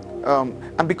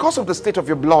because of the state of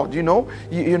your blood,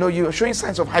 you're showing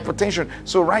signs of hypertension.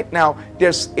 So right now,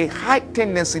 there's a high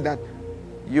tendency that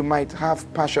you might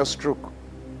have partial stroke.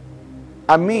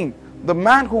 I mean, the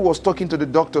man who was talking to the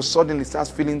doctor suddenly starts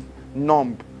feeling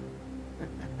numb.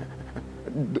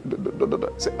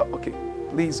 Say, okay,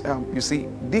 please, you see,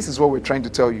 this is what we're trying to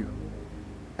tell you.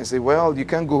 I say, well, you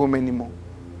can't go home anymore.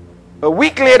 A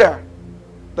week later,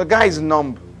 the guy is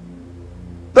numb.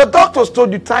 The doctors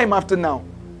told you time after now.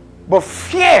 But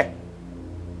fear.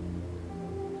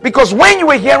 Because when you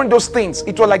were hearing those things,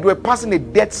 it was like you were passing a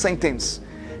death sentence.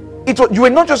 You were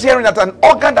not just hearing that an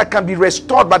organ that can be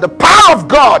restored by the power of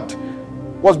God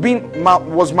was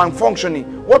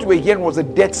malfunctioning. What we were hearing was a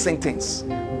death sentence.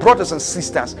 Brothers and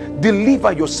sisters,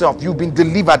 deliver yourself. You've been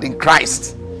delivered in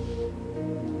Christ.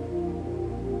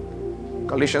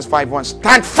 Galatians 5:1.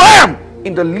 Stand firm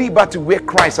in the liberty where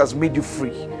Christ has made you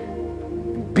free.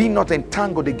 Be not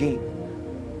entangled again.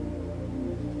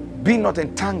 Be not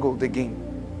entangled again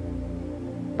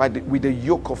with the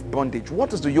yoke of bondage.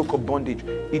 What is the yoke of bondage?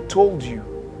 He told you,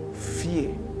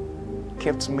 fear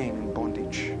kept men in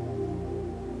bondage.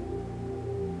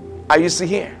 Are you still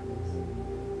here?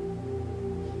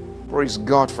 Praise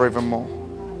God forevermore.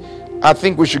 I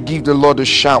think we should give the Lord a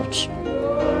shout.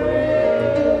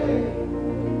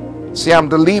 Say, I'm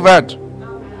delivered.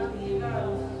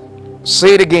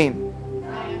 Say it again.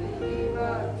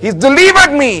 He's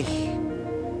delivered me.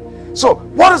 So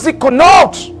what does it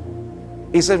connote?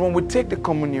 He says when we take the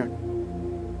communion,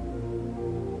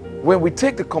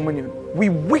 we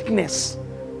witness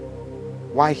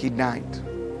why he died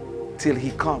till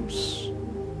he comes.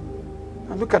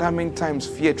 Now look at how many times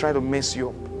fear tries to mess you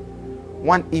up.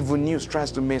 One evil news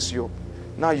tries to mess you up.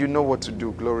 Now you know what to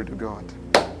do. Glory to God.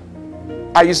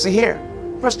 Are you see here?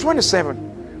 Verse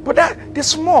 27. But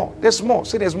there's more. There's more.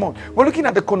 Say there's more. We're looking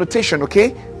at the connotation,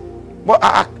 okay? But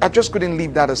I just couldn't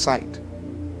leave that aside.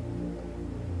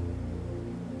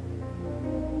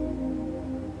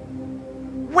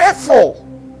 Wherefore?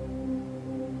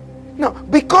 Now,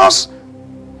 because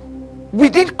we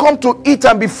didn't come to eat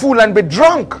and be full and be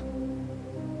drunk.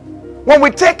 When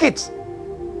we take it,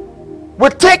 we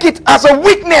take it as a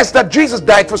witness that Jesus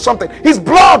died for something. His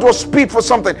blood was spilled for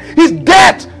something. His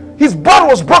death, his body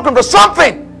was broken for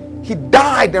something. He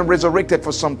died and resurrected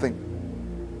for something.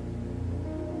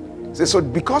 So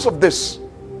because of this,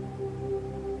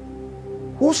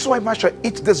 whosoever shall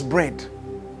eat this bread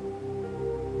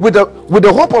with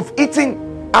the hope of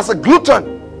eating as a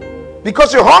glutton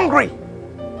because you're hungry,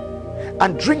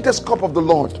 and drink this cup of the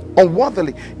Lord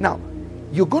unworthily. Now,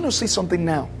 you're going to see something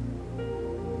now.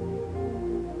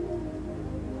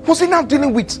 Was he now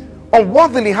dealing with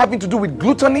unworthily having to do with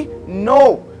gluttony?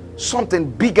 No. Something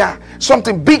bigger.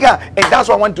 Something bigger. And that's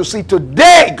what I want to see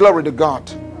today. Glory to God.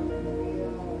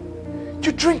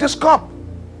 You drink this cup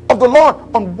of the Lord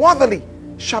unworthily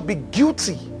shall be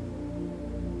guilty.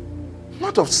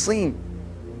 Not of sin.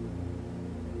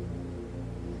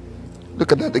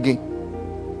 Look at that again.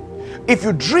 If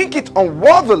you drink it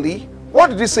unworthily,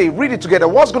 what did he say? Read it together.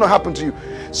 What's going to happen to you?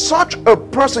 Such a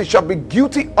person shall be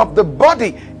guilty of the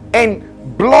body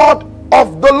and blood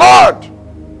of the Lord.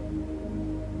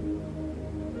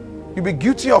 You'll be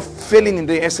guilty of failing in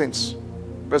the essence.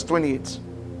 Verse 28.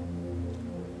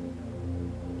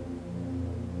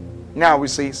 Now he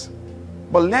says,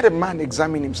 but let a man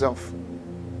examine himself.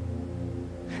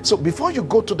 So before you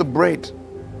go to the bread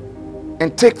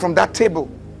and take from that table,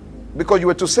 because you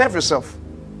were to serve yourself,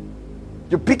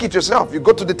 you pick it yourself, you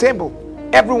go to the table.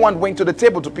 Everyone went to the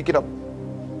table to pick it up.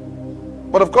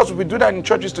 But of course, if we do that in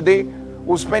churches today,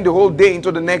 we'll spend the whole day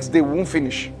into the next day, we won't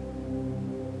finish.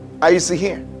 Are you see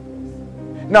here?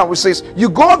 Now it says, you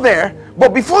go there,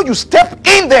 but before you step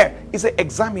in there, it says,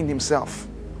 examine himself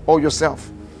or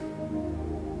yourself.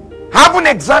 Haven't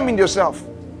examined yourself.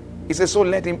 He says, so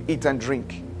let him eat and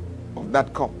drink of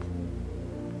that cup.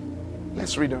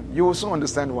 Let's read on. You will soon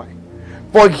understand why.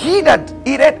 For he that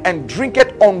eateth and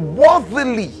drinketh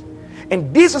unworthily.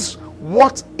 And this is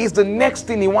what is the next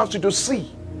thing he wants you to see.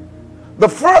 The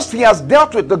first he has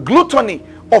dealt with, the gluttony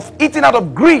of eating out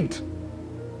of greed.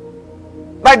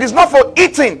 Like it's not for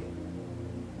eating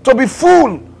to be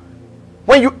full.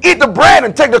 When you eat the bread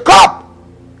and take the cup,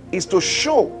 is to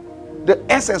show the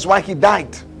essence why he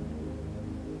died.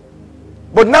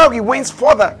 But now he went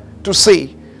further to say,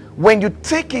 when you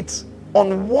take it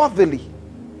unworthily,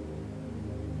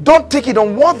 don't take it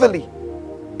unworthily.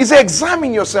 He said,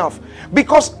 examine yourself.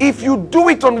 Because if you do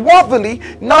it unworthily,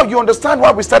 now you understand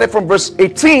why we started from verse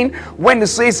 18 when it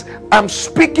says, I'm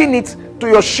speaking it to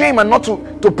your shame and not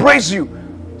to praise you.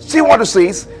 See what it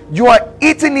says? You are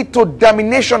eating it to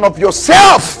damnation of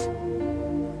yourself.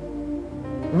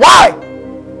 Why?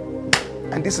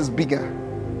 And this is bigger.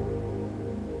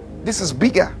 This is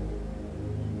bigger.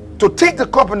 To take the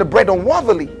cup and the bread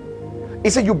unworthily, he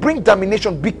said you bring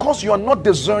damnation because you are not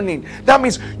discerning. That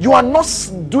means you are not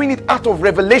doing it out of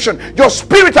revelation. Your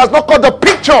spirit has not got the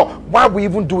picture. Why we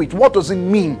even do it? What does it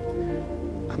mean?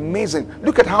 Amazing.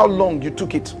 Look at how long you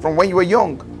took it from when you were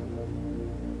young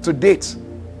to date.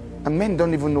 And men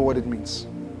don't even know what it means.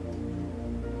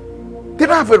 They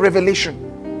don't have a revelation.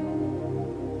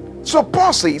 So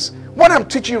Paul says, what I'm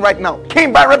teaching you right now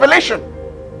came by revelation.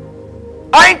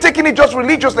 I ain't taking it just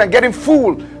religiously and getting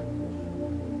fooled.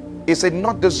 He said,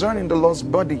 not discerning the Lord's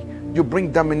body, you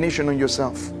bring damnation on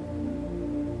yourself.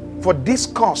 For this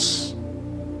cause,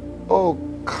 oh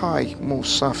Kai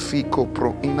Mosafiko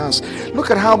Pro Inas. Look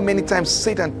at how many times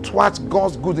Satan thwarts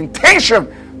God's good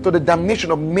intention to the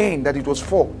damnation of men that it was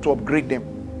for, to upgrade them.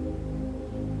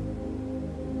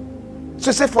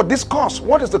 So he said, for this cause,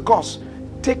 what is the cause?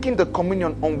 Taking the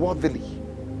communion unworthily,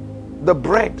 the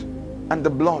bread and the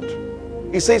blood.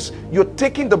 He says, you're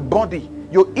taking the body,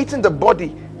 you're eating the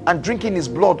body and drinking his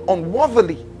blood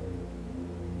unworthily.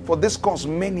 For this cause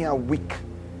many are weak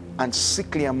and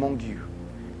sickly among you,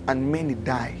 and many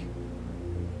die.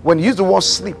 When you use the word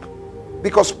sleep,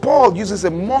 Because Paul uses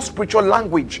a more spiritual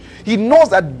language. He knows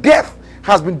that death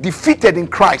has been defeated in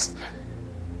Christ.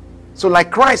 So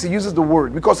like Christ, he uses the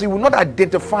word because he will not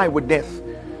identify with death.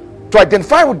 To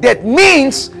identify with death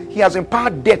means he has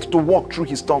empowered death to walk through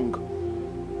his tongue.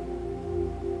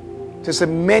 He said,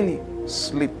 many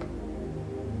sleep,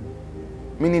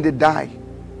 meaning they die.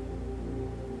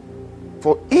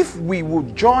 For if we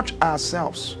would judge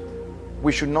ourselves,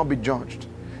 we should not be judged.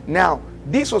 Now,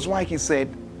 this was why he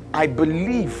said, I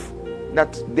believe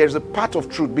that there's a part of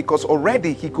truth, because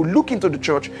already he could look into the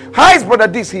church. Hi, his brother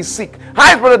this, he's sick.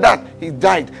 Hi, his brother that, he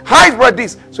died. Hi, his brother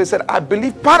this. So he said, I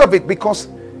believe part of it because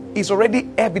it's already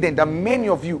evident that many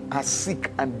of you are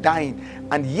sick and dying,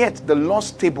 and yet the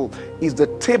Lord's table is the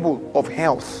table of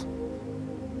health.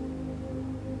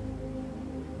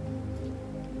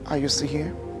 Are you still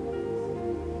here?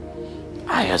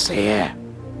 Are you still here?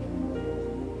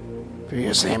 Do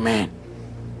you say amen?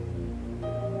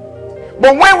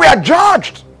 But when we are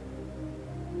judged,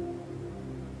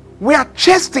 we are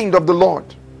chastened of the Lord,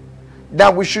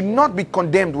 that we should not be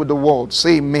condemned with the world.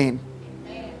 Say amen.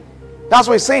 That's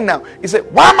what he's saying now. He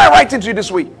said, why am I writing to you this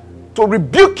way? To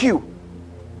rebuke you.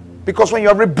 Because when you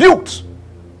are rebuked,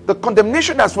 the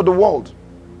condemnation that's for the world,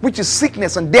 which is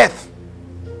sickness and death,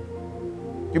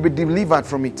 you'll be delivered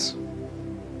from it.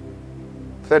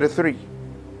 33.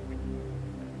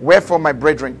 Wherefore, my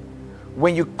brethren,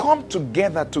 when you come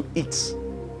together to eat,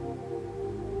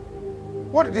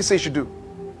 what did he say you should do?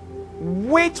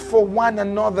 Wait for one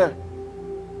another.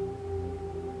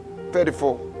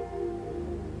 34.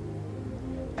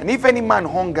 And if any man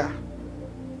hunger,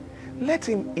 let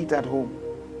him eat at home.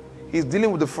 He's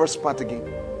dealing with the first part again.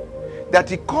 That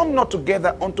he come not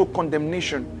together unto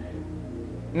condemnation.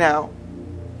 Now,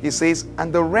 he says,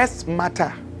 and the rest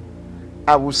matter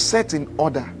I will set in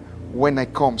order when I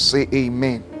come. Say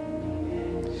amen.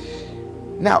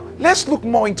 Now, let's look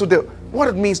more into what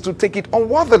it means to take it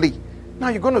unworthily. Now,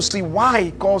 you're going to see why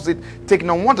he calls it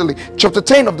taking unworthily. Chapter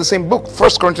 10 of the same book,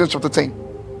 1 Corinthians chapter 10.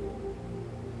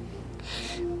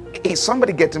 Is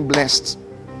somebody getting blessed?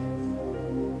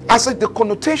 I said the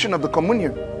connotation of the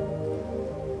communion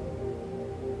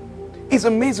is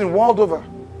amazing world over.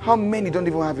 How many don't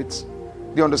even have it?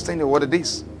 The understanding of what it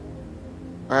is.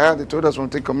 They told us when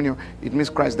we take communion, it means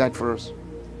Christ died for us.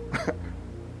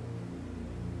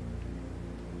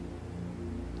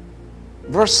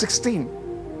 Verse 16.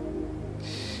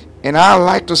 And I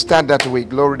like to start that way.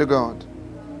 Glory to God.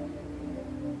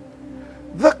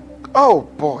 Oh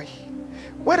boy.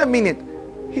 Wait a minute.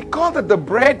 He called it the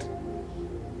bread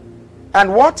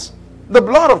and what? The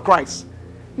blood of Christ.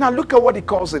 Now look at what he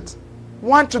calls it.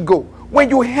 One to go. When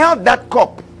you held that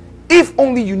cup, if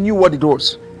only you knew what it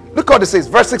was. Look what it says.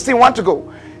 Verse 16, one to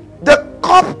go. The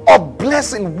cup of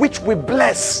blessing which we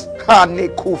bless.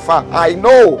 I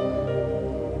know.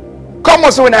 Come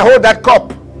on, so when I hold that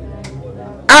cup,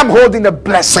 I'm holding a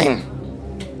blessing.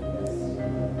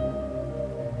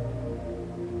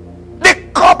 The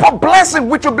cup of blessing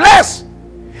which we bless.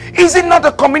 Is it not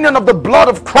the communion of the blood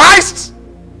of Christ?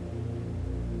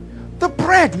 The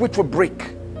bread which we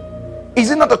break. Is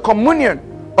it not the communion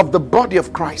of the body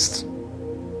of Christ?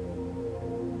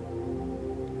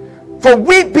 For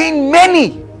we being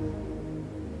many.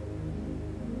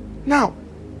 Now,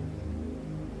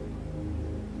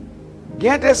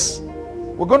 get this.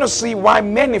 We're going to see why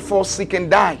many fall sick and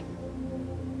die.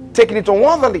 Taking it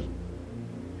unworthily.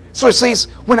 So it says,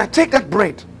 when I take that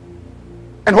bread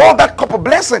and hold that cup of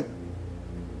blessing,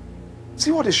 see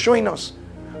what it's showing us.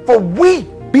 For we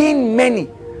being many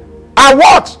are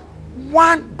what?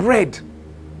 One bread.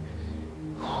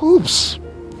 Oops.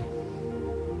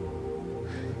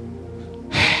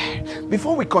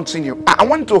 Before we continue, I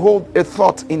want to hold a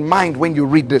thought in mind when you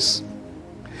read this.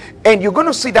 And you're going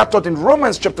to see that thought in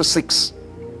Romans chapter 6.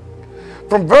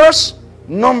 From verse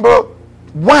number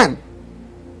 1.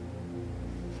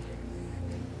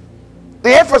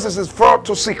 The emphasis is 4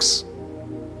 to 6.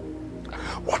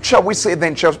 What shall we say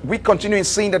then? Shall we continue in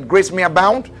sin that grace may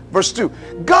abound? Verse 2.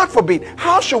 God forbid.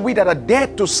 How shall we that are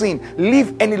dead to sin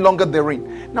live any longer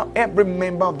therein? Now every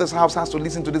member of this house has to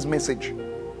listen to this message.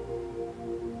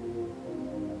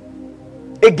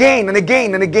 Again and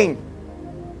again and again.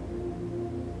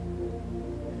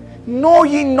 Know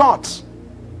ye not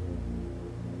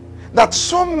that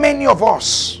so many of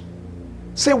us,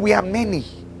 say we are many,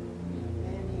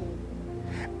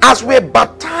 as we are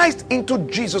baptized into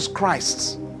Jesus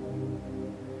Christ,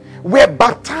 we are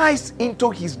baptized into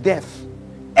his death.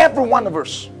 Every one of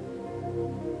us.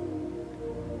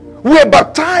 We are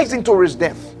baptized into his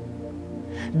death.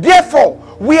 Therefore,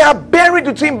 we are buried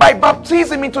with him by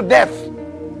baptism into death.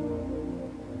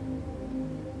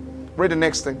 Read the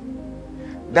next thing.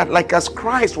 that like as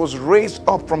Christ was raised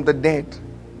up from the dead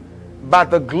by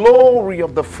the glory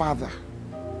of the Father,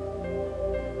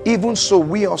 even so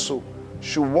we also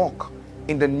should walk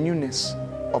in the newness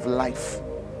of life.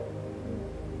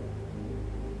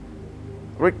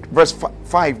 Verse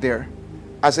 5 there.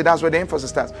 I said that's where the emphasis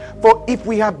starts. For if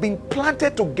we have been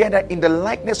planted together in the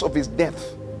likeness of his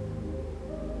death.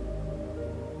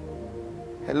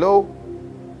 Hello?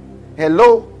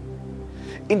 Hello?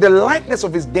 In the likeness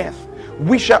of his death,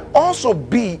 we shall also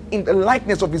be in the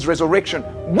likeness of his resurrection.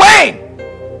 When?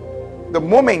 The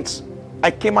moment I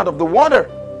came out of the water,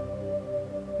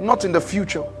 not in the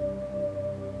future.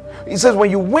 He says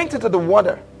when you went into the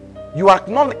water, you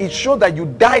acknowledge, it showed that you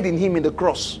died in him in the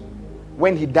cross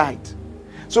when he died.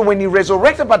 So when he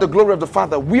resurrected by the glory of the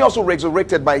Father, we also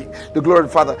resurrected by the glory of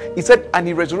the Father. He said, and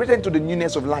he resurrected into the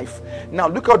newness of life. Now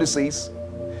look how this says.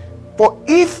 For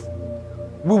if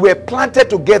we were planted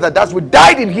together, that's we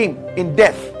died in him in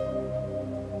death.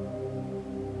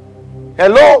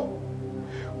 Hello?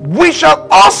 We shall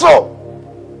also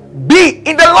be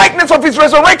in the likeness of his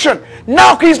resurrection.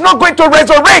 Now he's not going to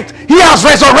resurrect. He has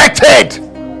resurrected.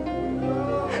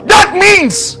 That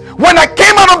means when I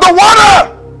came out of the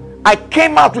water, I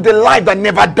came out with a life that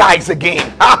never dies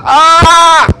again.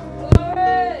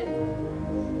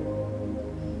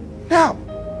 Now,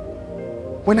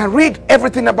 when I read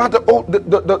everything about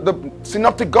the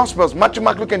synoptic gospels, Matthew,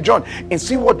 Mark, Luke, and John, and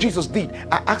see what Jesus did,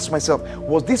 I asked myself,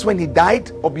 was this when he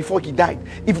died or before he died?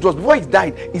 If it was before he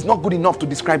died, it's not good enough to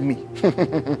describe me.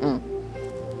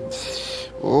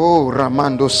 Oh,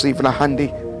 Ramando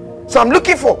Sivlahandi. So I'm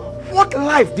looking for what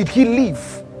life did he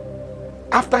live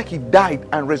after he died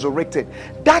and resurrected.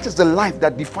 That is the life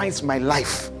that defines my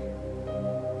life.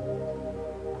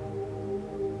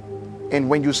 And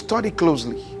when you study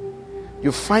closely,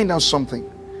 you find out something.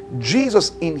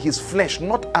 Jesus in his flesh,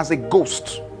 not as a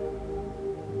ghost.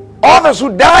 Others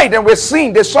who died and were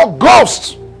seen, they saw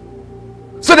ghosts,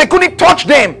 so they couldn't touch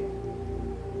them,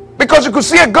 because you could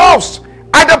see a ghost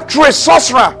either through a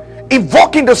sorcerer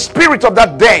invoking the spirit of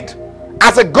that dead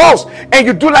as a ghost, and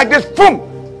you do like this, boom.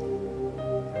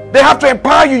 They have to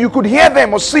empower you. You could hear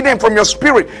them or see them from your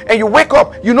spirit, and you wake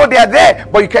up, you know they are there,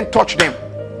 but you can't touch them.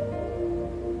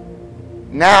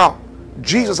 Now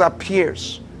Jesus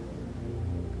appears,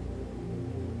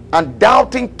 and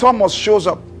doubting Thomas shows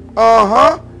up.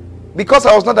 Because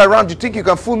I was not around, you think you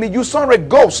can fool me? You saw a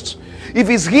ghost. If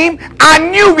it's him, I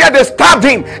knew where they stabbed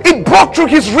him. It broke through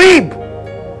his rib.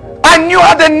 I knew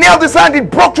how they nailed his hand. It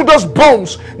broke through those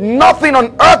bones. Nothing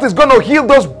on earth is going to heal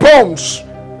those bones.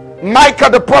 Micah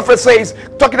the prophet says,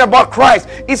 talking about Christ,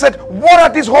 he said, what are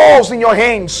these holes in your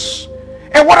hands?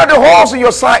 And what are the holes in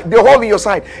your side? The hole in your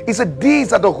side. He said,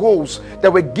 these are the holes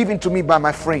that were given to me by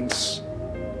my friends.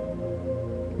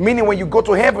 Meaning when you go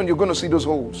to heaven, you're going to see those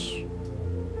holes.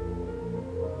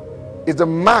 It's the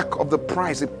mark of the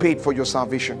price it paid for your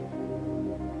salvation.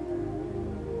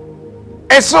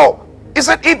 And so he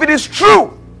said, if it is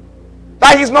true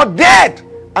that he's not dead,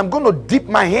 I'm going to dip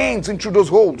my hands into those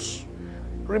holes.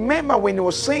 Remember when he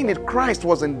was saying it, Christ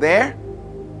wasn't there.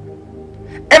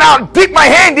 And I'll dip my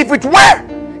hand, if it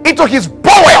were, into his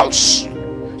bowels.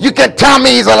 You can tell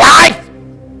me he's alive.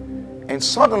 And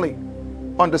suddenly,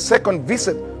 on the second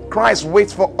visit, Christ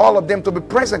waits for all of them to be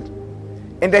present.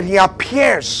 And then he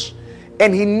appears.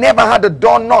 And he never had the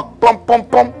door knock. Pum, pum,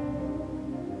 pum.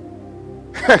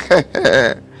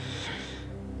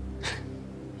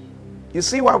 You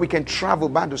see why we can travel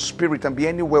by the Spirit and be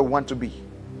anywhere we want to be.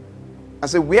 I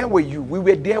said, where were you? We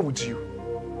were there with you.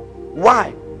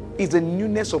 Why? It's the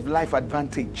newness of life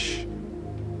advantage.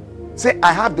 Say,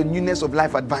 I have the newness of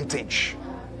life advantage.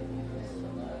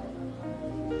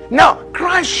 Now,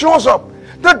 Christ shows up.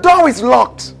 The door is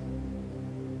locked.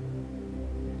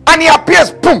 And he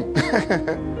appears, boom.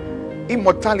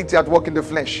 Immortality at work in the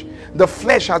flesh. The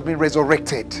flesh has been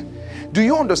resurrected. Do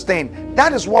you understand?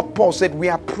 That is what Paul said. We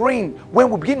are praying. When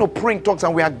we begin to pray in tongues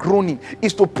and we are groaning,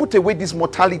 is to put away this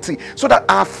mortality so that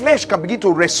our flesh can begin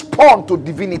to respond to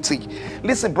divinity.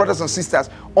 Listen, brothers and sisters,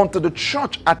 until the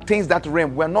church attains that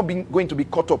realm, we are not going to be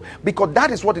caught up, because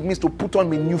that is what it means to put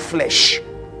on a new flesh.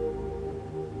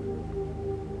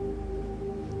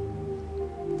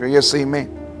 Can you say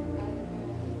amen?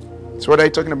 So what are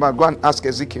you talking about? Go and ask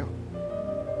Ezekiel.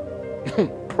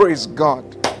 Praise God.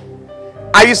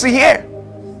 Are you see here?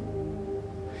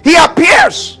 He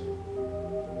appears.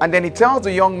 And then he tells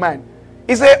the young man,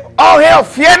 he said, oh hell,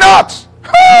 fear not.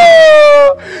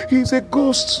 He's a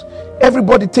ghost.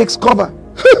 Everybody takes cover.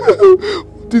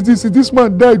 What is this? This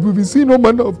man died. We've been seeing no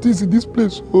manner of this in this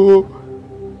place. Oh.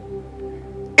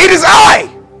 It is I.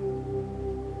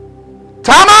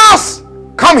 Thomas,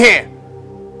 come here.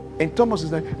 And Thomas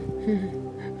is like,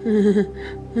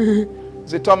 he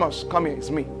said, Thomas, come here, it's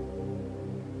me.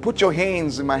 Put your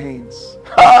hands in my hands.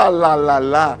 Ha la la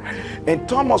la. And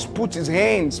Thomas put his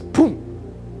hands, boom.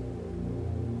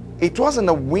 It wasn't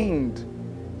a wind.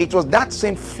 It was that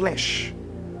same flesh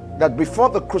that before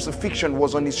the crucifixion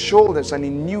was on his shoulders, and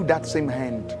he knew that same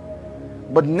hand.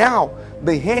 But now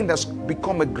the hand has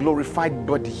become a glorified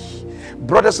body.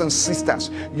 Brothers and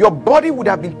sisters, your body would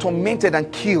have been tormented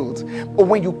and killed, but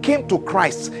when you came to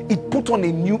Christ, it put on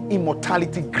a new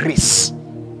immortality grace.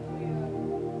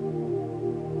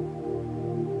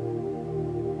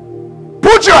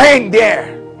 Put your hand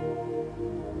there.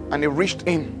 And he reached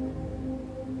in.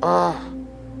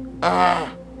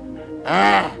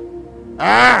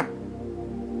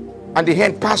 And the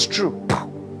hand passed through.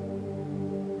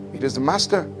 It is the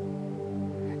master.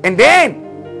 And then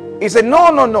he said,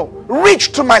 no, no, no.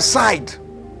 Reach to my side.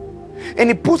 And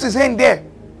he puts his hand there.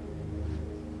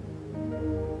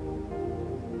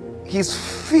 He's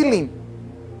feeling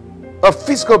a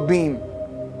physical being.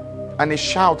 And he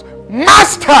shouts,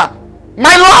 Master,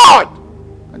 my Lord.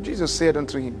 And Jesus said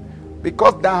unto him,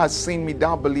 because thou hast seen me,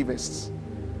 thou believest.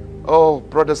 Oh,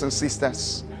 brothers and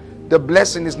sisters, the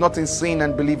blessing is not in seeing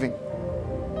and believing.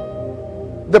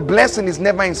 The blessing is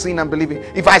never in seeing and believing.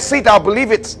 If I say it, I'll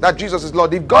believe it, that Jesus is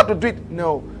Lord. If God will do it,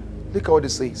 no. Look at what it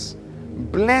says.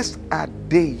 Blessed are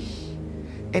they.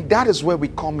 And that is where we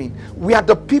come in. We are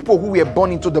the people who were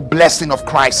born into the blessing of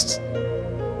Christ.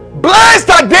 Blessed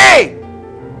are they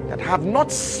that have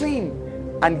not seen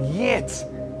and yet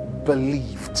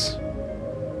believed.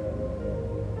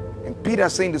 And Peter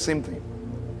is saying the same thing.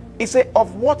 He said,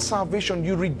 of what salvation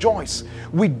you rejoice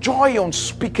with joy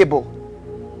unspeakable.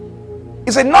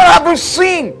 He said, not having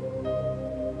seen,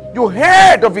 you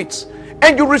heard of it,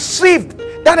 and you received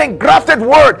that engrafted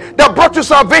word that brought you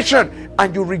salvation,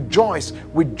 and you rejoice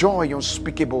with joy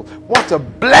unspeakable. What a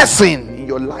blessing in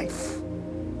your life.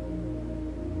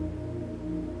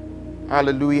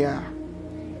 Hallelujah.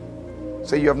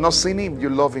 Say, you have not seen him, you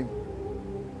love him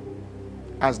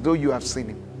as though you have seen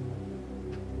him.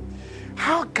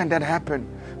 How can that happen?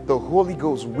 The Holy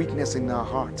Ghost witness in our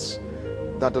hearts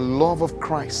that the love of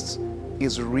Christ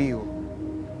is real.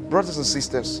 Brothers and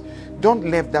sisters,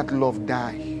 don't let that love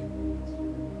die.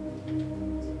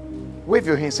 Wave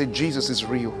your hand and say, Jesus is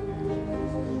real.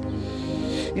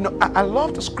 You know, I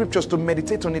love the scriptures to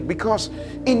meditate on it, because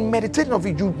in meditating of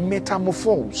it, you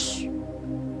metamorphose.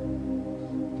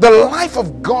 The life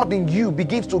of God in you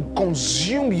begins to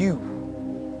consume you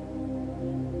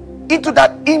into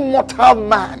that immortal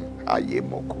man.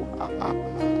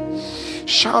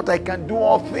 Shout, I can do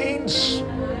all things.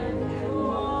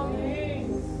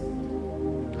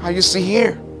 I used to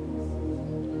hear.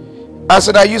 I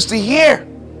said, I used to hear.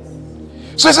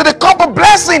 So he said, the cup of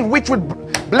blessing which would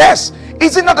bless,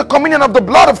 is it not the communion of the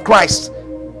blood of Christ?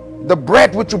 The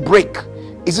bread which will break,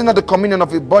 is it not the communion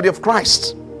of the body of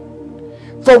Christ?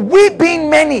 For we being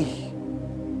many.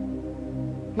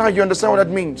 Now you understand what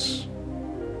that means.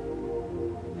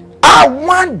 Are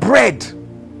one bread.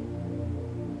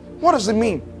 What does it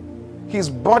mean? His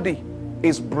body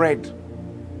is bread.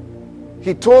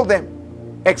 He told them,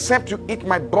 except you eat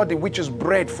my body, which is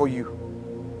bread for you,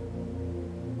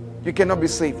 you cannot be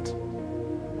saved.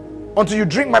 Until you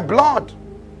drink my blood,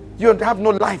 you have no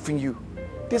life in you.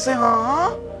 They say,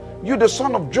 you the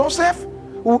son of Joseph,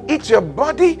 who eats your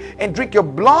body and drink your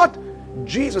blood?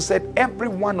 Jesus said, every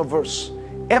one of us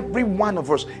is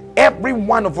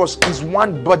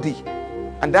one body,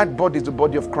 and that body is the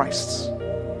body of Christ.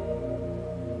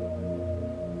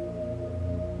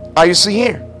 Are you see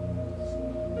here?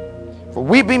 For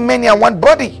we being many are one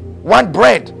body, one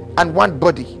bread, and one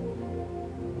body.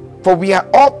 For we are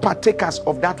all partakers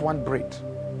of that one bread.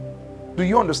 Do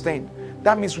you understand?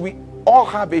 That means we all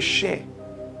have a share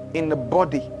in the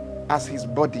body as his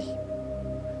body.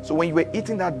 So when you were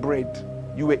eating that bread,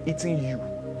 you were eating you.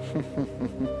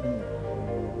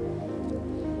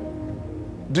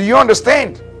 Do you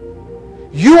understand?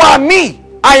 You are me,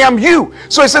 I am you.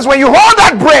 So it says when you hold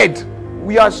that bread,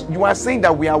 you are saying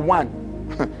that we are one.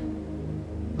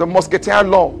 The Musketeer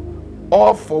law,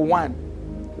 all for one,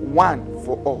 one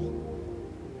for all.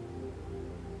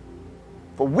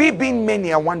 For we being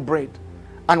many are one bread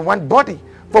and one body,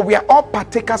 for we are all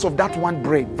partakers of that one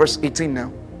bread. Verse 18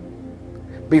 now.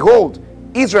 Behold,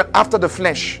 Israel after the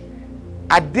flesh,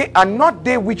 are not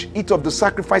they which eat of the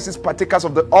sacrifices partakers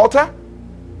of the altar?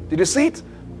 Did you see it?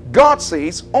 God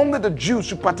says only the Jews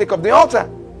should partake of the altar.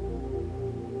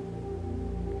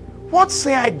 What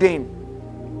say I then?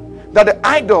 That the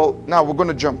idol, now we're going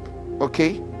to jump,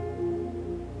 okay?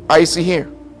 Are you see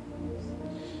here?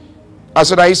 I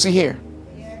said, are you see here?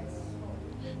 Yes.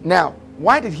 Now,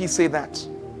 why did he say that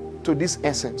to this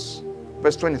essence?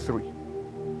 Verse 23.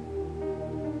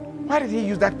 Why did he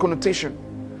use that connotation?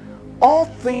 All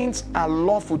things are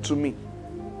lawful to me,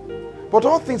 but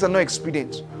all things are not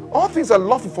expedient. All things are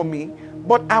lawful for me,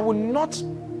 but I will not,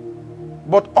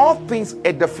 but all things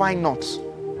edify not.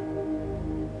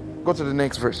 Go to the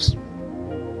next verse.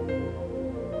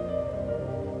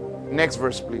 Next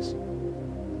verse, please.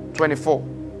 24.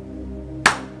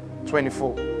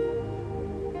 24.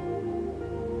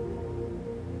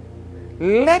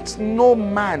 Let no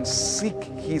man seek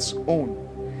his own,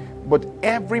 but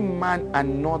every man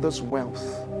another's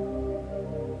wealth.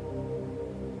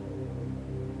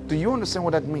 Do you understand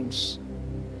what that means?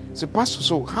 So, Pastor,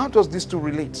 so how does this two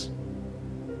relate?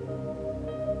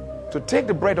 To take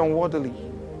the bread unworthily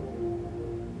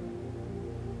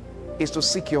is to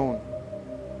seek your own.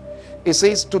 It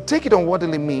says to take it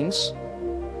unworthily means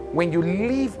when you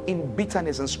live in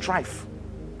bitterness and strife.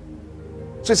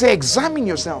 So it says examine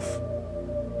yourself.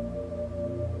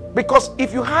 Because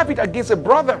if you have it against a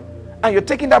brother and you're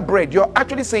taking that bread, you're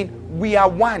actually saying we are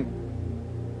one.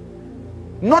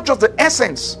 Not just the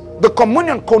essence. The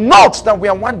communion connotes that we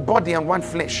are one body and one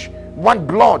flesh. One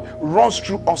blood runs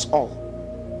through us all.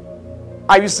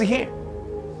 Are you see here?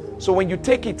 So when you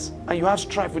take it and you have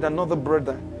strife with another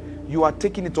brother, you are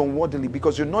taking it unworthily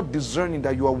because you're not discerning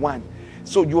that you are one.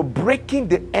 So you're breaking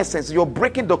the essence, you're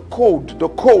breaking the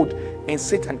code, and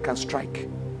Satan can strike.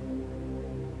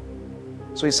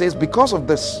 So he says, because of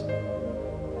this,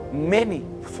 many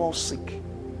fall sick,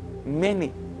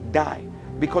 many die,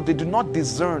 because they do not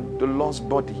discern the lost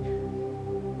body.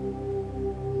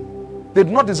 They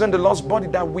do not discern the lost body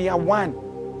that we are one.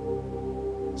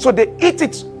 So they eat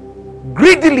it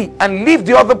greedily and leave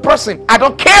the other person. I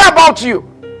don't care about you.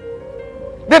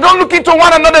 They don't look into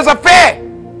one another's affair.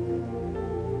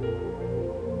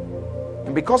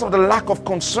 And because of the lack of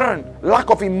concern, lack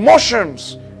of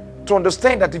emotions, to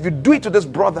understand that if you do it to this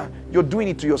brother, you're doing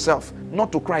it to yourself,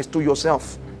 not to Christ, to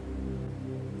yourself.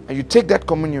 And you take that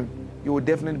communion, you will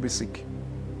definitely be sick.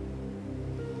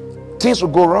 Things will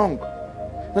go wrong.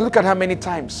 Now look at how many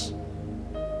times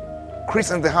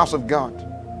Christians in the house of God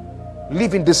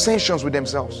live in dissensions with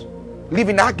themselves, live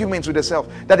in arguments with themselves,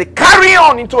 that they carry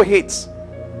on into hate.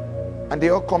 And they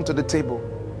all come to the table.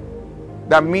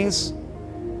 That means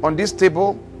on this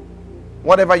table,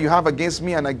 whatever you have against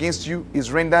me and against you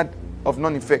is rendered of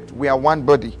none effect. We are one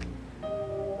body.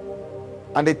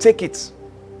 And they take it.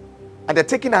 And they're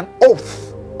taking an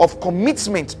oath of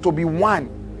commitment to be one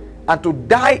and to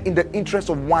die in the interest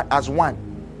of one as one.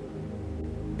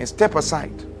 And step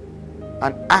aside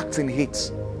and act in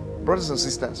hate. Brothers and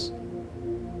sisters,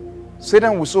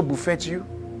 Satan will so buffet you,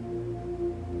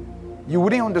 you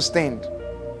wouldn't understand.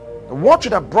 What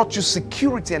should have brought you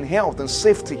security and health and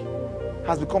safety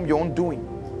has become your own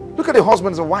doing. Look at the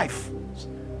husbands and wife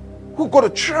who go to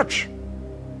church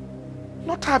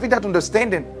not having that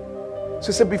understanding. So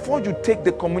he said, before you take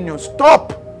the communion,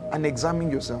 stop and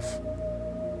examine yourself.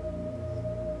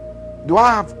 Do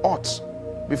I have aught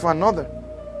before another?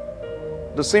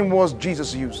 The same words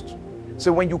Jesus used.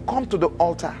 So when you come to the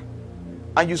altar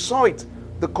and you saw it,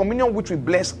 the communion which we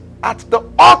bless at the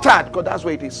altar, because that's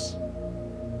where it is.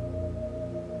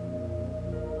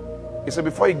 He said,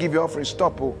 before you give your offering,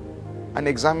 stop and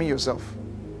examine yourself.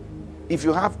 If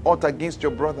you have aught against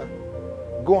your brother,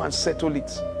 go and settle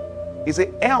it. He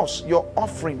said, else your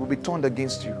offering will be turned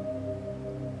against you.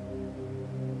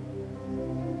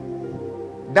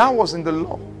 That was in the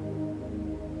law.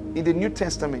 In the New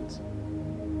Testament,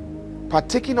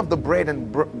 partaking of the bread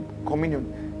and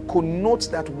communion connotes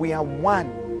that we are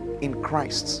one in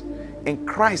Christ. And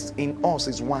Christ in us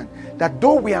is one. That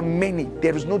though we are many,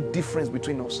 there is no difference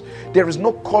between us. There is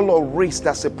no color or race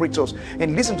that separates us.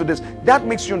 And listen to this. That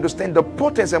makes you understand the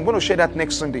potency. I'm going to share that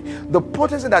next Sunday. The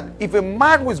potency that if a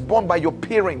man who is born by your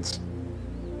parents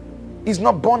is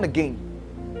not born again,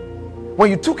 when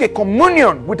you took a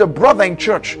communion with a brother in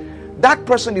church, that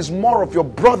person is more of your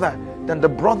brother than the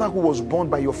brother who was born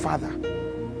by your father.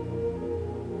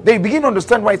 They begin to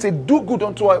understand why it said, do good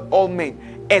unto all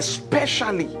men,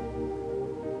 especially.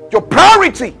 Your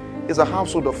priority is a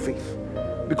household of faith.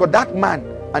 Because that man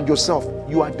and yourself,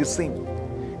 you are the same.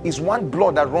 It's one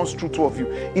blood that runs through two of you.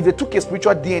 If they took a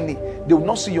spiritual DNA, they will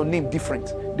not see your name different.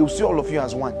 They will see all of you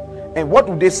as one. And what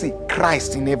would they see?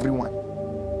 Christ in everyone.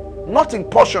 Not in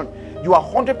portion. You are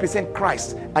 100%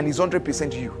 Christ and he's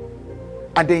 100% you.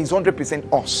 And then he's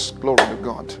 100% us. Glory to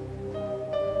God.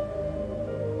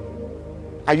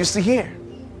 Are you still here?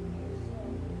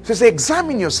 So say,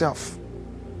 examine yourself.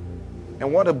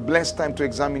 And what a blessed time to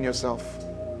examine yourself.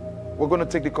 We're going to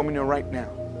take the communion right now.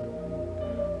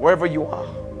 Wherever you are.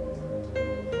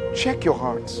 Check your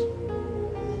heart.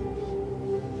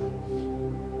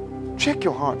 Check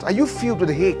your heart. Are you filled with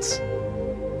hate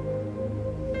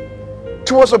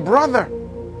towards a brother?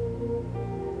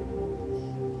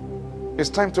 It's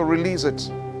time to release it.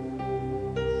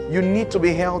 You need to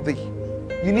be healthy.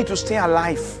 You need to stay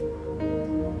alive.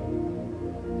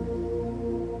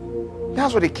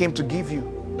 That's what they came to give you.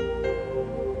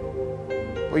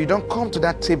 But you don't come to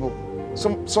that table.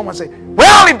 Someone say,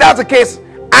 well, if that's the case,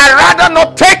 I'd rather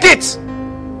not take it.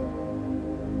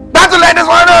 That's the latest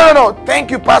one. No.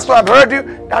 Thank you, Pastor. I've heard you.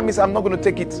 That means I'm not going to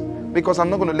take it because I'm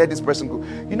not going to let this person go.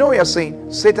 You know what you're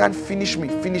saying? Satan, finish me,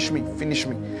 finish me, finish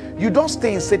me. You don't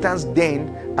stay in Satan's den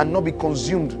and not be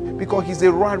consumed because he's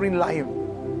a roaring lion.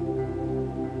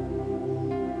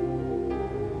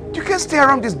 You can't stay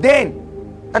around this den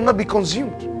and not be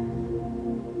consumed.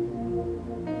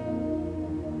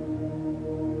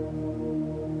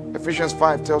 Ephesians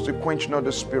 5 tells you, quench not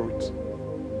the spirit,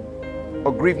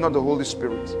 or grieve not the Holy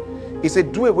Spirit. He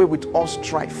said, do away with all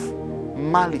strife,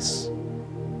 malice,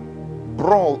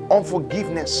 brawl,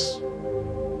 unforgiveness.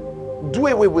 Do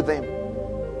away with them.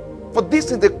 For this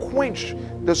is the quench.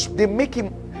 They make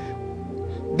him,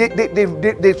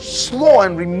 they slow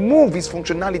and remove his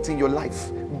functionality in your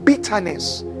life.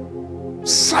 Bitterness,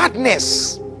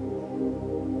 sadness.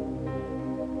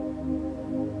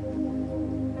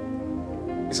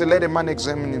 He said, let a man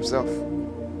examine himself.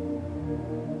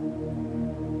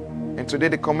 And today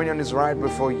the communion is right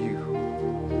before you,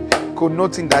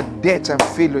 connoting that death and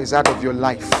failure is out of your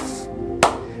life.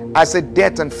 I said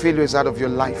death and failure is out of your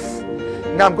life.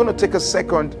 Now I'm going to take a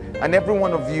second, and every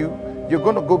one of you, you're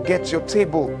going to go get your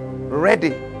table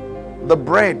ready. The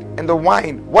bread and the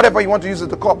wine, whatever you want to use as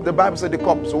the cup. The Bible said the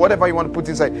cup. So whatever you want to put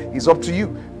inside is up to you.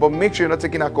 But make sure you're not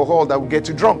taking alcohol that will get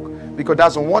you drunk, because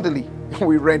that's unworthily.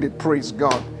 We read it, praise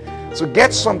God. So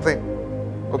get something,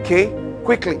 okay?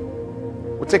 Quickly.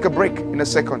 We'll take a break in a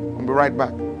second. We'll be right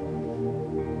back.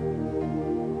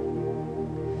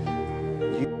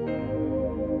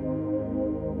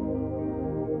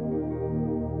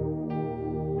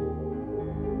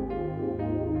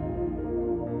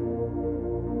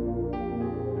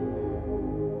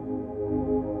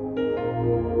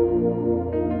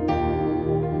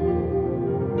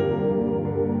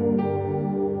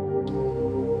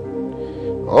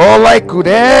 All I could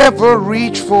ever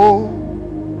reach for,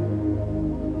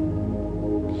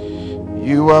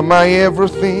 you are my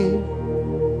everything,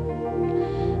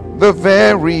 the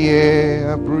very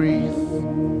air I breathe.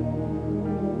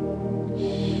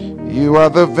 You are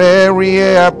the very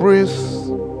air I breathe,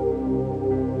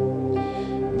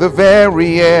 the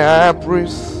very air I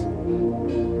breathe.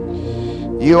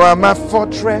 You are my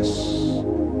fortress,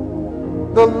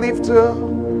 the lifter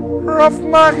of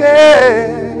my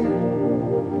head.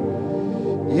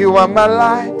 You are my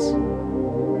light,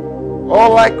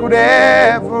 all I could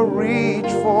ever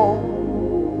reach for.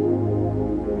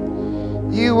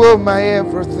 You are my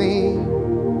everything,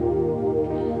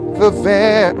 the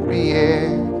very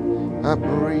air I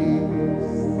breathe.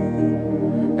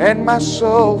 And my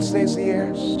soul says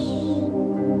yes,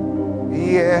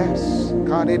 yes,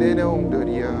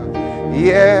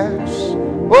 yes,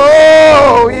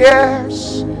 oh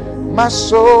yes. My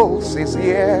soul says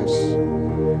yes.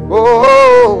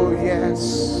 Oh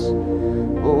yes,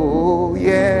 oh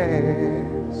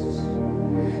yes.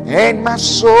 And my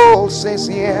soul says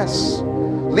yes.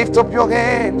 Lift up your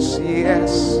hands,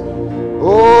 yes.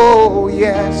 Oh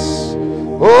yes,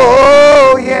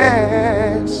 oh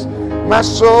yes. My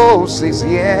soul says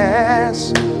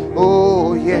yes.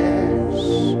 Oh yes,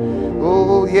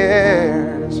 oh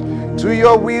yes. To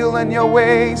your will and your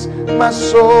ways, my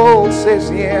soul says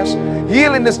yes.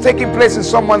 Healing is taking place in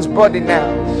someone's body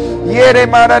now.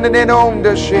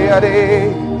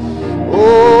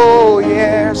 Oh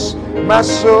yes, my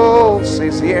soul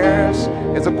says yes.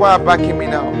 It's a choir backing me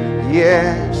now.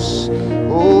 Yes,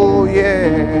 oh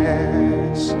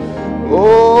yes.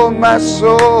 Oh, my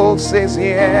soul says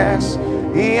yes.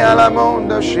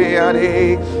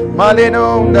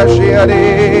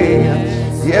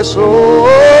 Yes,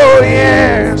 oh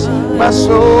yes. My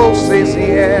soul says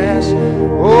yes.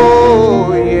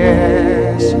 Oh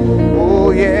yes,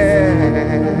 oh yes.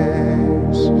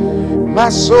 My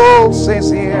soul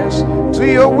says yes to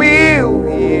your will,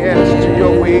 yes, to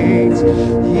your ways,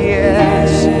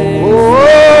 yes,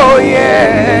 oh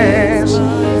yes.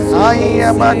 I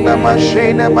am under my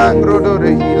shade,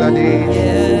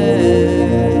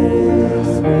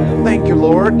 thank you,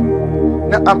 Lord.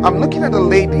 Now I'm looking at a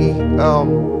lady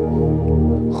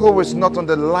who is not on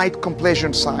the light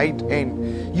complexion side,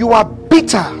 and you are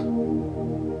bitter.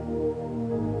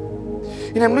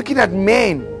 And I'm looking at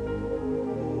men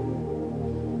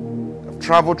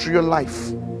traveled through your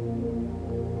life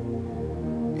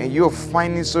and you're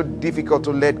finding it so difficult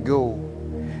to let go.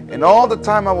 And all the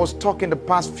time I was talking the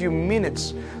past few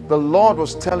minutes, the Lord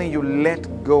was telling you,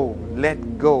 let go,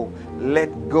 let go,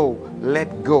 let go,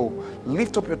 let go.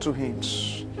 Lift up your two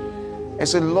hands and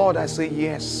say, Lord, I say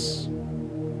yes.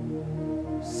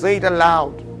 Say it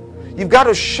aloud. You've got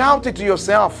to shout it to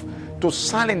yourself to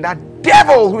silence that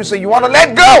devil who say you want to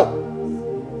let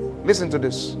go. Listen to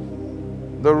this.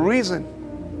 The reason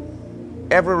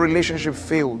every relationship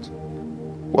failed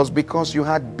was because you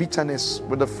had bitterness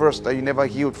with the first that you never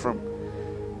healed from.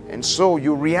 And so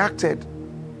you reacted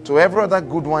to every other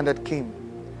good one that came,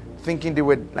 thinking they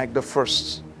were like the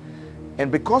first.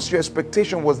 And because your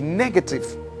expectation was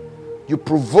negative, you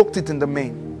provoked it in the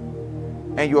man.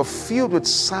 And you are filled with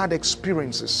sad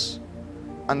experiences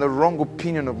and the wrong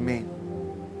opinion of men.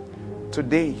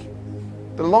 Today,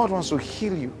 the Lord wants to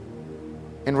heal you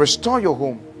and restore your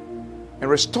home and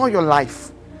restore your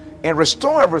life and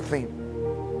restore everything.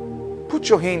 Put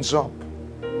your hands up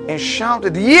and shout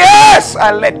it, yes,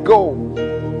 I let go.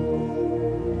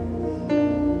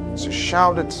 So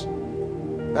shout it.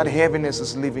 That heaviness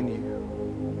is leaving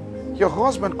you. Your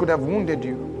husband could have wounded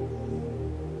you.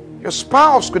 Your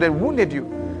spouse could have wounded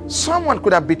you. Someone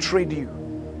could have betrayed you.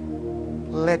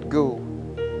 Let go.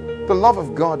 The love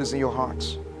of God is in your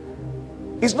heart.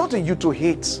 It's not in you to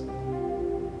hate.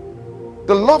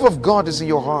 The love of God is in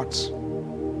your heart.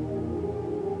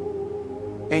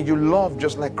 And you love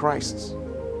just like Christ.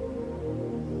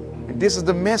 And this is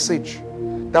the message,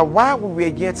 that while we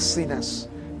were yet sinners,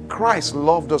 Christ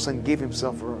loved us and gave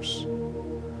himself for us.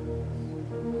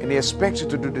 And he expects you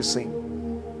to do the same.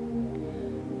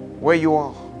 Where you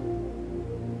are,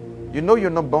 you know you're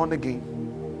not born again.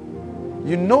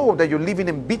 You know that you're living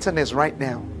in bitterness right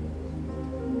now.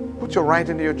 Put your right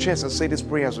hand to your chest and say these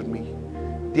prayers with me.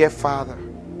 Dear Father,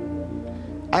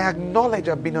 I acknowledge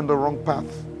I've been on the wrong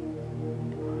path.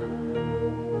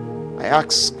 I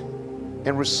ask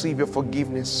and receive your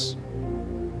forgiveness.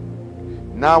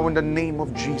 Now in the name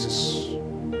of Jesus,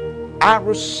 I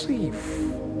receive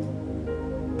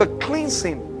the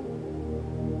cleansing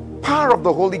power of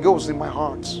the Holy Ghost in my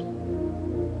heart.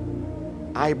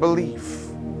 I believe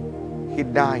he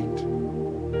died.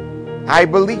 I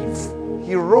believe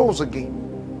he rose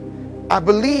again. I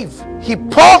believe he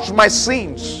purged my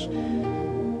sins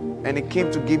and he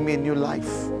came to give me a new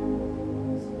life.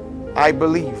 I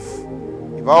believe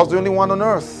if I was the only one on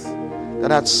earth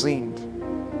that had sinned,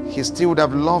 he still would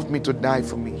have loved me to die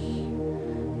for me.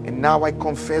 And now I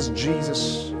confess,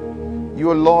 Jesus, you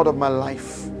are Lord of my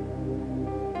life.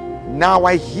 Now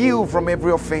I heal from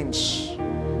every offense.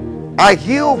 I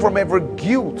heal from every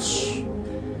guilt.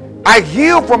 I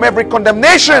heal from every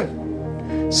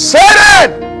condemnation.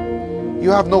 Satan,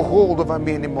 you have no hold over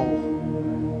me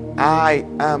anymore. I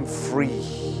am free.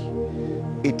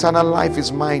 Eternal life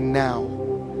is mine now.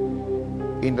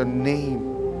 In the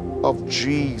name of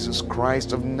Jesus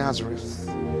Christ of Nazareth.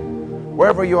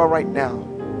 Wherever you are right now,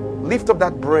 lift up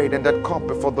that bread and that cup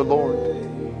before the Lord.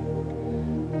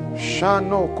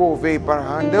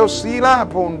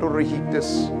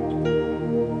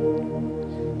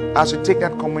 As you take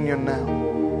that communion now,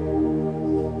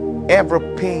 every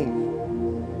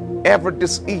pain, every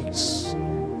disease,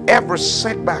 every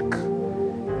setback,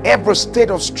 every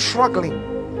state of struggling,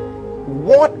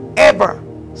 whatever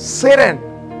Satan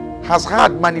has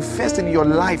had manifest in your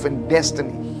life and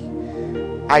destiny,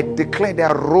 I declare they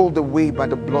are rolled away by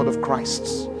the blood of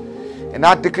Christ. And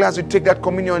I declare, as you take that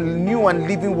communion, new and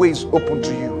living ways open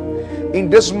to you. In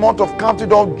this month of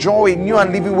counted all joy, new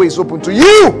and living ways open to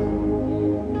you.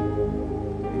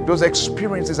 Those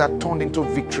experiences are turned into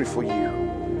victory for you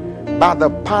by the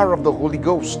power of the Holy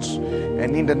Ghost.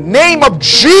 And in the name of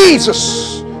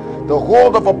Jesus, the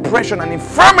hold of oppression and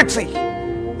infirmity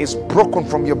is broken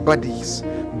from your bodies,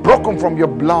 broken from your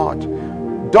blood.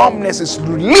 Dumbness is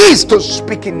released to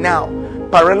speaking now.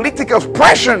 Paralytic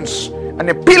oppressions and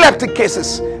epileptic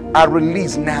cases are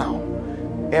released now.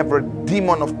 Every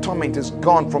demon of torment is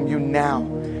gone from you now.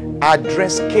 I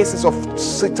address cases of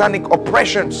satanic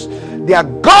oppressions. They are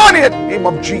gone in the name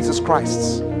of Jesus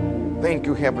Christ. Thank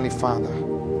you, Heavenly Father.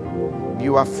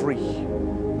 You are free.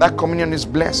 That communion is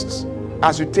blessed.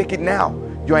 As you take it now,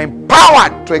 you are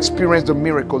empowered to experience the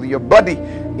miracle in your body,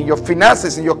 in your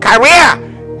finances, in your career.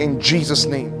 In Jesus'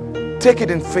 name. Take it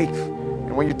in faith.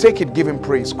 And when you take it, give him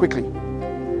praise quickly.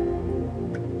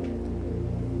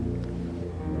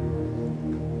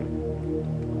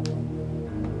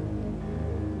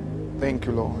 Thank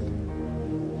you, Lord.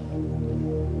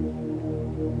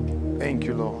 Thank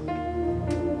you, Lord.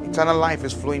 Eternal life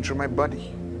is flowing through my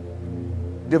body.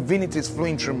 Divinity is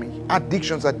flowing through me.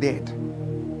 Addictions are dead.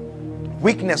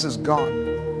 Weakness is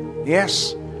gone.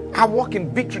 Yes, I walk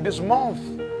in victory this month.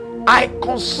 I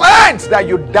consent that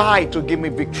you died to give me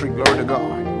victory. Glory to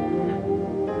God.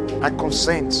 I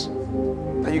consent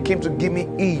that you came to give me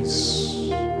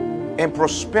ease and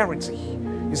prosperity.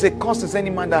 You say, "Cursed is any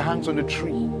man that hangs on the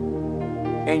tree."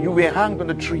 And you were hanged on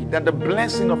the tree, that the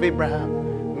blessing of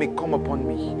Abraham may come upon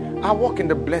me. I walk in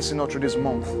the blessing all through this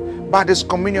month. By this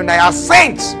communion, I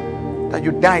assent that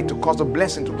you died to cause the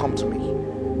blessing to come to me.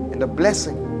 And the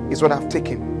blessing is what I've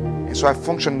taken. And so I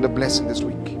function in the blessing this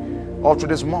week. All through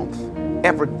this month,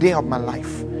 every day of my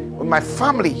life. With my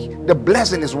family, the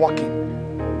blessing is working.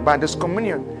 By this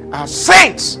communion, I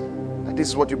assent that this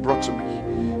is what you brought to me.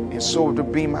 And so to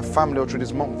be my family all through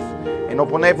this month. And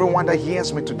upon everyone that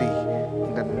hears me today,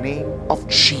 in the name of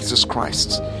Jesus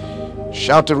Christ.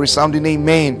 Shout a resounding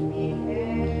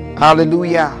amen.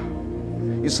 Hallelujah.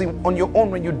 You see, on your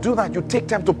own, when you do that, you take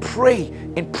time to pray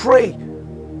and pray.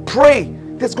 Pray.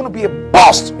 There's going to be a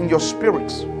burst in your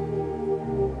spirit.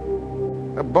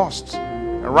 A burst.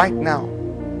 And right now,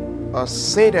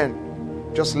 Satan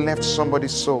just left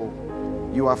somebody's soul.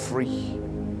 You are free.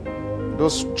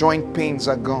 Those joint pains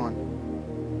are gone.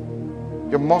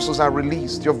 Your muscles are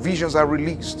released. Your visions are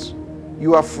released.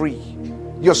 You are free.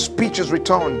 Your speech is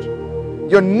returned.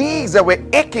 Your knees that were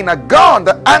aching are gone.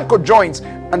 The ankle joints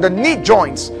and the knee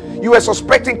joints. You were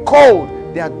suspecting cold.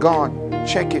 They are gone.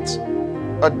 Check it.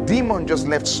 A demon just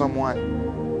left someone.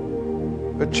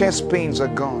 The chest pains are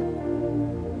gone.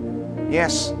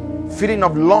 Yes. Feeling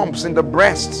of lumps in the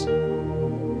breast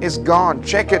is gone.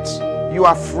 Check it. You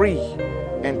are free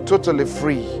and totally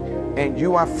free. And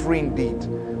you are free indeed.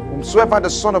 Whomsoever the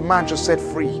Son of Man shall set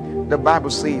free, the Bible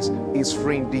says, is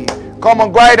free indeed. Come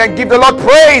on, go ahead and give the Lord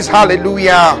praise.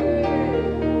 Hallelujah.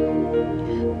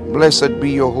 Blessed be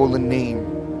your holy name.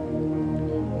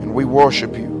 And we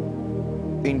worship you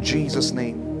in Jesus'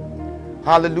 name.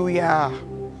 Hallelujah.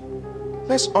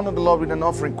 Let's honor the Lord with an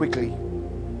offering quickly.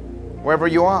 Wherever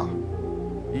you are,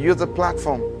 you use the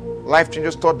platform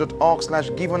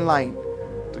lifechangerstore.org/give online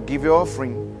to give your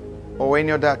offering, or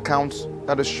any other accounts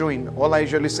that is showing. All I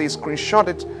usually say is screenshot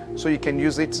it so you can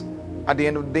use it at the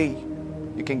end of the day.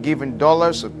 You can give in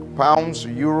dollars or pounds or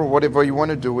euro, whatever you want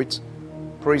to do it.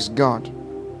 Praise God.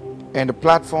 And the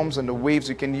platforms and the waves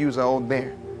you can use are all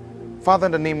there. Father,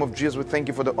 in the name of Jesus, we thank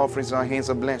you for the offerings. Our hands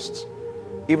are blessed.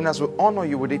 Even as we honor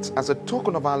you with it as a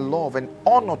token of our love and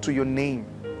honor to your name.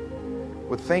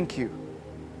 We thank you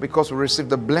because we receive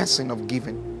the blessing of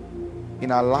giving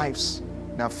in our lives,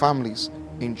 in our families,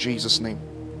 in Jesus' name.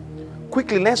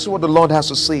 Quickly, let's see what the Lord has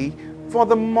to say for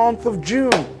the month of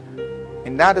June.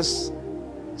 And that is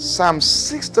Psalm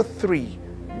 63,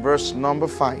 verse number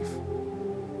 5.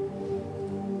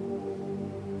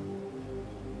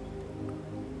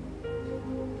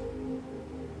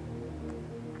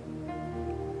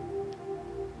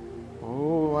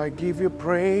 Oh, I give you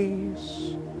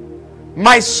praise.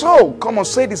 My soul, come on,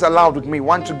 say this aloud with me.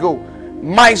 1 to go.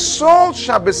 My soul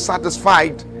shall be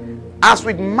satisfied as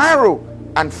with marrow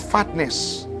and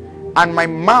fatness, and my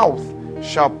mouth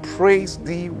shall praise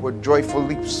thee with joyful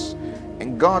lips.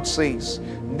 And God says,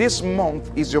 this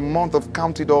month is your month of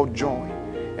counted all joy.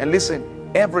 And listen,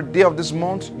 every day of this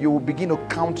month, you will begin to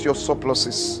count your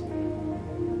surpluses.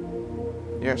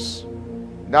 Yes.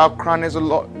 Thou crownest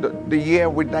the year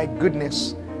with thy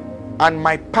goodness, and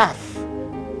my path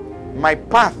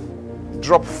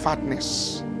drop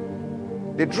fatness.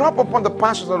 They drop upon the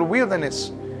pastures of the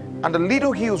wilderness, and the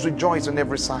little hills rejoice on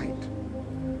every side.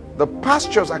 The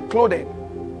pastures are clothed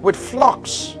with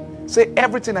flocks. Say,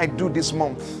 everything I do this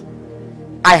month,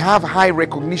 I have high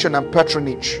recognition and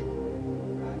patronage.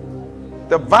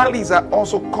 The valleys are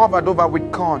also covered over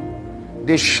with corn.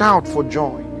 They shout for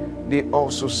joy. They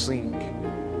also sing.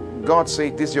 God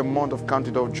said, this is your month of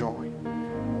counted all joy.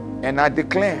 And I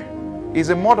declare, it's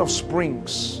a month of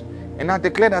springs. And I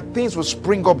declare that things will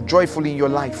spring up joyfully in your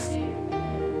life.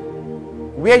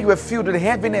 Where you are filled with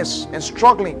heaviness and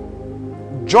struggling,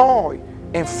 joy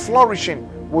and flourishing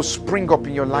will spring up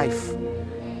in your life.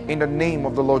 In the name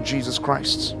of the Lord Jesus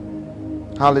Christ.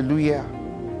 Hallelujah.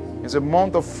 It's a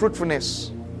month of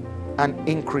fruitfulness and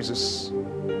increases.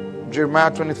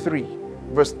 Jeremiah 23,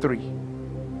 verse 3.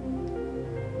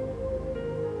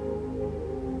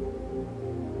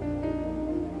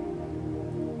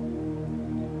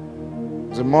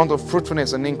 It's a month of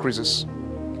fruitfulness and increases.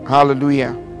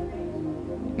 Hallelujah.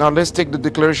 Now let's take the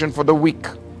declaration for the week.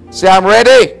 Say, I'm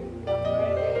ready.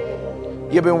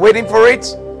 You've been waiting for it,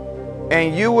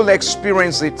 and you will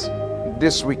experience it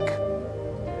this week.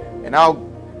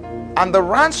 And the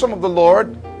ransom of the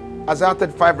Lord, Isaiah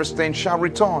 35 verse 10, shall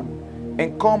return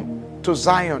and come to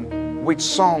Zion with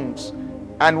songs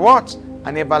and what?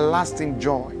 and everlasting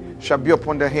joy shall be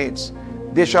upon their heads.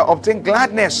 They shall obtain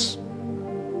gladness.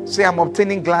 Say, I'm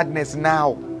obtaining gladness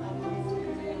now.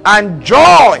 And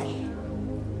joy.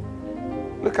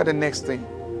 Look at the next thing.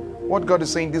 What God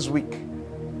is saying this week.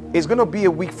 It's going to be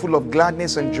a week full of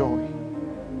gladness and joy,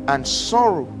 and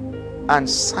sorrow and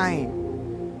sighing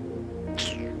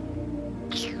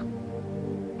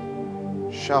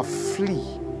shall flee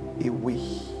away.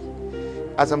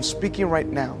 As I'm speaking right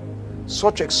now,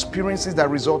 such experiences that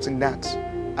result in that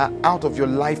are out of your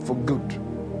life for good.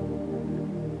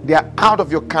 They are out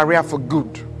of your career for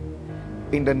good.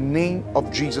 In the name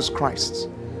of Jesus Christ.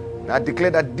 I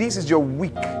declare that this is your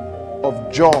week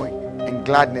of joy and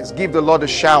gladness. Give the Lord a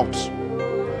shout.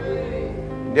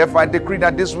 Therefore I decree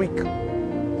that this week,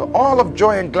 the oil of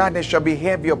joy and gladness shall be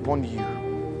heavy upon you.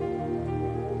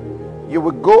 You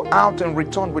will go out and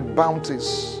return with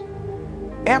bounties.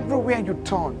 Everywhere you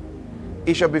turn,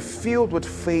 it shall be filled with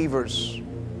favors.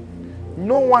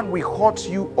 No one will hurt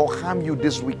you or harm you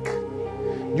this week.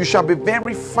 You shall be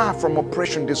very far from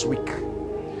oppression this week.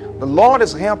 The Lord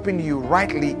is helping you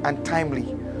rightly and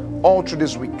timely all through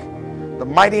this week. The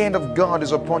mighty hand of God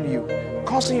is upon you,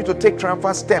 causing you to take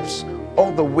triumphant steps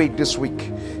all the way this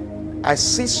week. I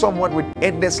see someone with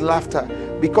endless laughter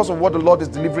because of what the Lord is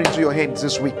delivering to your hands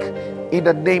this week. In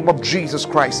the name of Jesus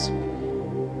Christ.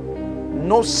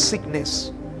 No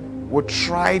sickness will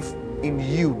thrive in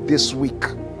you this week.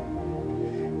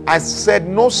 I said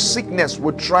no sickness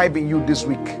will thrive in you this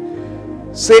week.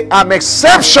 Say, I'm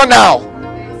exceptional.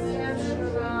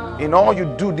 In all you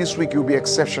do this week, you'll be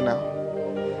exceptional.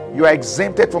 You are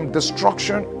exempted from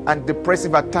destruction and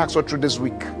depressive attacks all through this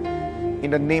week.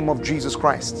 In the name of Jesus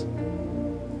Christ.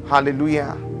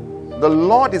 Hallelujah. The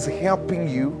Lord is helping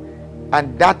you,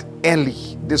 and that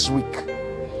early this week.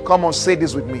 Come on, say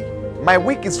this with me. My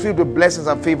week is filled with blessings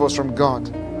and favors from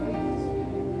God.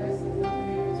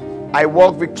 I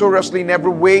walk victoriously in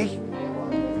every way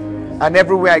and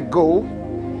everywhere I go,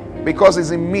 because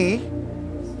it's in me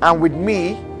and with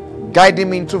me, guiding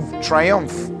me into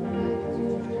triumph.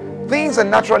 Things are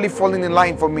naturally falling in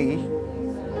line for me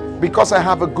because I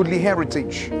have a goodly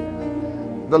heritage.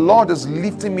 The Lord is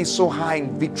lifting me so high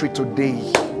in victory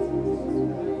today.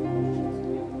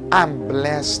 I'm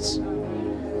blessed.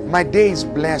 My day is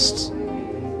blessed.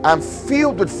 I'm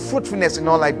filled with fruitfulness in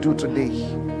all I do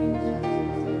today.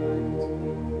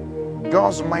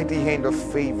 God's mighty hand of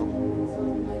favor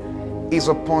is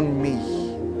upon me.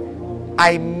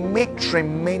 I make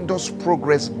tremendous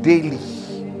progress daily.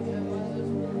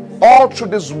 All through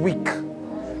this week.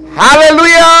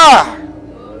 Hallelujah!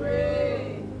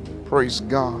 Praise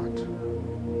God.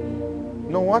 You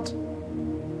know what?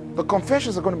 The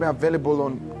confessions are going to be available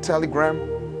on Telegram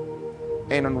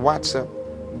and on WhatsApp.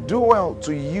 Do well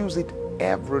to use it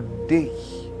every day.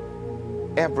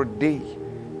 Every day.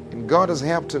 And God has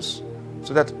helped us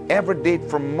so that every day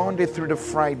from Monday through to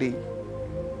Friday,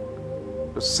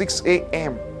 to 6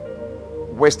 a.m.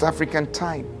 West African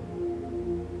time,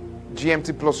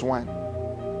 GMT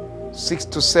 +1, 6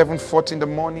 to 7:40 in the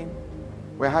morning,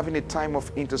 we're having a time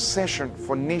of intercession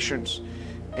for nations.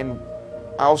 And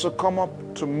I also come up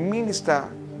to minister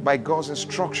by God's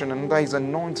instruction and under His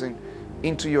anointing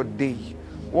into your day.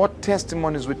 What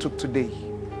testimonies we took today?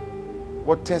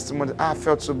 What testimonies? I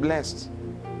felt so blessed.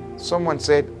 Someone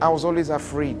said, I was always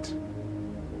afraid.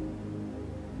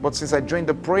 But since I joined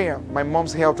the prayer, my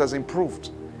mom's health has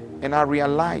improved. And I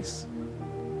realized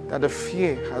that the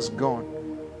fear has gone.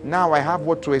 Now I have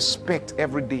what to expect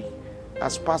every day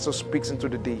as Pastor speaks into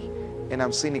the day. And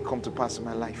I'm seeing it come to pass in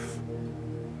my life.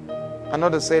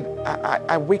 Another said,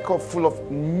 I wake up full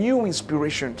of new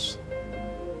inspirations.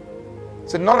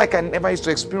 So not like I never used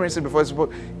to experience it before, but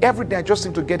every day I just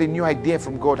seem to get a new idea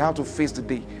from God how to face the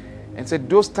day. And said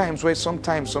those times where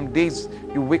sometimes, some days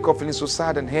you wake up feeling so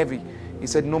sad and heavy, He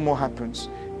said no more happens,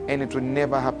 and it will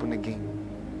never happen again.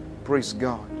 Praise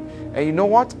God. And you know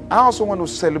what? I also want to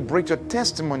celebrate your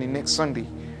testimony next Sunday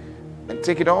and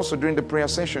take it also during the prayer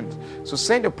sessions. So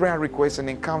send your prayer requests and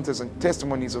encounters and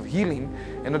testimonies of healing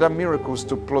and other miracles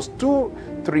to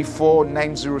 +2 34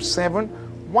 907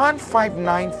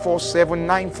 159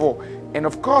 4794. And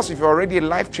of course, if you're already a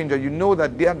life changer, you know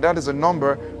that that is a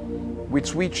number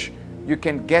with which you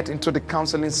can get into the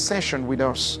counseling session with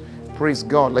us. Praise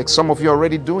God, like some of you are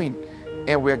already doing.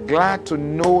 And we're glad to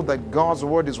know that God's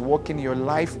word is working in your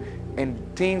life and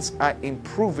things are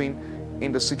improving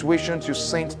in the situations you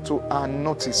sent to our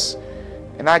notice.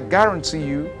 And I guarantee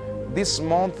you, this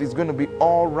month is going to be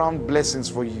all-round blessings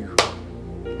for you.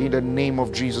 In the name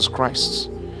of Jesus Christ.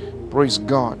 Praise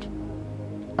God.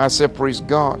 I said praise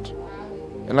God.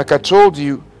 And like I told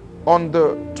you, on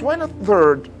the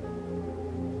 23rd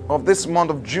of this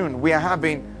month of June, we are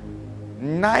having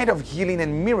Night of Healing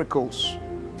and Miracles.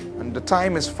 And the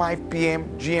time is 5 p.m.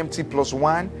 GMT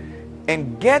 +1.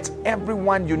 And get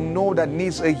everyone you know that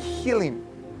needs a healing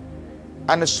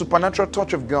and a supernatural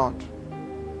touch of God.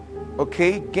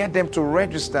 Okay? Get them to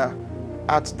register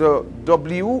at the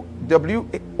WOH,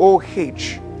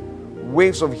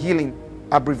 Waves of Healing,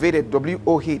 abbreviated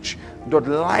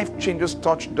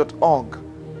WOH.lifechangerstouch.org.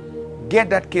 Get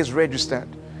that case registered.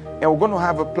 And we're going to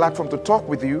have a platform to talk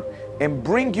with you and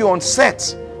bring you on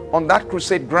set on that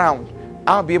crusade ground.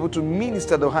 I'll be able to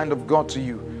minister the hand of God to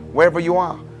you wherever you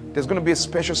are. There's going to be a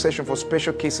special session for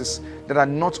special cases that are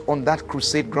not on that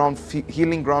crusade ground,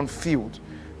 healing ground field.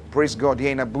 Praise God,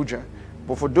 here in Abuja.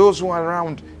 But for those who are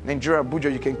around Nigeria,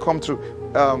 Abuja, you can come to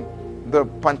the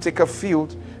Panteka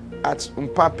field at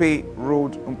Mpape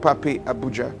Road, Mpape,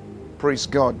 Abuja. Praise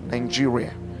God,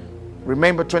 Nigeria.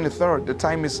 Remember 23rd, the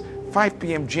time is 5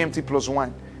 p.m. GMT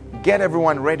 +1. Get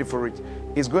everyone ready for it.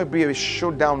 It's going to be a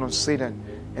showdown on Satan,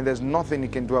 and there's nothing you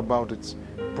can do about it.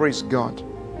 Praise God.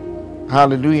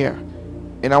 Hallelujah.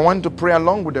 And I want to pray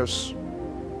along with us.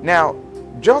 Now,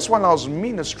 just while I was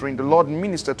ministering, the Lord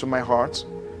ministered to my heart,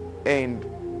 and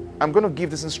I'm going to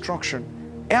give this instruction.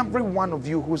 Every one of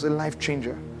you who's a life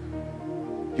changer,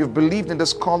 you've believed in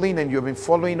this calling and you've been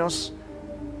following us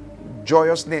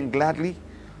joyously and gladly.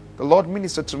 The Lord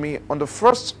ministered to me on the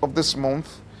 1st of this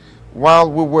month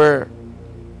while we were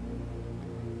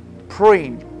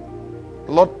praying.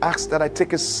 The Lord asked that I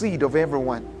take a seed of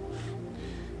everyone.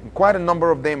 And quite a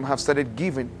number of them have started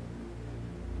giving.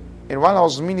 And while I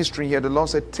was ministering here, the Lord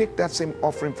said, take that same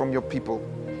offering from your people.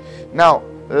 Now,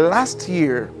 last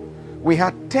year, we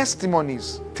had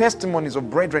testimonies of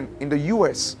brethren in the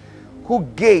U.S. who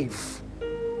gave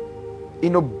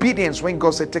in obedience when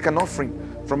God said, take an offering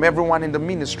from everyone in the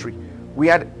ministry. We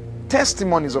had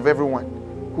testimonies of everyone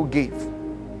who gave.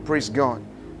 Praise God.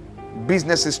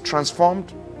 Businesses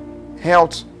transformed,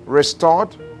 health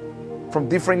restored. From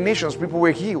different nations, people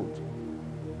were healed.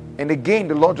 And again,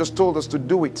 the Lord just told us to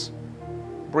do it.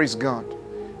 Praise God.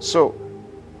 So,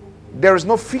 there is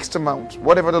no fixed amount,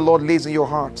 whatever the Lord lays in your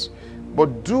hearts.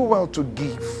 But do well to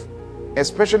give,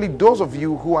 especially those of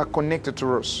you who are connected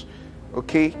to us.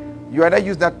 Okay? You either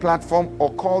use that platform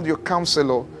or call your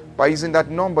counselor by using that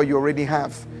number you already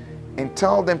have and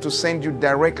tell them to send you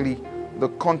directly the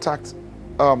contact,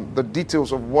 the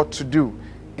details of what to do,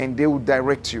 and they will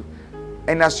direct you.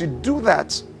 And as you do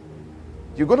that,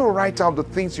 you're going to write out the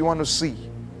things you want to see.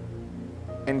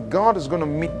 And God is going to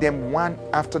meet them one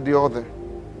after the other.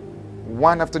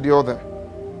 One after the other.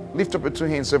 Lift up your two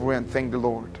hands everywhere and thank the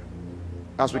Lord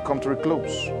as we come to a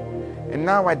close. And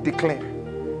now I declare,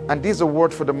 and this is a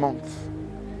word for the month,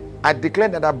 I declare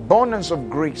that abundance of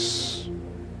grace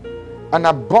and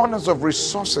abundance of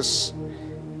resources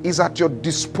is at your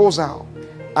disposal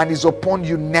and is upon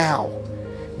you now.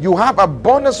 You have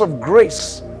abundance of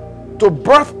grace to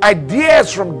birth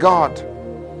ideas from God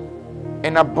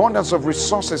and abundance of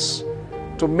resources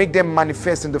to make them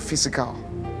manifest in the physical.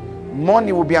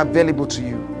 Money will be available to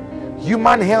you.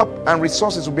 Human help and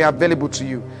resources will be available to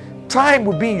you. Time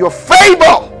will be in your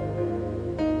favor.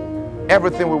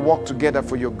 Everything will work together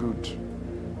for your good.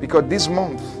 Because this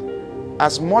month,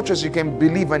 as much as you can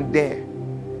believe and dare,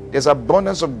 there's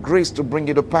abundance of grace to bring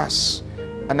it to pass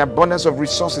and abundance of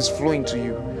resources flowing to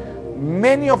you.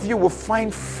 Many of you will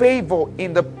find favor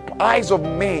in the eyes of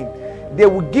men. They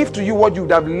will give to you what you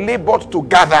would have labored to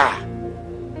gather.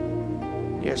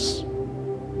 Yes.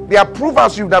 The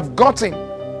approvals you would have gotten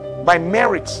by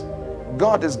merit,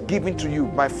 God is giving to you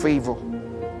by favor.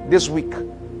 This week,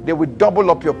 they will double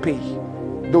up your pay.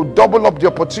 They'll double up the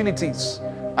opportunities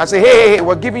and say, hey,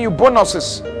 we're giving you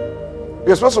bonuses.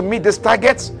 You're supposed to meet this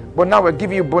target, but now we're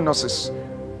giving you bonuses.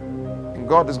 And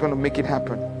God is going to make it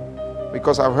happen.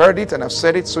 Because I've heard it and I've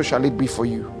said it, so shall it be for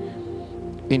you.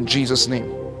 In Jesus'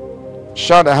 name.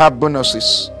 Shout, I have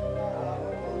bonuses.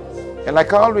 And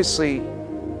like I always say,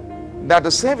 that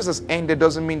the service has ended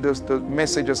doesn't mean the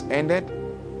message has ended.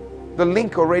 The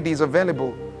link already is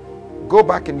available. Go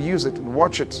back and use it and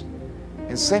watch it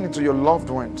and send it to your loved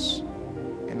ones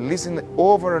and listen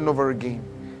over and over again.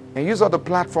 And use all the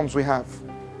platforms we have.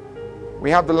 We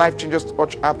have the Life Changers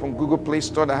Touch app on Google Play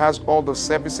Store that has all the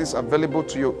services available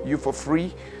to you for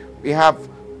free. We have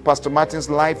Pastor Martin's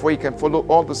Life where you can follow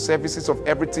all the services of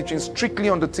every teaching strictly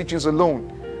on the teachings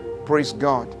alone. Praise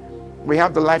God. We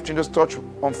have the Life Changers Touch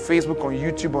on Facebook, on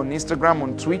YouTube, on Instagram,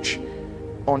 on Twitch,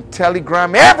 on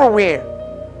Telegram, everywhere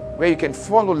where you can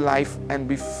follow life and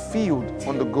be filled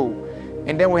on the go.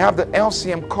 And then we have the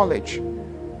LCM College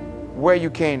where you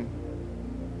can,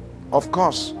 of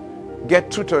course,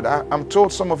 get tutored. I'm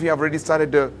told some of you have already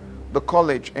started the the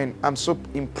college, and I'm so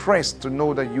impressed to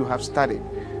know that you have started.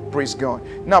 Praise God.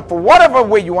 Now, for whatever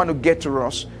way you want to get to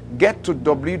us, get to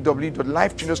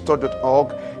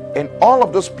www.lifechangestore.org, and all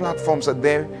of those platforms are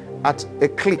there at a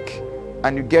click,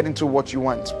 and you get into what you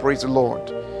want. Praise the Lord.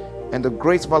 And the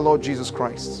grace of our Lord Jesus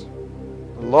Christ,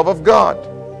 the love of God,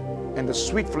 and the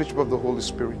sweet fellowship of the Holy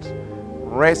Spirit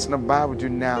rest and abide with you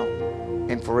now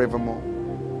and forevermore.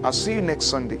 I'll see you next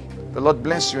Sunday. The Lord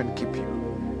bless you and keep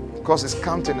you, cause His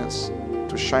countenance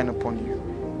to shine upon you,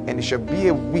 and it shall be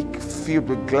a week filled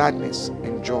with gladness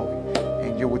and joy,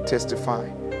 and you will testify.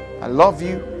 I love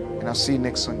you, and I'll see you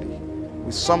next Sunday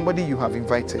with somebody you have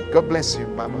invited. God bless you.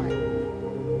 Bye-bye.